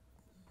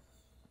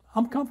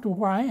I'm comfortable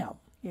where I am.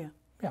 Yeah.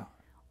 Yeah.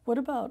 What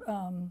about,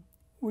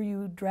 were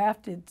you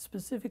drafted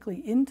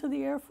specifically into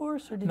the Air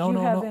Force, or did No, you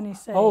no, have no. any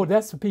say? Oh,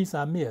 that's the piece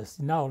I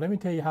missed. No, let me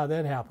tell you how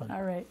that happened.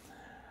 All right.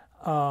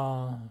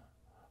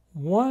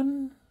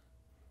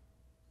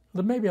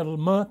 Maybe a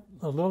month,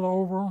 a little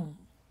over,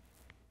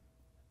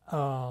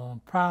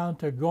 prior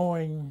to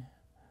going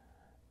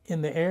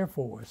in the Air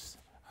Force,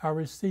 I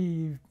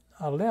received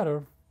a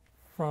letter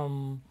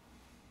from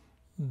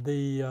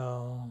the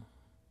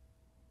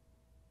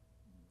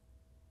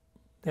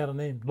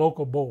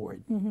local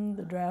board,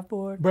 The draft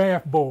board.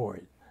 draft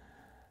board,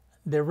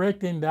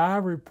 directing that I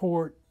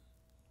report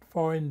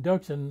for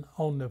induction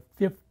on the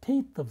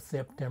 15th of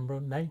September,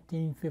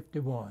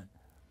 1951.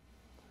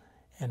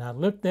 And I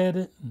looked at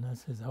it and I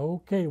said,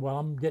 okay, well,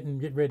 I'm getting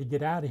ready to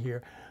get out of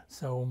here.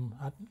 So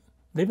I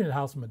living in the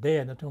house with my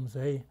dad, and I told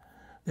him, hey,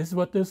 this is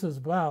what this is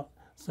about.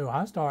 So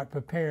I started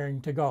preparing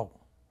to go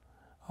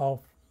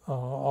off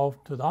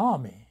to the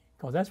Army,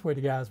 because that's where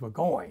the guys were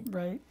going.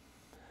 Right.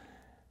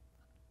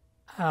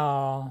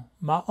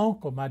 My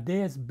uncle, my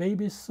dad's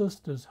baby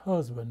sister's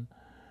husband,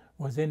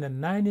 was in the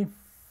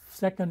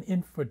 92nd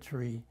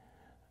Infantry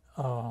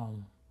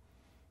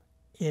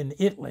in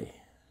Italy,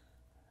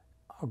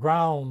 a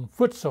ground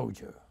foot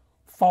soldier,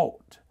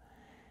 fought.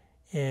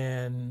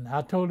 And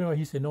I told him,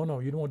 he said, no,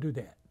 you don't want to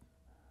do that.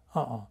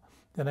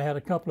 Then I had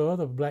a couple of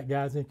other black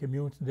guys in the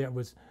community that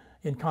was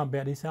in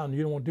combat. He said,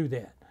 you don't want to do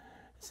that.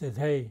 He says,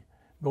 hey,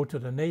 go to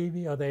the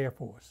Navy or the Air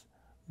Force.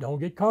 Don't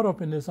get caught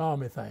up in this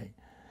Army thing.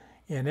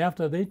 And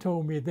after they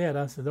told me that,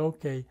 I said,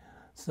 okay.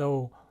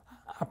 So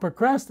I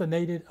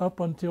procrastinated up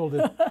until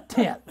the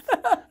 10th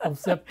of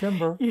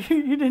September. You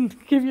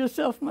didn't give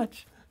yourself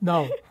much.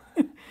 No.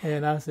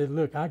 And I said,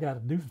 look, I got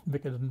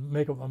to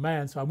make up my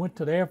mind. So I went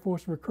to the Air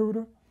Force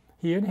recruiter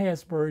here in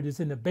Hattiesburg. It's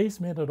in the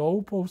basement of the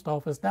old post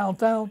office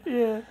downtown.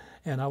 Yeah.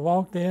 And I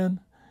walked in,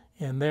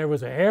 and there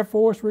was an Air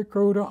Force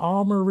recruiter,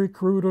 Army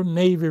recruiter,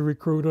 Navy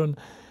recruiter, and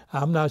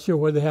I'm not sure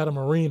whether they had a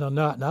Marine or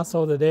not. And I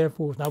saw the Air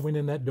Force, and I went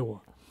in that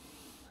door.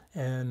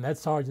 And that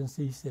sergeant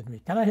said to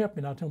me, can I help you?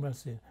 And I told him, I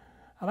said,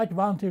 I'd like to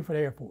volunteer for the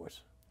Air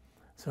Force.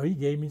 So he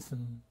gave me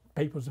some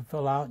papers to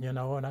fill out, and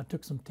I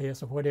took some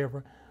tests or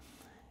whatever.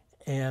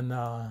 And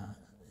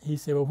he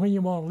said, well, when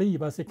you want to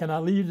leave? I said, can I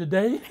leave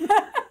today?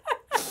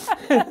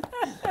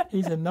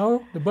 He said,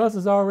 no, the bus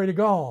is already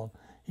gone.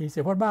 He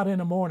said, what about in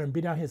the morning?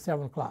 Be down here at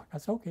 7 o'clock. I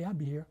said, okay, I'll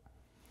be here.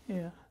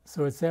 Yeah.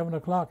 So at 7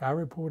 o'clock, I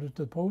reported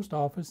to the post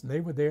office, and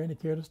they were there, and they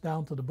carried us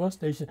down to the bus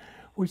station,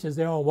 which is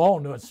there on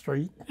Walnut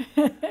Street.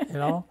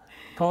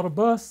 Caught a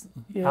bus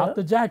out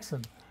to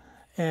Jackson.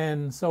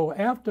 And so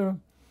after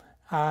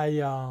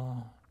I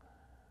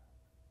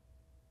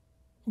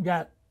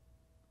got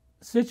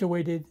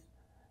situated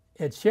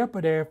at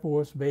Shepherd Air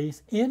Force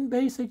Base in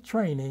basic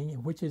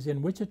training, which is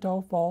in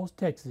Wichita Falls,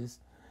 Texas,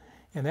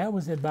 and that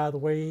was, by the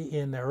way,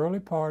 in the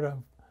early part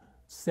of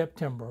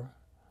September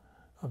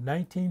of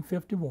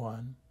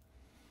 1951.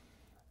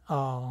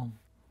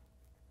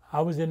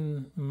 I was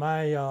in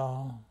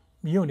my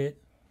unit,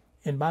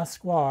 in my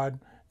squad,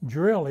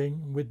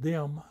 drilling with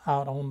them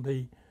out on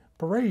the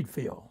parade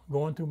field,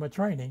 going through my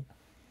training.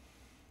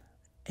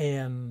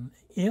 And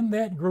in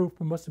that group,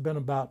 there must have been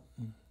about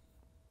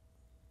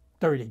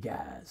 30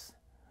 guys,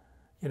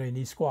 in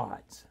these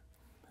squads.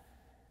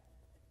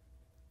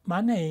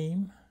 My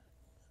name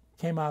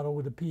came out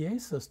over the PA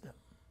system.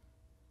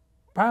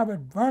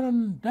 Private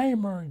Vernon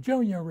Dahmer,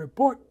 Jr.,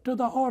 report to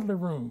the orderly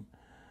room.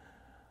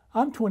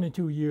 I'm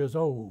 22 years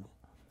old.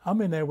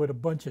 I'm in there with a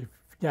bunch of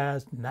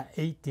guys,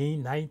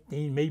 18,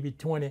 19, maybe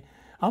 20.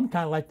 I'm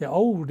kind of like the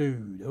old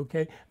dude,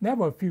 okay? There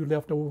were a few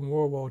left over in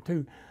World War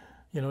II,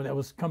 that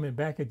was coming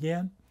back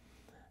again.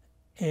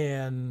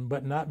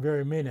 But not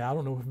very many. I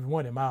don't know if it was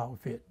one in my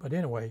outfit. But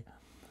anyway,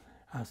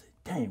 I said,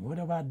 dang, what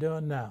have I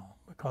done now?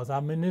 Because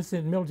I'm in this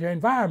military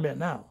environment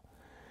now.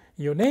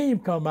 Your name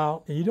come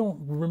out and you don't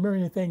remember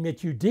anything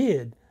that you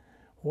did.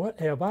 What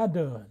have I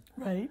done?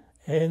 Right.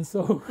 And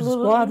so the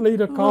squad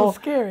leader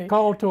called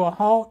to a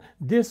halt,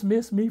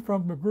 dismissed me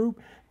from the group,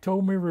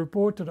 told me to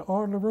report to the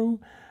orderly room.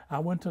 I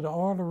went to the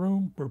orderly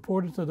room,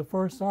 reported to the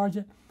first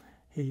sergeant.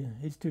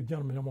 These two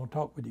gentlemen don't want to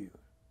talk with you.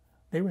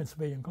 They were in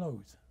civilian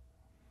clothes.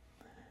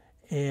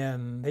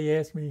 And they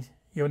asked me,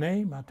 your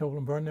name? I told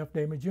them Vernon F.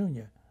 Dahmer,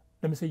 Jr.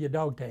 Let me see your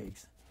dog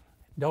tags.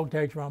 Dog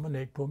tags around my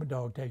neck, pulled my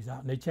dog tags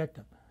out, and they checked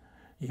them.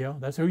 Yeah,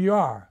 that's who you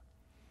are.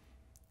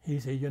 He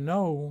said,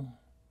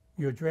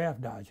 you're a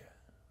draft dodger.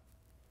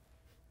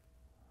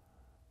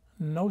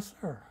 No,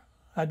 sir,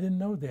 I didn't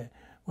know that.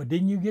 Well,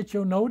 didn't you get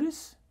your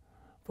notice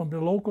from the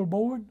local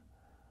board?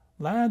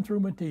 Lying through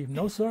my teeth.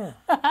 No, sir.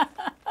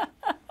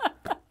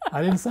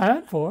 I didn't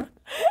sign for it.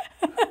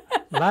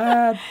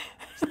 Lied,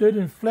 stood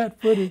in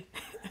flat-footed,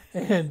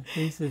 and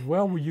he said,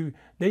 well,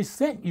 they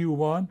sent you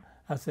one.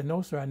 I said,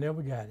 no, sir, I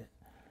never got it.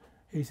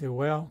 He said,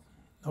 well,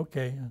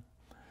 okay,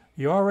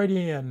 you're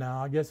already in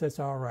now. I guess that's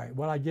all right.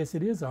 Well, I guess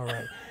it is all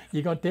right.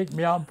 You're going to take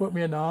me out and put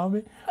me in the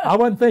Army? I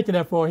wasn't thinking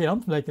that for him.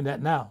 I'm thinking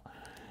that now.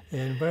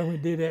 And when we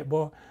did that,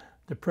 boy,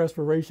 the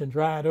perspiration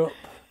dried up,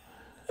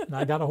 and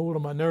I got a hold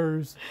of my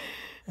nerves.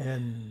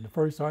 And the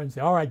first sergeant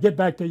said, all right, get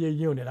back to your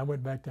unit. I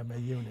went back to my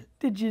unit.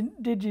 Did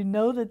you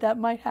know that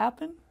might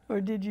happen? Or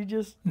did you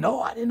just...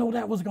 No, I didn't know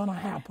that was going to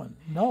happen.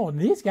 No, and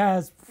these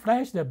guys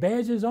flashed their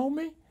badges on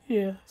me.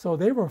 Yeah. So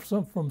they were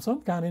from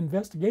some kind of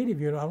investigative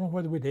unit. I don't know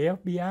whether with the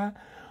FBI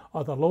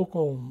or the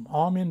local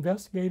Army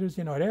investigators.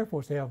 The Air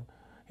Force have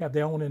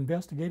their own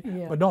investigators.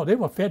 Yeah. But no, they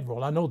were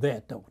federal. I know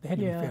that, though. They had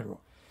to be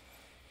federal.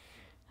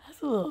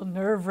 That's a little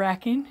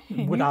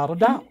nerve-wracking. Without a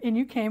doubt. And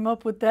you came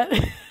up with that.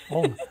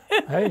 Oh,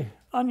 hey,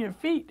 on your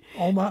feet.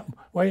 Well,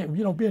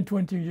 you know, being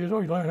 22 years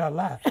old, you learn how to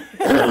lie.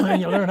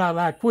 And you learn how to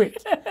lie quick,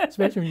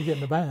 especially when you get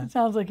in the bind.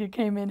 Sounds like it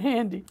came in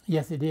handy.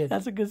 Yes, it did.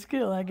 That's a good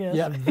skill, I guess.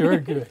 Yeah, very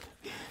good.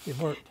 It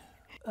worked.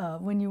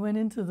 When you went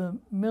into the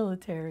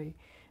military,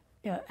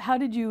 how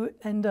did you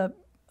end up,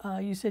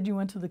 you said you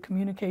went to the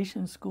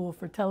communication school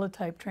for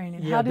teletype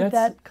training. Yeah, how did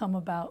that come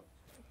about?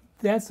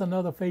 That's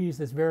another phase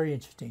that's very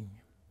interesting.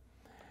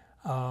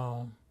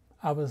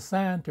 I was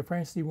assigned to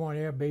Francis C. Warren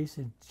Air Base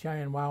in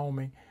Cheyenne,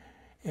 Wyoming,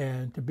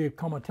 and to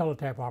become a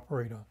teletype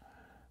operator.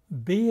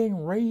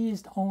 Being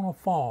raised on a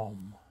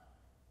farm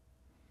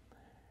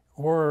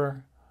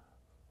where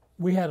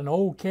we had an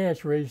old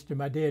cash register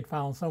my dad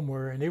found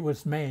somewhere, and it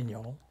was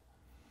manual.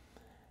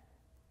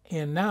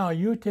 And now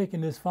you're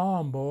taking this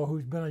farm boy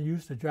who's been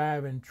used to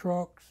driving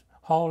trucks,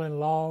 hauling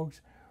logs,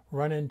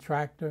 running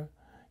tractor,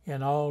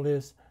 and all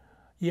this.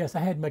 Yes, I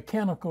had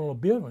mechanical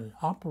ability,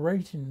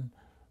 operating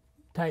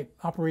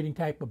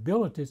type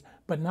abilities,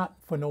 but not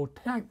for no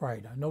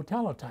typewriter, no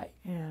teletype,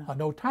 or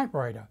no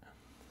typewriter.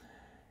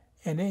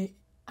 And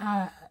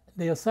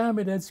they assigned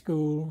me to that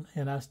school,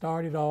 and I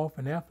started off,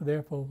 and after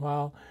that for a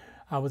while,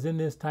 I was in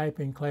this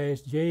typing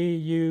class,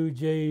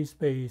 J-U-J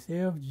space,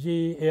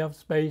 F-G-F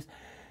space,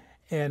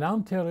 and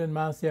I'm telling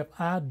myself,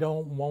 I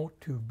don't want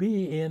to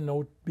be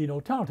no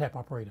teletype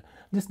operator.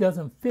 This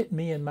doesn't fit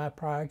me in my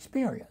prior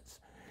experience.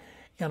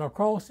 And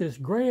across this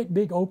great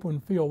big open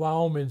field,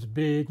 Wyoming's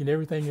big and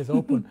everything is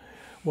open,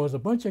 was a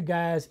bunch of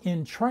guys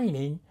in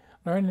training,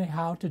 learning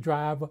how to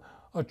drive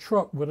a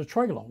truck with a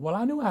trailer. Well,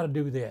 I knew how to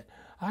do that.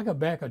 I could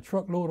back a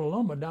truckload of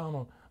lumber down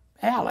an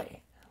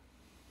alley.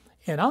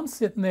 And I'm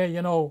sitting there,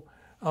 you know,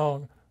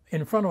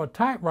 in front of a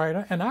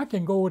typewriter, and I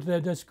can go to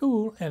the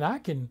school and I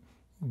can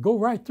go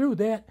right through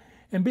that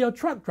and be a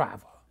truck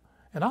driver.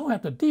 And I don't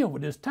have to deal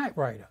with this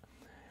typewriter.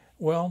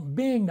 Well,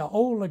 being the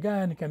older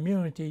guy in the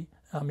community,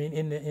 I mean,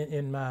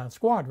 in my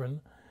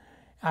squadron,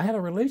 I had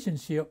a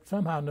relationship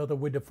somehow or another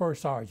with the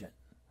first sergeant.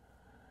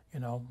 You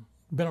know,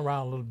 been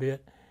around a little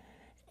bit.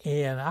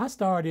 And I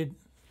started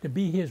to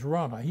be his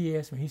runner. He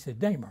asked me, he said,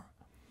 Dahmer,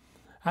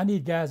 I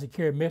need guys to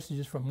carry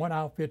messages from one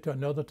outfit to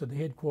another to the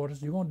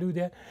headquarters. You want to do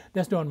that?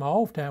 That's during my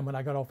off time when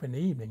I got off in the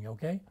evening,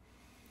 okay?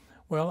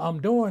 Well, I'm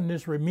doing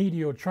this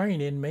remedial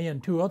training, me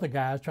and two other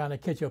guys trying to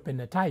catch up in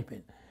the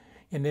typing.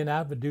 And then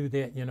I would do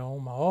that, you know,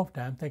 on my off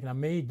time, thinking I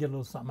may get a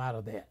little something out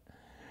of that.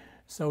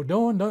 So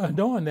during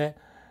that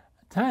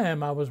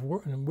time I was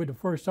working with the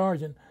first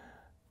sergeant,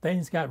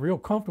 things got real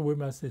comfortable with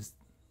me. I said,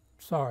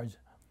 Sarge,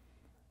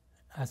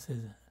 I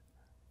said,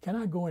 can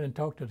I go in and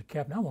talk to the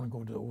captain? I want to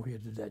go over here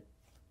to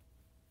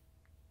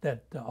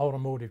that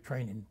automotive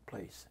training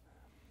place,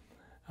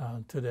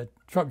 to that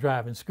truck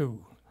driving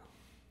school.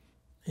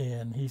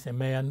 And he said,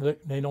 man,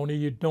 look, they don't need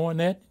you doing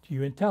that.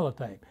 You in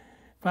teletype.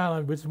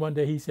 Finally, which one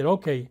day he said,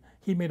 okay,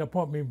 he made an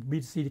appointment for me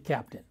to see the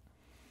captain.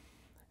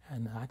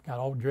 And I got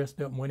all dressed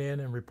up and went in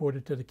and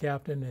reported to the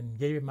captain and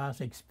gave him my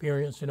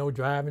experience, you know,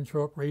 driving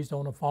truck, raised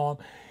on a farm.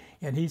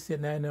 And he's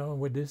sitting there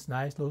with this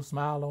nice little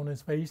smile on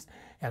his face.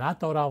 And I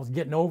thought I was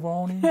getting over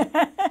on him.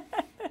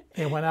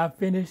 And when I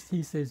finished,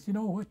 he says, you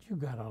know what, you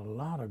got a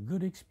lot of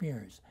good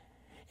experience.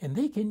 And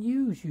they can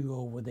use you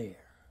over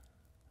there.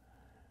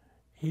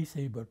 He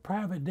said, but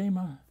Private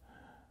Dahmer,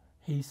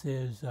 he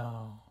says,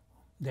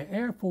 the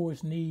Air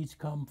Force needs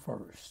come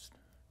first.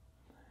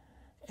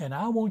 And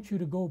I want you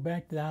to go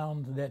back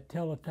down to that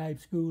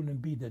teletype school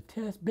and be the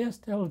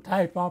best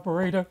teletype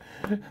operator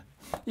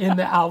in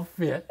the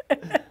outfit.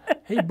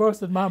 He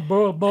busted my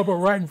bubble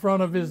right in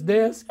front of his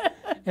desk.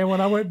 And when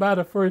I went by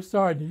the first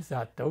sergeant, he said,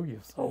 I told you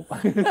so.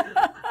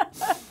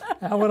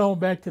 I went on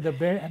back to the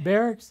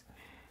barracks,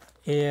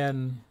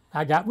 and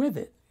I got with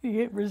it.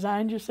 You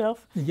resigned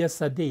yourself?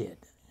 Yes, I did.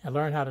 I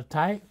learned how to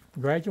type,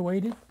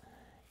 graduated,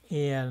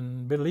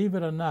 and believe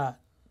it or not,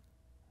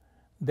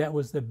 that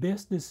was the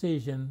best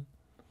decision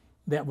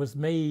that was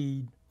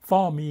made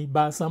for me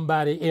by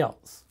somebody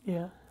else.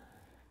 Yeah.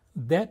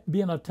 That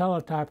being a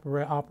teletype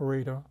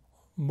operator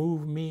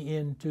moved me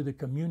into the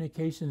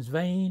communications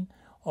vein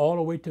all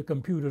the way to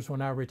computers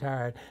when I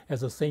retired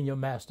as a senior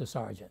master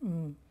sergeant.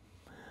 Mm.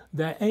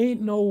 There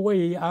ain't no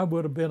way I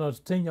would have been a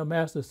senior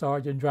master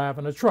sergeant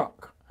driving a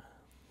truck.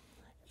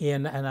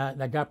 And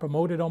I got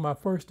promoted on my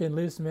first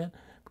enlistment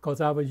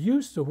because I was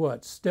used to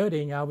what?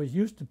 Studying. I was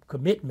used to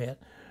commitment.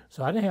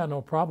 So I didn't have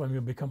no problem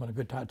in becoming a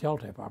good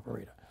teletype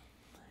operator.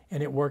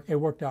 And it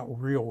worked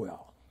out real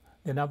well.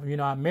 And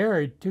I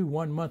married too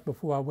 1 month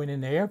before I went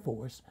in the Air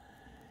Force.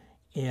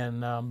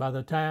 And by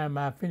the time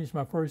I finished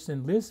my first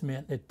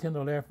enlistment at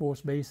Tyndall Air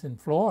Force Base in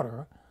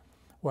Florida,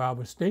 where I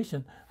was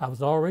stationed, I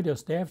was already a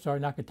staff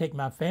sergeant. I could take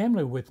my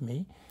family with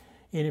me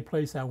any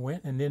place I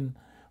went. And then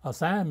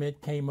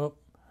assignment came up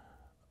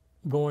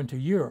going to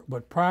Europe.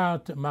 But prior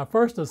to my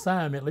first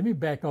assignment, let me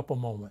back up a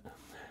moment.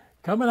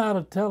 Coming out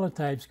of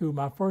teletype school,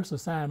 my first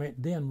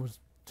assignment then was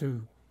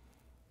to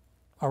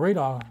a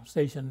radar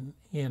station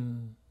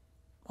in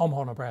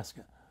Omaha,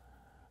 Nebraska.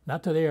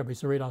 Not to the Air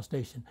Base, a radar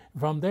station.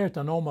 From there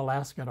to Nome,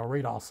 Alaska, at a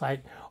radar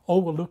site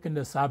overlooking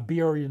the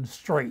Siberian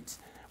Straits,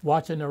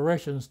 watching the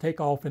Russians take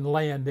off and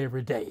land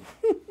every day.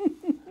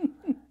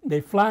 They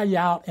fly you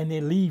out and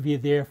they leave you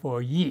there for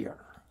a year.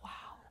 Wow.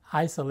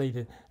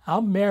 Isolated.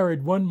 I'm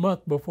married 1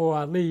 month before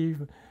I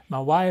leave.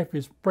 My wife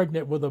is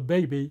pregnant with a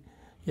baby.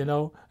 You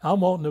know, I'm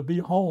wanting to be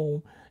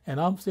home,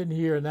 and I'm sitting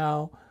here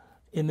now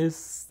in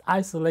this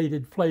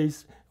isolated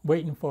place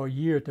waiting for a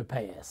year to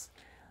pass.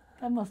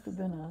 That must have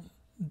been a...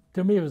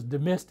 To me, it was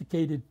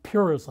domesticated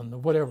Puritan or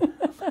whatever.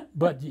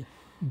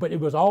 but it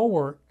was all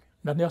work,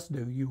 nothing else to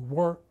do. You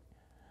work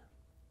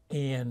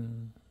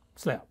and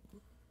slept.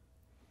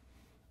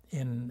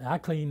 And I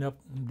cleaned up,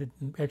 did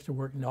extra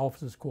work in the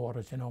officers'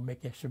 quarters, you know,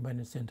 make extra money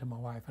to send to my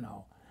wife and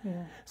all.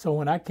 Yeah. So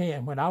when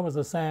I was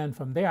assigned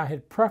from there, I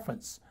had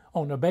preference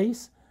on the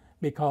base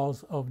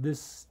because of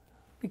this.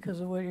 Because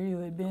of where you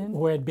had been?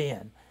 Where I'd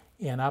been.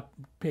 And I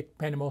picked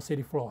Panama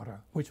City, Florida,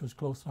 which was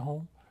close to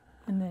home.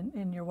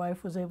 And your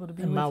wife was able to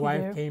be and with you there? my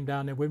wife came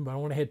down there with me, but I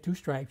only had 2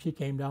 stripes. She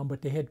came down,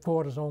 but they had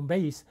quarters on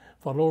base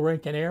for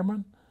low-ranking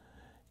airmen.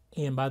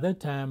 And by that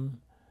time,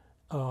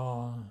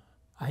 I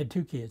had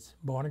 2 kids,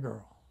 boy and a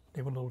girl.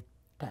 They were little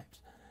types.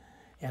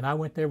 And I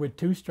went there with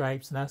 2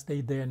 stripes, and I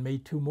stayed there and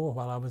made 2 more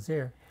while I was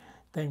there.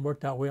 Thing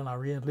worked out well, and I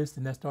re-enlisted,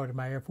 and that started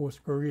my Air Force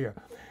career.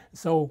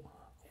 So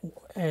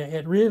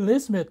at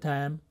re-enlistment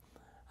time,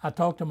 I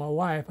talked to my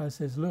wife. I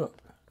says, look,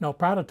 now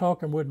prior to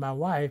talking with my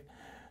wife,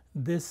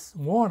 this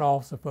warrant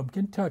officer from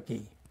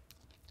Kentucky,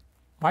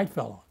 white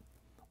fellow,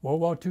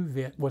 World War II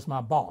vet, was my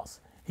boss.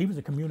 He was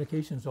a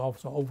communications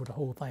officer over the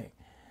whole thing.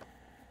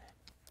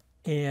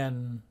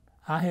 And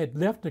I had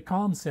left the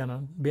comm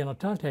center, being a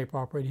type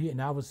operator,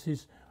 and I was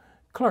his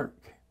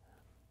clerk.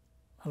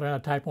 I learned how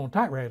to type on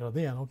typewriter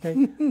then, okay?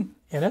 And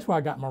that's why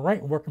I got my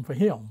rank working for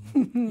him.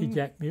 He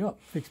jacked me up,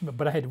 fixed me,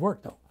 but I had to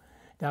work though.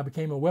 Then I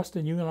became a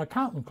Western Union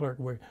accountant clerk,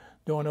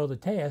 doing other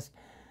tasks.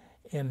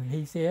 And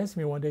he asked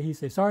me one day, he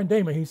said, Sergeant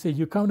Dahmer, he said,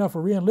 you're coming up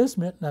for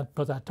re-enlistment,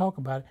 because I talk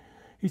about it.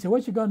 He said,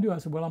 what you gonna do? I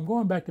said, well, I'm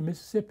going back to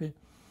Mississippi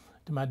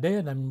to my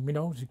dad, and you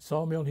know,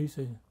 sawmill. He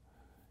said,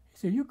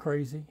 you're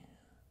crazy.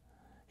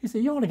 He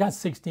said, you only got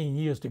 16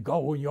 years to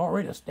go, and you're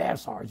already a staff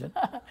sergeant.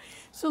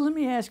 So let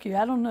me ask you,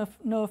 I don't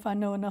know if I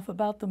know enough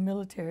about the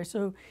military.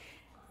 So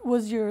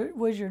was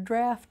your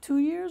draft 2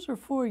 years or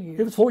 4 years?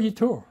 It was a 4-year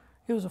tour.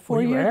 It was a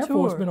 4-year Air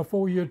tour. Force been a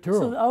 4-year tour.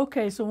 So,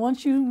 okay, so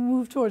once you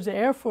moved towards the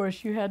Air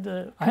Force, you had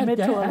to commit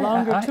to a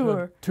longer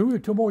tour.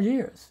 2 more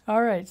years.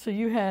 All right, so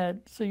you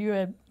had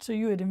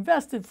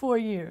invested 4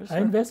 years. I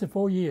invested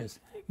 4 years,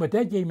 but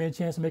that gave me a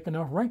chance to make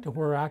enough rank to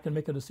where I can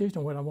make a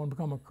decision when I want to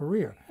become a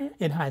career.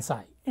 In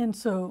hindsight. And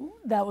so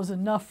that was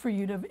enough for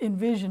you to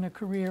envision a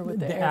career with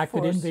the Air I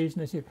Force. could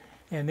envision this year.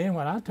 And then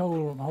when I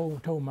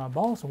told my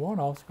boss, the warrant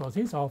officer, because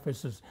his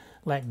office is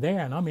like there,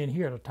 and I'm in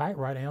here at a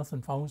typewriter,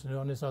 answering phones and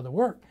doing this other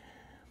work,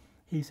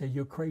 he said,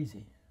 you're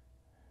crazy.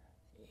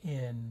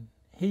 And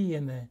he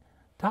and the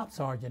top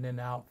sergeant in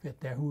the outfit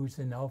there, who was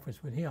in the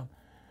office with him,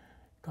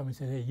 come and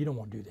said, hey, you don't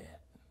want to do that.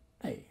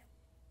 Hey,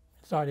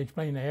 started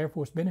explaining the Air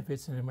Force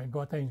benefits and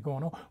things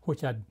going on,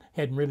 which I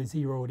hadn't really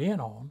zeroed in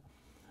on.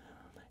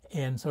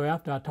 And so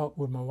after I talked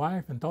with my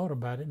wife and thought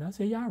about it, and I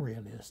said, yeah, I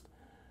re-enlist.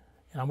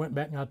 And I went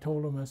back and I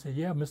told him, I said,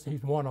 yeah, he's the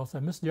warrant officer.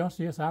 I said, Mr.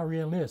 Johnson, yes, I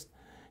re-enlist.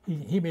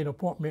 He made an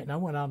appointment, and I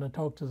went out and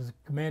talked to the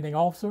commanding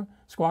officer,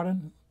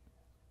 squadron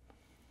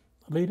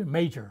leader,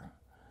 major.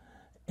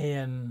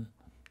 And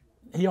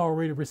he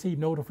already received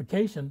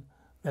notification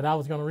that I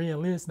was going to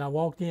re-enlist. And I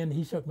walked in,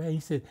 he shook me, he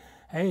said,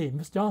 hey,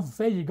 Mr. Johnson,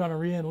 say you're going to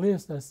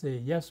re-enlist. I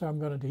said, yes, sir, I'm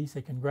going to do. He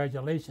said,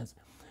 congratulations.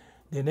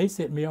 Then they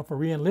set me up for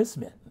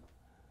re-enlistment,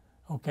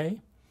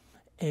 okay?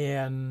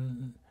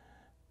 And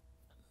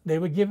they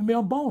were giving me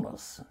a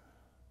bonus.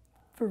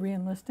 For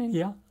re-enlisting?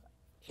 Yeah.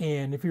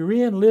 And if you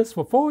re-enlist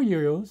for 4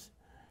 years,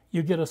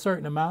 you get a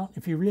certain amount.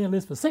 If you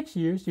re-enlist for 6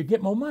 years, you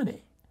get more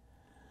money.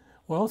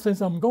 Well,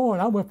 since I'm going,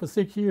 I went for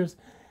 6 years,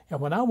 and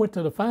when I went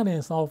to the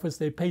finance office,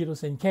 they paid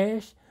us in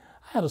cash.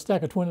 I had a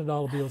stack of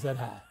 $20 bills that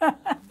high.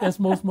 That's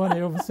most money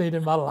I've ever seen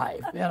in my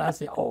life. And I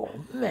said, oh,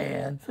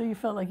 man. So you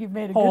felt like you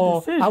made a good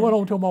decision. I went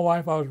home and told my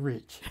wife I was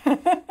rich,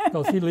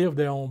 because she lived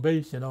there on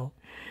base, you know,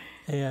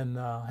 and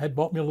had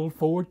bought me a little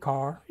Ford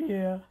car.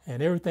 Yeah.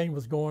 And everything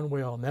was going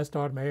well, and that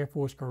started my Air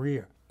Force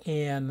career.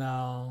 And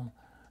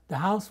the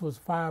house was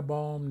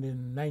firebombed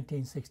in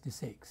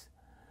 1966.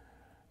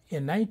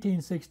 In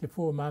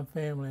 1964, my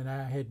family and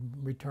I had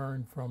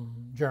returned from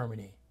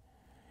Germany,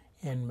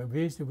 and I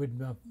visited with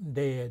my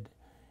dad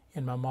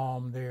and my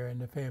mom there in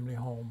the family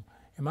home.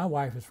 And my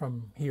wife is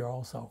from here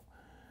also,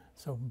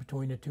 so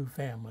between the 2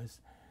 families.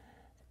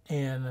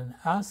 And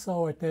I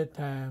saw at that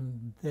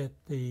time that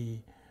the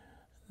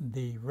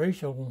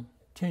racial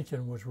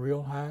tension was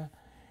real high,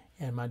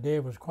 and my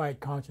dad was quite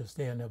conscious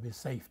then of his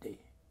safety.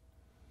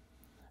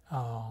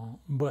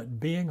 But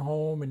being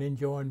home and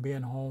enjoying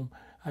being home,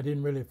 I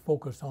didn't really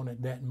focus on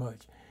it that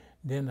much.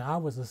 Then I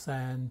was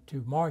assigned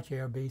to March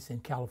Air Base in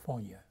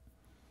California.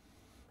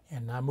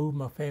 And I moved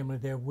my family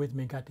there with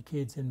me, got the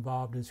kids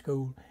involved in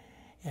school.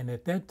 And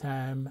at that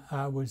time,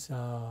 I was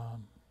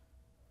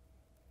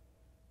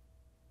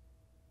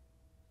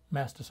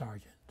Master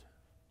Sergeant.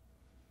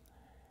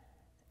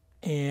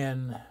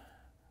 And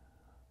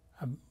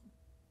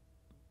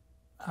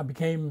I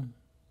became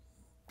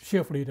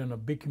shift leader in a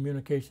big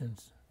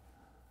communications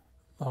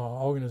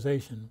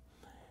organization.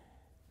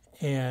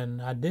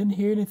 And I didn't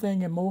hear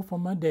anything more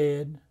from my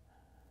dad,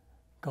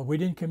 because we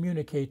didn't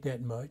communicate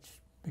that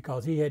much,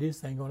 because he had his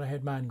thing going, I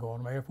had mine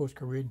going, my Air Force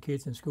career and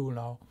kids in school and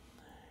all.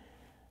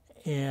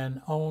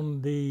 And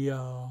on the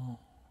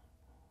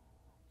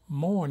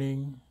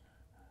Monday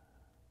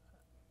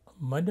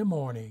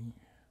morning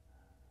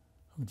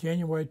of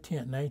January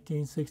 10th,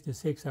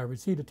 1966, I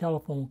received a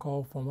telephone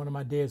call from one of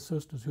my dad's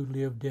sisters who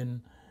lived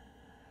in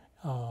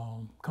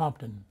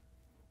Compton,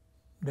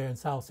 there in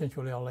South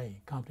Central LA,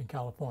 Compton,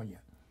 California.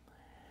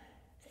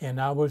 And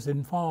I was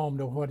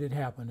informed of what had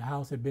happened. The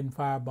house had been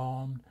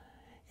firebombed,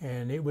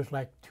 and it was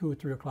like 2 or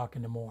 3 o'clock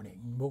in the morning.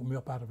 It woke me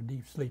up out of a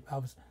deep sleep. I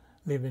was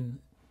living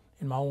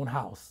in my own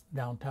house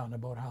downtown. I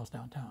bought a house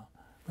downtown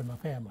with my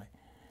family.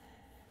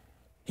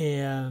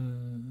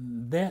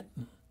 And that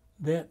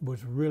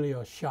was really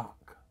a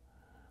shock.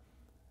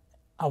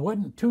 I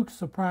wasn't too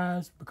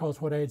surprised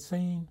because what I had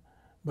seen,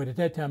 but at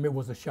that time it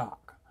was a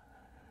shock.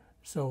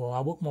 So I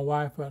woke my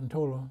wife up and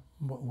told her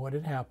what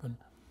had happened.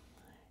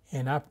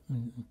 And I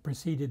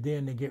proceeded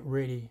then to get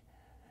ready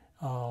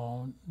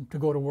to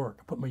go to work.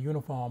 I put my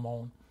uniform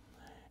on.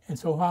 And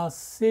so while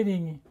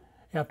sitting,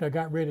 after I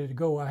got ready to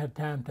go, I had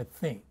time to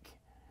think.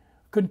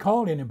 Couldn't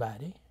call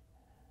anybody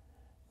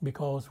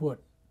because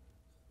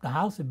the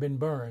house had been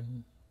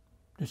burned,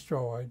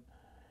 destroyed,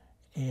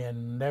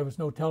 and there was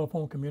no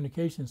telephone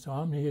communication. So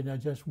I'm here now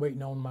just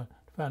waiting on to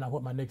find out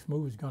what my next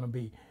move is going to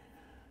be.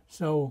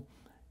 So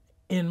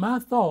in my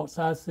thoughts,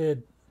 I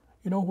said,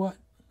 you know what?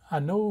 I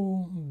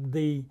know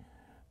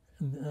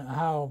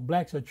how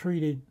blacks are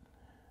treated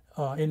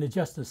in the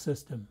justice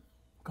system,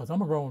 because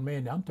I'm a grown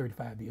man now, I'm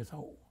 35 years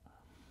old,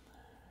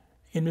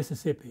 in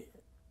Mississippi.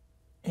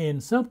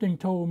 And something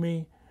told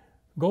me,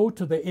 go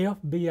to the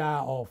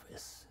FBI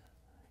office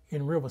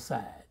in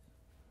Riverside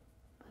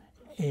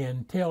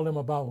and tell them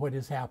about what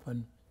has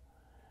happened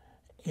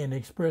and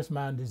express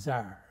my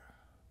desire,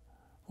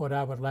 what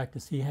I would like to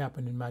see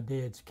happen in my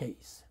dad's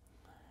case.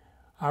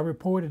 I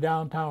reported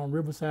downtown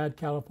Riverside,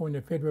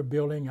 California Federal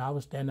Building. I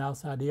was standing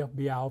outside the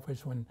FBI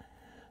office when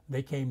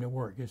they came to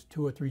work. There's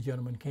 2 or 3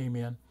 gentlemen came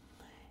in,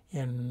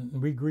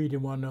 and we greeted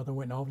one another,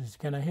 went in the office,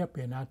 can I help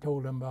you? And I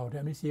told them about it.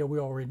 And they said, we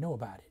already know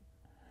about it,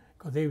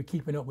 because they were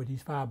keeping up with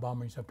these fire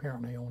bombings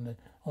apparently on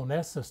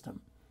that system.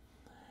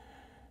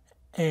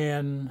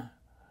 And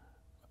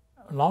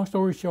long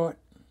story short,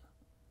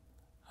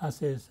 I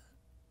says,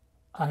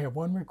 I have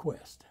one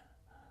request.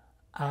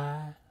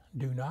 I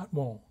do not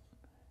want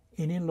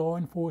any law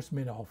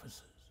enforcement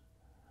officers,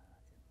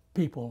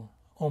 people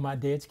on my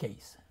dad's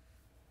case.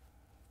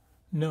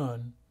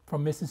 None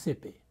from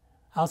Mississippi.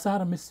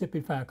 Outside of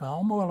Mississippi, fine, because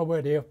I'm well aware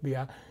of the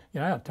FBI. I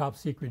have top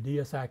secret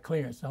DSI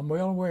clearance. So I'm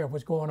well aware of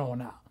what's going on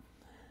now.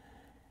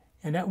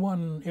 And that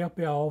one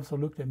FBI officer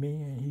looked at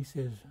me and he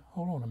says,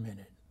 hold on a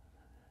minute.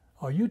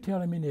 Are you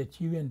telling me that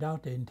you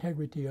doubt the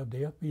integrity of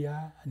the FBI?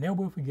 I never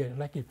will forget it,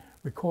 like it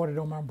recorded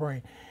on my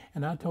brain.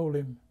 And I told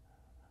him,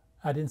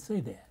 I didn't say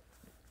that.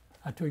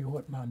 I tell you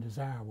what my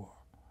desire was.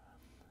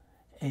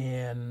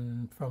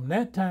 And from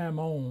that time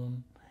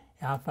on,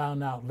 I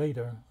found out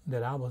later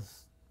that I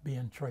was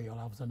being trailed.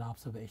 I was an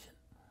observation.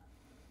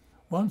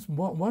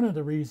 One of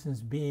the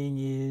reasons being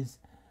is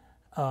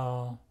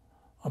of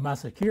my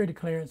security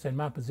clearance and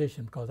my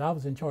position, because I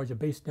was in charge of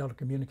Base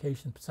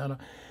Telecommunications Center.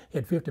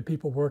 Had 50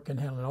 people working,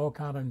 handling all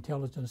kind of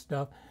intelligence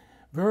stuff.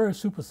 Very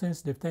super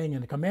sensitive thing.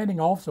 And the commanding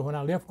officer, when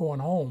I left going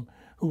home,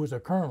 who was a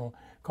colonel,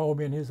 called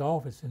me in his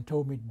office and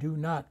told me, do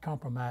not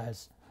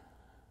compromise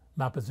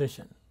my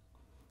position.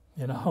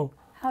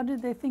 How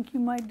did they think you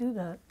might do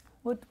that?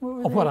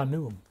 What I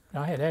knew.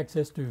 I had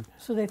access to.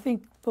 So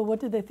but what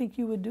did they think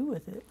you would do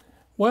with it?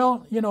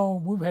 Well,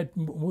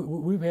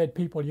 we've had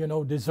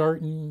people,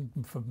 deserting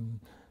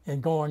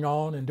and going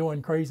on and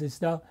doing crazy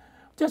stuff.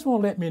 Just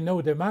want to let me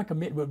know that my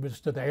commitment was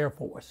to the Air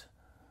Force.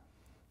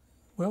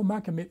 Well,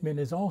 my commitment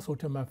is also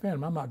to my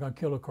family. I'm not going to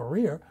kill a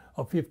career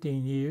of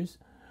 15 years,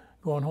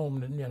 going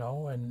home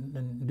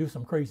and do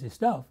some crazy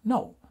stuff.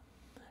 No,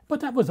 but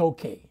that was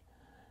okay.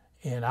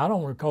 And I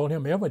don't recall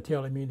him ever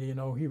telling me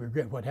that, he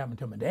regret what happened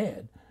to my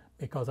dad,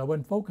 because I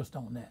wasn't focused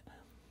on that.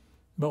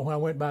 But when I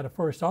went by the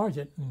first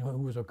sergeant, who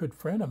was a good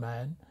friend of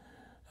mine,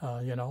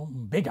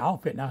 big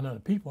outfit,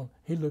 900 people,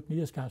 he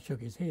just kind of shook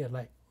his head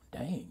like,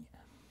 dang.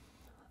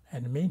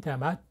 And in the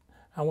meantime,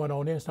 I went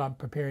on there and started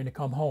preparing to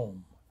come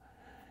home.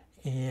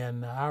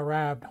 And I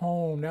arrived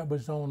home. That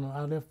was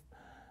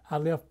I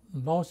left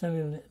Los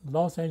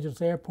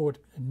Angeles Airport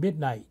at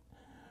midnight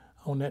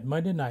on that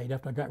Monday night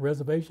after I got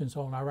reservations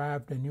on. I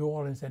arrived in New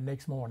Orleans that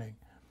next morning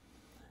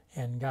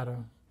and got a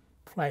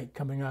flight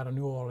coming out of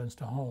New Orleans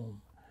to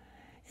home.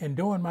 And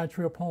during my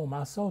trip home,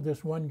 I saw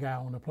this one guy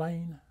on the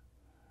plane.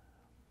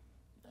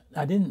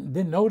 I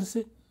didn't notice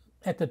it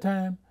at the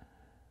time,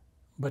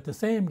 but the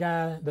same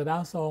guy that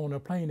I saw on the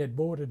plane that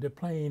boarded the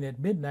plane at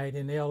midnight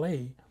in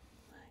LA,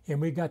 and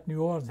we got to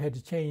New Orleans, had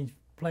to change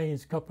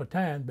planes a couple of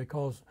times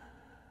because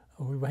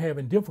we were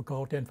having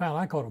difficulty, and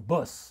finally I caught a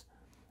bus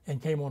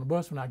and came on the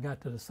bus. When I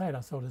got to the site,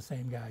 I saw the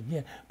same guy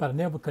again, but I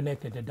never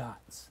connected the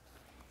dots.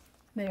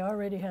 They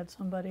already had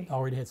somebody.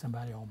 Already had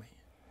somebody on me,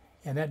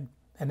 and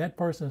that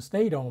person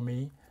stayed on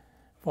me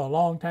for a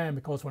long time,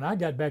 because when I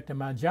got back to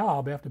my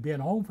job after being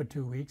home for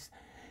 2 weeks,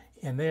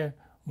 and there,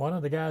 one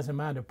of the guys in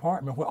my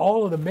department, with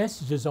all of the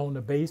messages on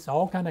the base,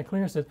 all kind of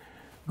clearances,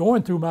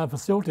 going through my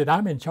facility that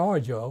I'm in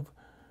charge of,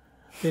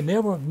 they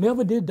never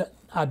did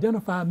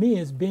identify me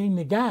as being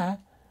the guy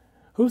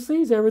who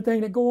sees everything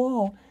that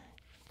go on.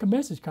 A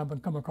message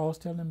come across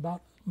telling them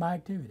about my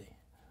activity.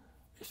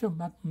 So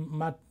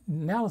my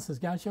analysis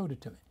guy showed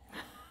it to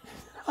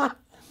me.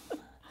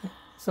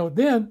 So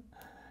then,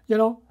 you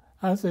know,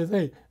 I said,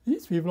 hey,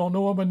 these people don't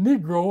know I'm a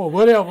Negro or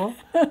whatever,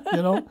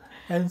 you know.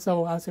 And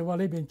so I said, well,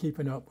 they've been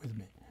keeping up with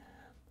me.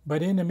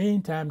 But in the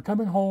meantime,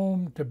 coming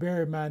home to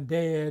bury my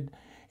dad,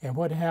 and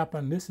what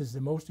happened, this is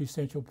the most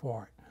essential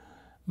part.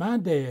 My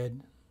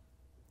dad,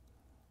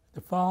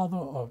 the father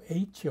of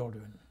 8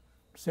 children,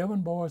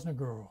 7 boys and a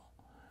girl,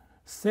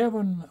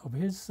 7 of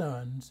his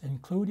sons,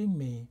 including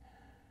me,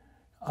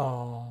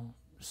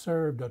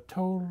 served a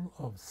total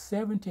of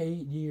 78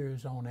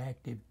 years on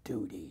active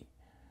duty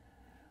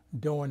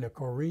during the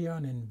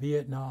Korean and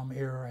Vietnam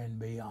era and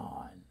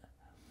beyond.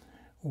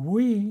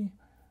 We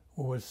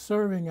were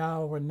serving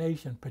our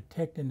nation,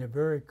 protecting the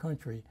very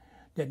country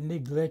that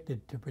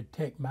neglected to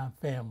protect my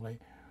family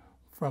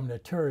from the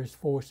terrorist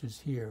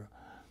forces here.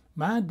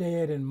 My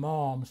dad and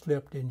mom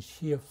slept in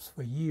shifts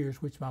for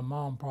years, which my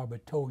mom probably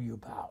told you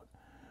about.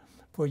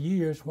 For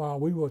years while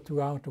we were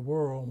throughout the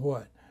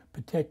world,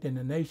 protecting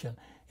the nation,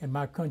 and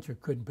my country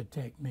couldn't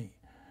protect me.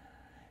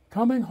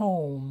 Coming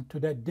home to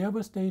that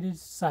devastated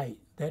site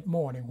that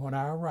morning when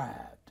I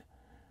arrived,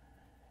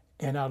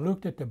 and I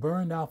looked at the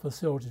burned out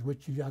facilities,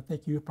 which I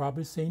think you've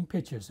probably seen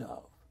pictures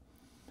of,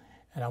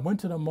 and I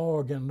went to the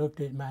morgue and looked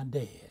at my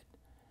dad.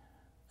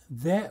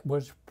 That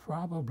was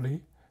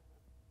probably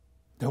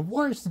the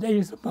worst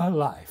days of my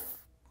life.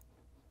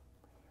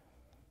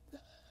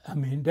 I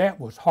mean, that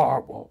was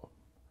horrible.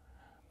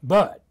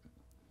 But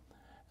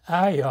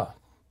I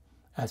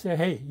said,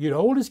 hey, you're the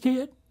oldest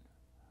kid.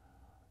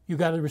 You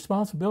got a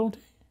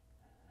responsibility.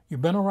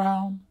 You've been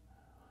around.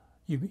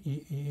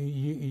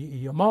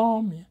 Your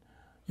mom,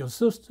 your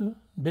sister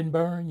been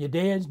burned. Your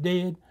dad's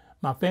dead.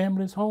 My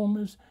family's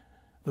homeless.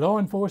 Law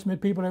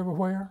enforcement people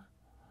everywhere.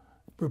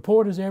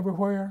 Reporters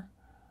everywhere.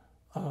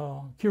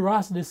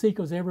 Curiosity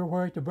seekers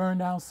everywhere at the burned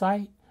down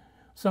site.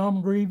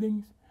 Some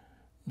grieving,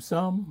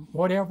 some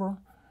whatever.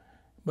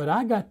 But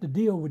I got to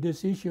deal with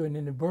this issue, and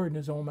then the burden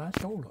is on my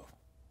shoulder.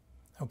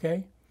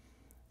 Okay?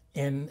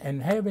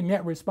 And having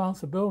that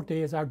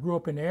responsibility as I grew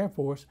up in the Air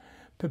Force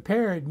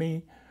prepared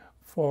me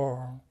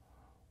for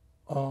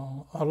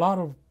a lot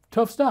of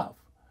tough stuff,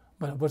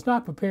 but I was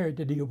not prepared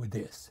to deal with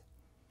this.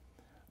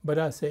 But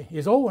I say,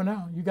 it's over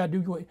now, you got to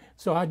do it.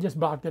 So I just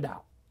blocked it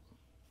out.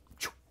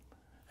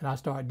 And I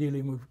started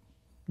dealing with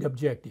the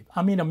objective.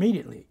 I mean,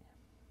 immediately.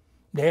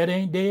 Dad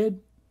ain't dead.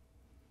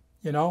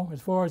 You know,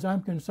 as far as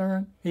I'm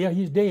concerned, yeah,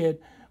 he's dead,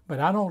 but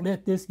I don't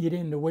let this get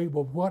in the way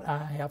of what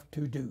I have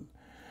to do.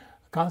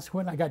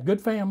 Consequently, I got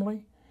good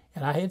family,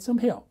 and I had some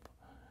help,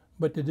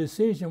 but the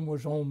decision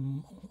was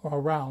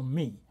around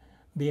me,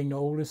 being the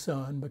oldest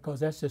son, because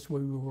that's just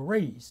where we were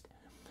raised.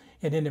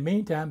 And in the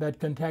meantime, I'd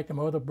contacted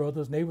my other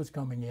brothers, and they was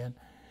coming in,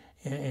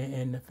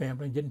 and the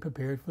family, getting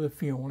prepared for the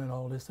funeral and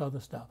all this other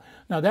stuff.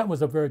 Now, that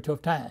was a very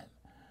tough time.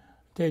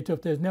 I tell you,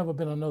 tough, there's never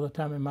been another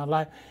time in my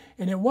life.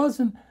 And it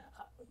wasn't,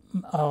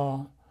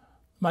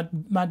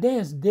 my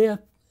dad's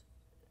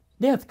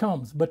death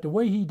comes, but the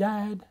way he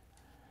died,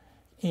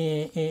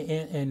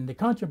 and the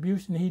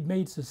contribution he'd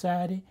made to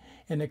society,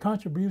 and the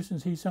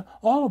contributions he saw,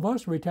 all of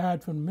us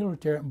retired from the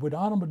military with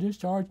honorable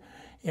discharge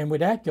and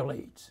with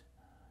accolades,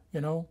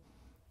 you know,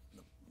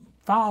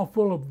 file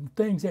full of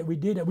things that we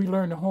did that we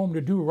learned at home to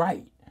do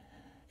right.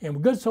 And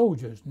we're good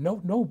soldiers, no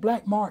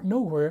black mark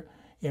nowhere,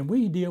 and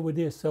we deal with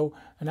this. So,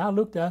 and I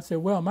looked at it, I said,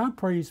 well, my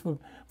praise for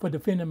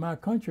defending my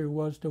country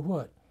was to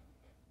what?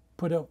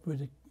 Put up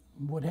with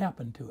what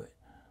happened to it.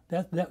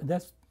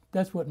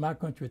 That's what my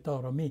country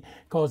thought of me,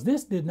 because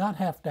this did not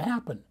have to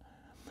happen.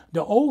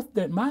 The oath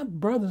that my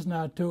brothers and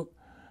I took,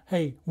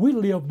 hey, we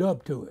lived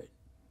up to it.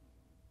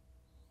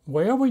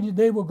 Wherever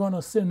they were going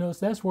to send us,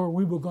 that's where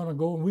we were going to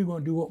go, and we were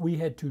going to do what we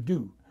had to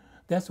do.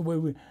 That's the way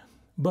we.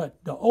 But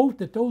the oath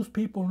that those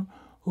people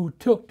who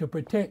took to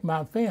protect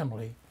my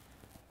family,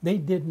 they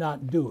did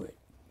not do it.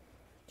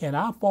 And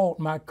I fault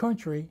my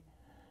country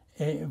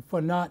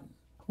for not,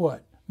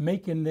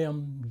 making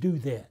them do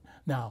that.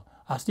 Now,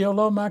 I still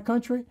love my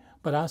country,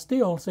 but I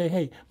still say,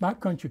 hey, my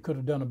country could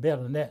have done it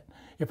better than that.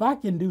 If I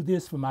can do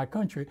this for my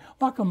country,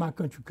 why come my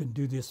country couldn't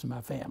do this for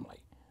my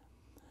family?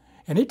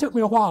 And it took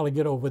me a while to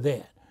get over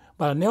that.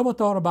 But I never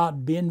thought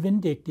about being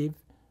vindictive.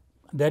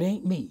 That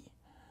ain't me.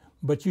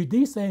 But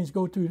these things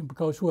go through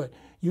because what?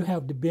 You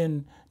have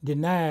been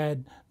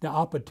denied the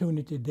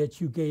opportunity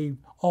that you gave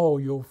all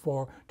your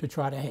for to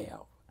try to have.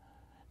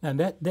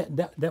 Now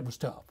that was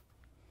tough.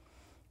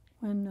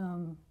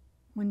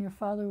 When your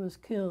father was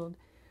killed,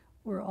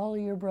 Were all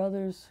of your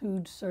brothers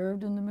who'd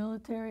served in the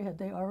military, had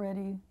they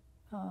already,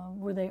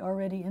 were they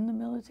already in the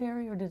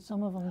military, or did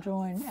some of them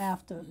join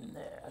after?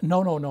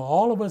 No, no, no.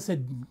 All of us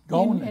had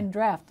gone. And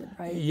drafted,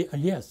 right?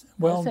 Yes.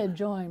 Well, I said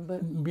join,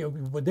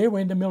 but they were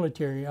in the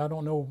military. I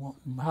don't know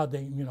how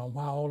they, how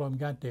all of them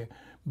got there.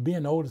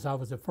 Being the oldest, I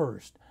was the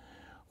first.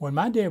 When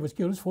my dad was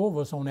killed, there's 4 of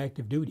us on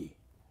active duty.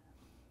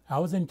 I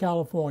was in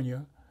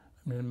California,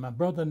 and my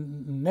brother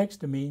next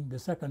to me, the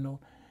second,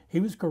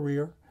 he was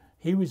career.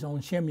 He was on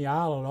Shemmy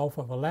Island off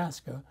of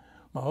Alaska.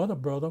 My other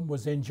brother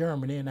was in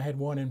Germany, and I had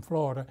one in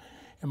Florida.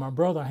 And my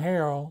brother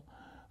Harold,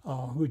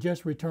 who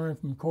just returned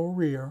from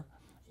Korea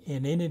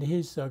and ended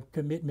his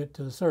commitment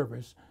to the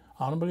service,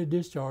 honorably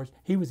discharged,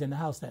 he was in the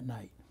house that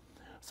night.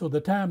 So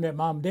the time that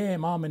mom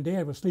and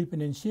dad were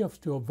sleeping in shifts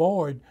to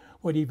avoid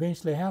what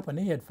eventually happened,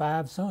 they had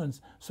 5 sons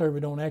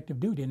serving on active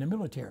duty in the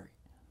military.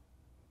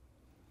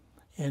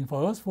 And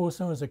for us 4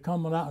 sons to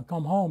come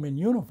home in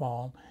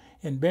uniform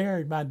and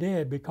buried my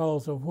dad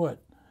because of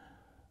what?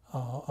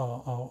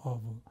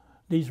 Of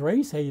these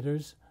race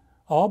haters,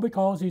 all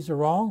because he's the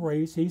wrong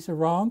race, he's the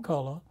wrong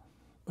color,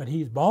 but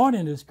he's born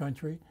in this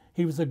country.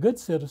 He was a good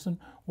citizen,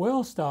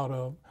 well thought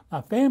of,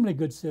 my family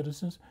good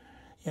citizens,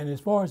 and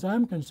as far as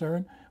I'm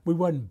concerned, we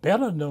wasn't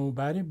better than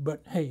nobody,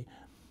 but hey,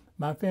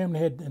 my family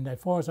had, and as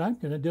far as I'm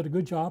concerned, did a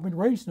good job in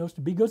raising us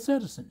to be good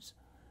citizens.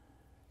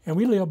 And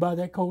we live by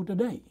that code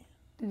today.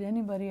 Did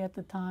anybody at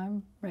the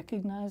time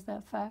recognize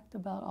that fact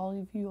about all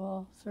of you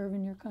all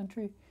serving your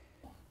country?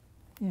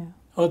 Yeah.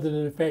 Other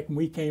than the fact when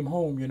we came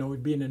home,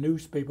 it'd be in the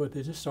newspaper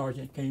that this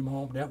sergeant came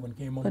home, that one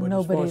came home. But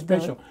nobody as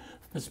far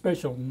as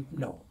special,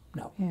 no.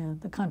 Yeah,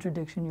 the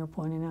contradiction you're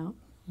pointing out.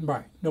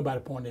 Right, nobody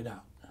pointed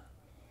out.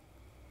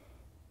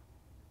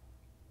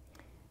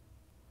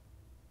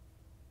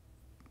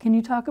 Can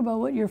you talk about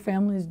what your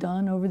family's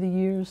done over the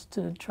years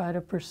to try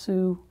to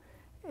pursue,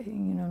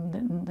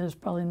 there's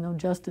probably no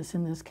justice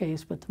in this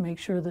case, but to make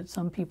sure that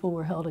some people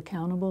were held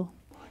accountable?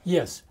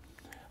 Yes.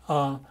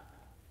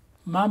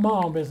 My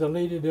mom is a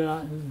lady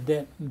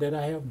that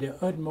I have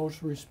the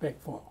utmost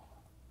respect for.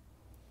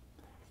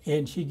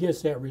 And she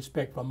gets that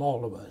respect from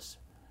all of us.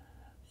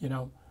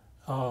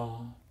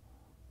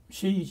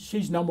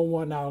 She's number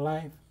one in our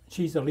life.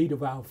 She's the leader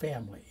of our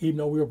family. Even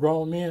though we were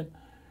grown men,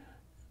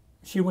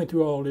 she went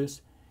through all this,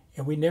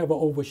 and we never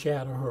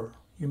overshadow her.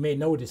 You may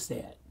notice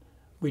that.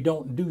 We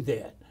don't do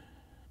that.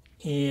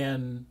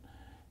 And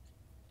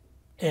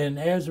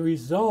as a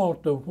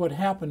result of what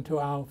happened to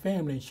our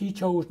family, she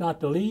chose not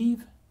to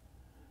leave.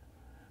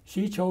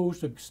 She chose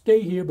to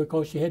stay here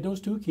because she had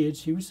those 2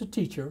 kids. She was a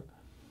teacher.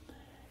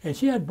 And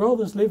she had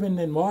brothers living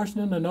in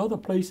Washington and other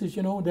places,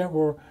 that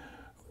were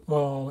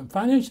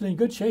financially in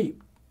good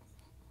shape.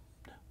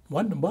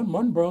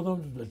 One brother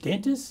was a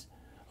dentist.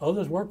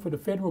 Others worked for the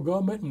federal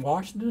government in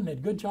Washington,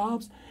 had good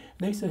jobs.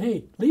 And they said,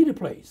 hey, leave the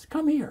place.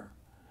 Come here.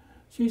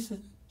 She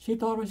said, she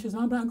said,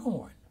 I'm not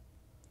going.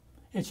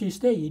 And she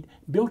stayed,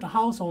 built a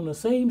house on the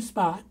same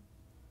spot.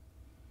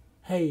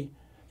 Hey,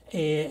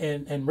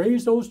 and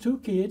raised those 2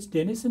 kids,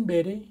 Dennis and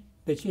Betty,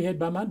 that she had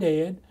by my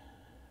dad.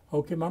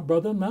 Okay, my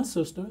brother and my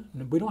sister.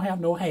 We don't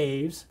have no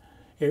halves.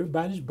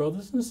 Everybody's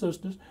brothers and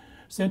sisters.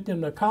 Sent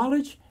them to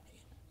college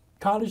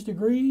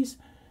degrees.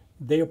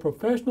 They are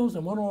professionals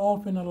and went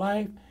off into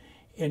life.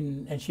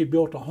 And she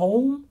built a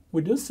home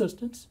with the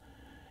assistants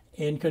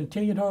and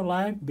continued her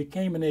life,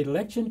 became an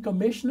election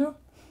commissioner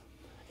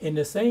in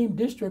the same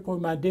district where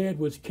my dad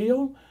was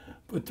killed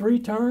for 3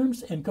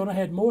 terms and could have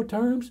had more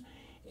terms.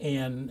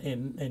 And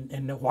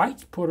the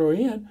whites put her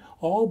in,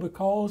 all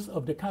because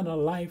of the kind of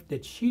life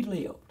that she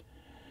lived.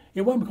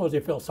 It wasn't because they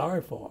felt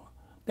sorry for her.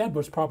 That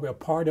was probably a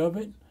part of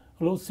it,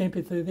 a little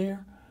sympathy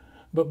there.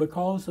 But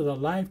because of the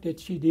life that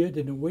she did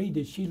and the way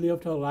that she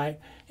lived her life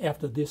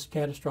after this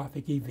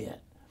catastrophic event.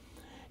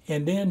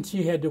 And then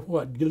she had to,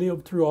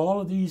 live through all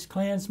of these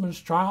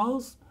Klansmen's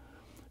trials.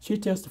 She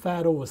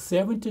testified over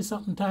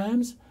 70-something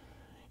times.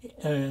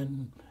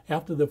 And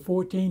after the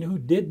 14 who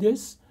did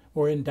this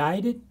were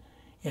indicted,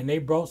 and they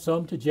brought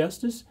some to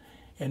justice.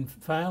 And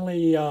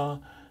finally,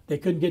 they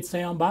couldn't get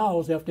Sam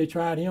Bowles after they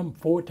tried him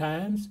 4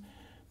 times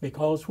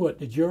because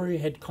the jury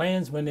had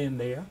Klansmen in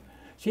there.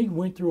 She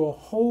went through a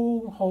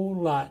whole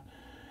lot.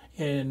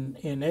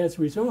 And as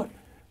a result,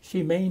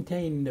 she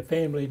maintained the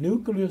family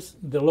nucleus,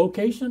 the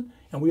location,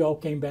 and we all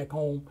came back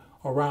home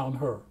around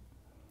her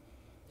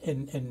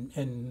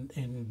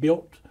and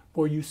built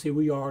where you see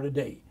we are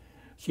today.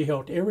 She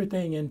held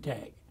everything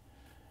intact.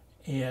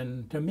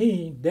 And to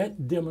me,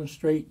 that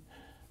demonstrates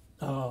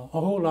a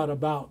whole lot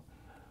about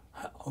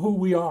who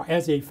we are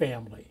as a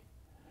family.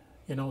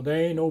 There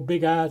ain't no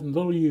big I's and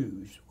little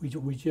U's.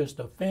 We just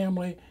a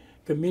family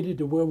committed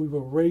to where we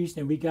were raised,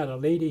 and we got a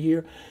lady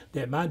here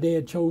that my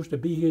dad chose to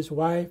be his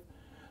wife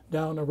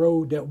down the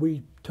road that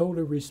we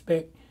totally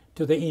respect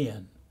to the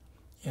end,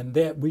 and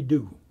that we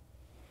do.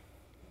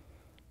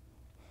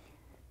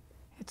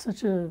 It's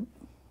such a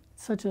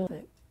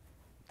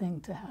thing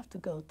to have to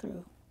go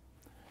through,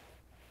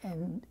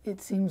 and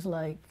it seems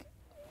like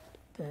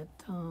that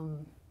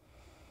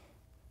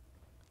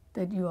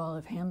you all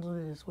have handled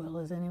it as well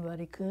as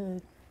anybody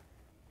could.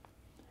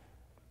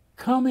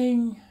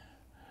 coming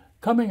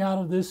out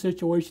of this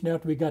situation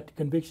after we got the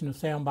conviction of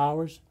Sam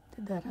Bowers.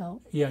 Did that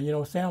help? Yeah, you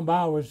know, Sam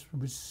Bowers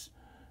was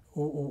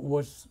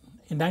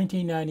in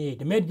 1998.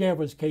 The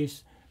Medgar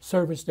case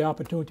serviced the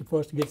opportunity for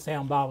us to get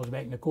Sam Bowers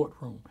back in the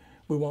courtroom.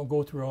 We won't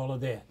go through all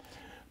of that.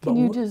 Can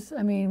you just,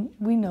 I mean,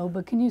 we know,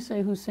 but can you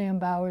say who Sam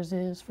Bowers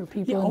is for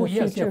people in the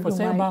future for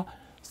who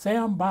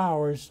Sam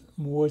Bowers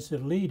was the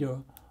leader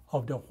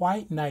of the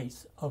White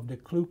Knights of the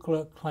Ku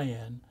Klux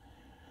Klan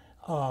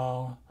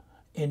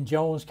in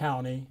Jones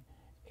County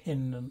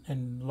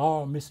in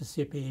Laurel,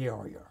 Mississippi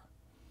area.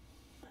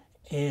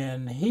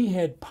 And he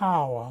had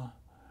power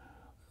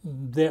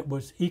that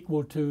was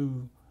equal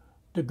to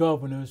the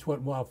governor's,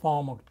 what a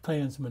former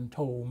Klansman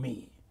told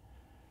me.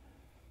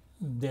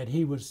 That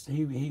he was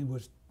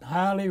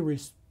highly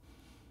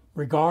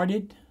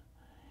regarded,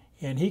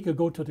 and he could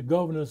go to the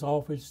governor's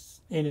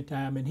office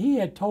anytime. And he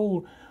had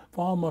told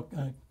former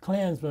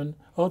Klansmen,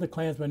 other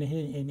Klansmen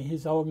in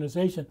his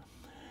organization,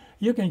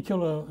 you can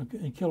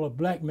kill a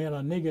black man or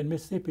a nigger in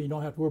Mississippi, you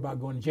don't have to worry about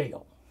going to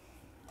jail.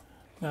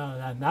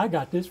 Now I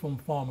got this from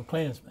former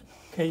Klansmen,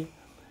 okay?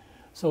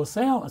 So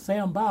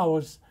Sam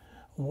Bowers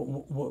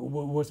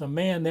was a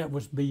man that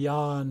was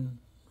beyond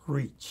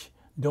reach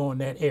during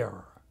that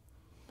era.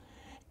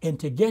 And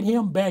to get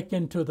him back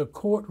into the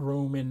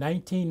courtroom in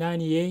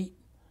 1998,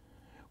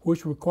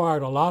 which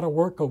required a lot of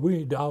work,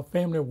 because our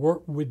family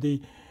worked with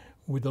the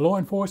law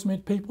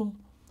enforcement people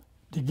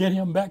to get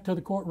him back to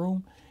the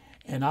courtroom,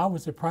 and I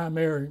was the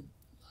primary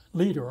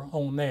leader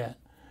on that,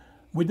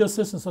 with the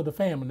assistance of the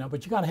family now.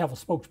 But you got to have a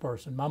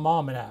spokesperson, my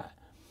mom and I.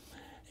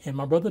 And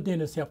my brother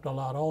Dennis helped a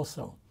lot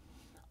also.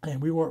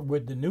 And we worked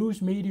with the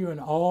news media and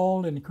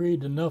all, and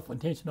created enough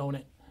attention on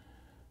it.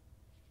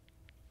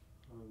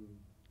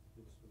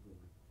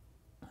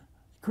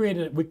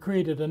 We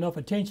created enough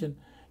attention,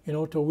 you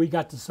know, till we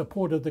got the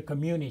support of the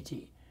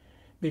community.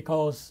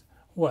 Because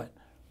what?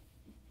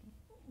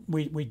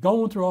 We'd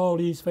gone through all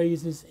these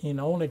phases and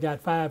only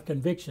got 5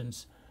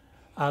 convictions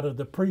out of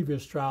the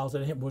previous trials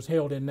that was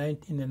held in the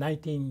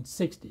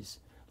 1960s,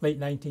 late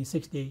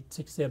 1968,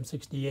 67,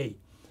 68.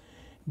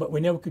 But we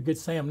never could get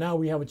Sam. Now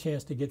we have a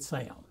chance to get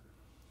Sam.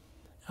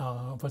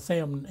 For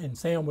Sam, and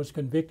Sam was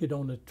convicted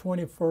on the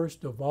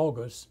 21st of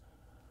August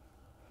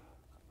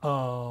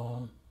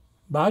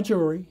by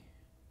jury,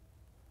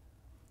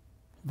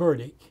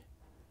 verdict,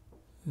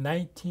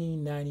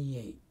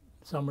 1998,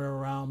 somewhere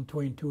around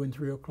between 2 and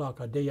 3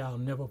 o'clock, a day I'll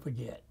never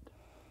forget,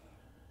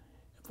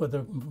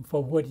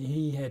 for what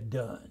he had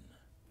done.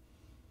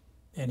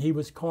 And he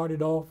was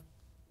carted off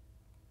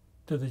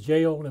to the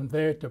jail and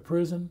there to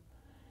prison,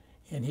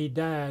 and he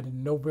died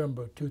in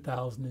November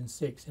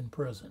 2006 in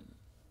prison.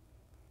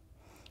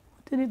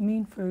 What did it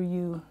mean for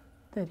you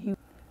that he...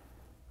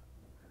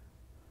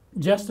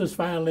 Justice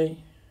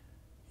finally,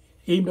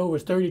 even though it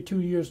was 32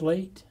 years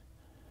late,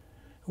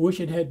 I wish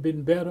it had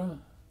been better,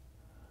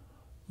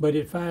 but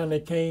it finally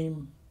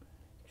came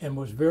and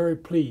was very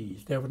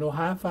pleased. There were no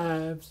high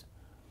fives,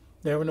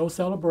 there were no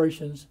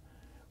celebrations.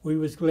 We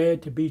was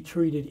glad to be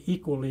treated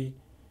equally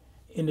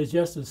in the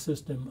justice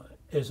system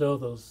as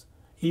others,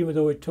 even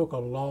though it took a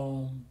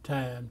long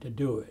time to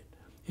do it.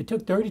 It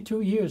took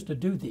 32 years to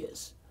do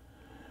this.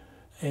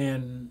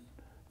 And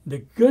the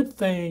good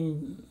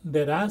thing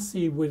that I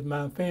see with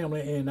my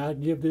family, and I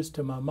give this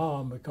to my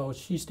mom because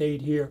she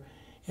stayed here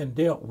and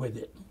dealt with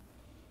it,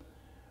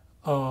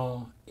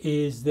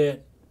 is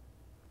that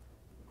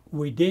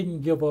we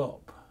didn't give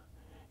up.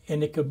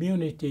 And the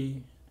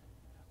community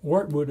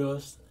worked with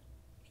us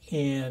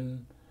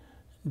and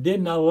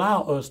didn't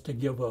allow us to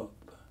give up.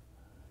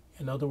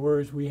 In other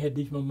words, we had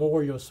these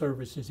memorial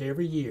services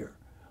every year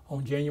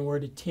on January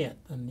the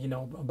 10th, and you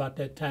know, about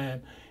that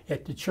time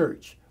at the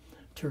church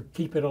to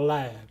keep it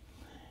alive.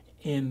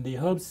 In the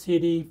Hub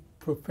City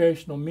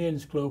Professional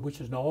Men's Club, which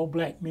is an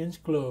all-black men's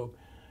club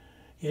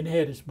in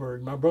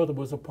Hattiesburg, my brother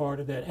was a part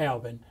of that,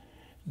 Alvin.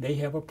 They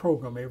have a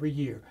program every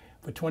year.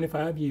 For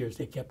 25 years,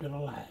 they kept it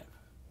alive.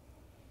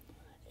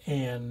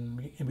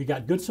 And we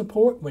got good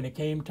support when it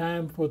came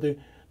time for the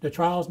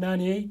trials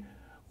 98.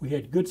 We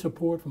had good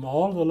support from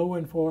all the law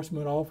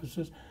enforcement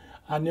officers.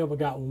 I never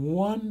got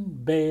one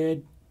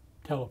bad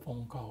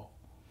telephone call.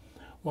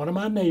 One of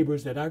my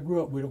neighbors that I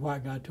grew up with, a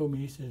white guy, told me,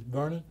 he says,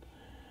 Vernon,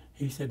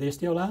 he said, they're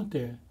still out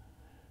there.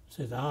 He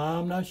says,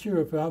 I'm not sure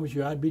if I was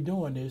you, I'd be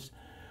doing this.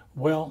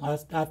 Well,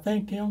 I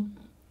thanked him,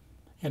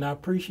 and I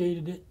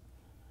appreciated it,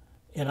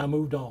 and I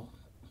moved on.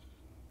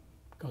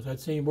 Because I'd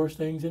seen worse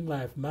things in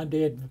life. My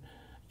dad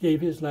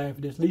gave his life,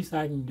 the least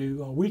I can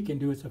do, or we can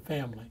do as a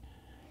family,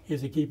 is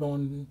to keep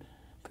on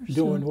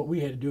doing what we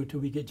had to do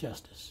until we get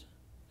justice.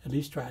 At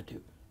least try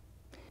to.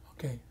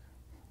 Okay.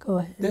 Go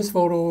ahead. This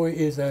photo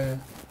is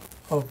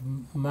of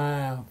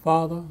my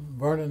father,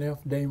 Vernon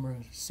F.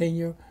 Dahmer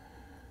Sr.,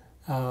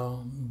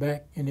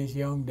 back in his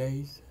young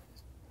days.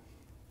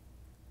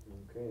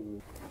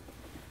 Okay.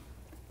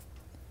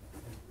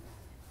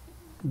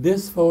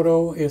 This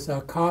photo is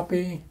a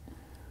copy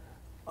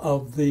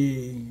of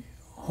the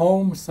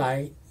home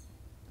site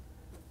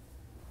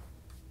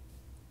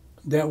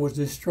that was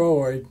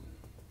destroyed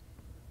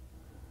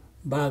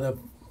by the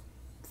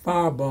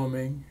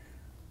firebombing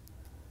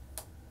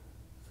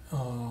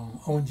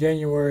on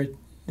January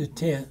the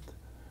 10th,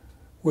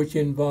 which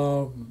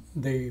involved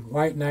the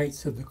White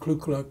Knights of the Ku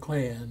Klux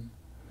Klan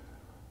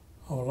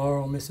of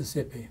Laurel,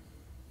 Mississippi,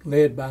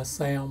 led by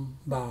Sam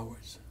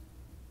Bowers.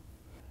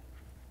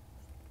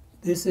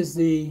 This is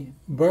the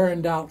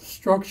burned out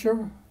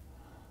structure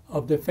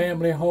of the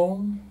family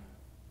home,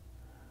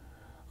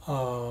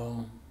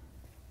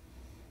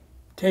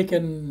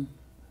 taken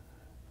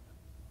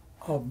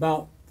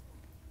about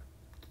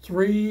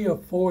 3 or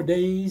 4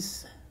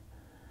 days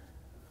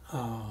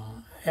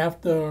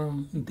after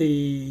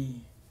the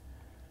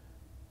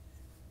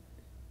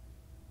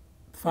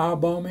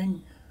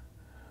firebombing.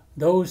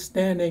 Those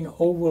standing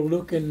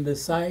overlooking the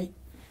site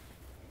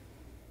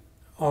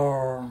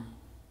are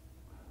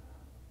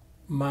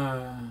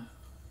my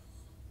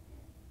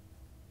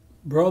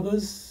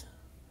brothers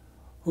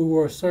who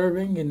were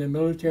serving in the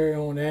military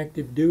on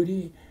active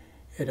duty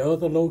at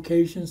other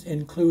locations,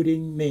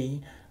 including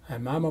me,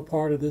 and I'm a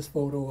part of this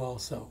photo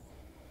also.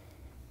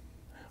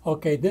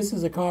 Okay, this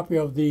is a copy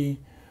of the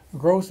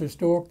grocery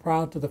store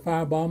prior to the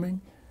firebombing.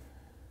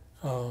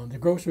 The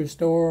grocery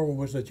store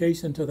was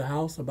adjacent to the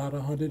house, about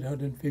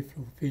 150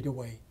 feet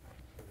away.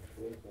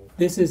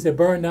 This is the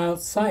burned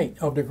out site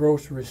of the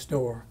grocery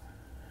store,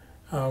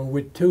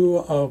 with 2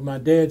 of my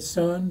dad's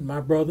sons,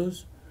 my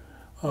brothers,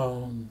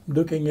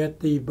 looking at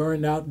the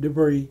burned out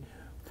debris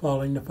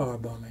following the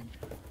firebombing.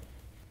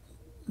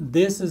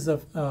 This is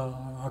a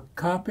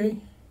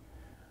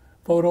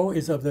photo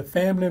is of the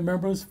family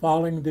members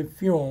following the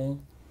funeral,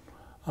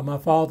 my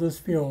father's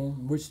funeral,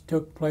 which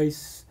took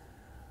place,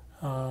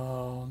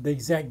 the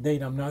exact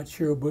date I'm not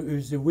sure, but it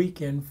was the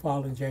weekend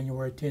following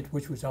January 10th,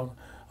 which was on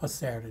a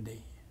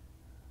Saturday.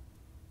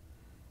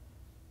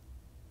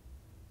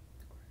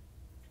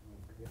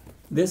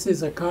 This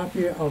is a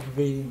copy of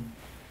the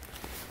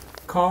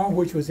car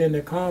which was in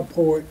the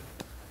carport,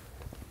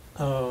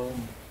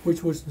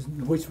 which was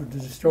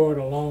destroyed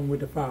along with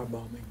the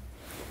firebombing.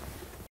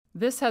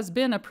 This has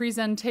been a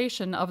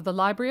presentation of the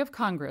Library of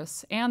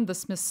Congress and the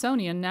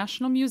Smithsonian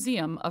National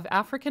Museum of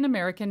African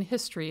American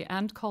History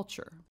and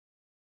Culture.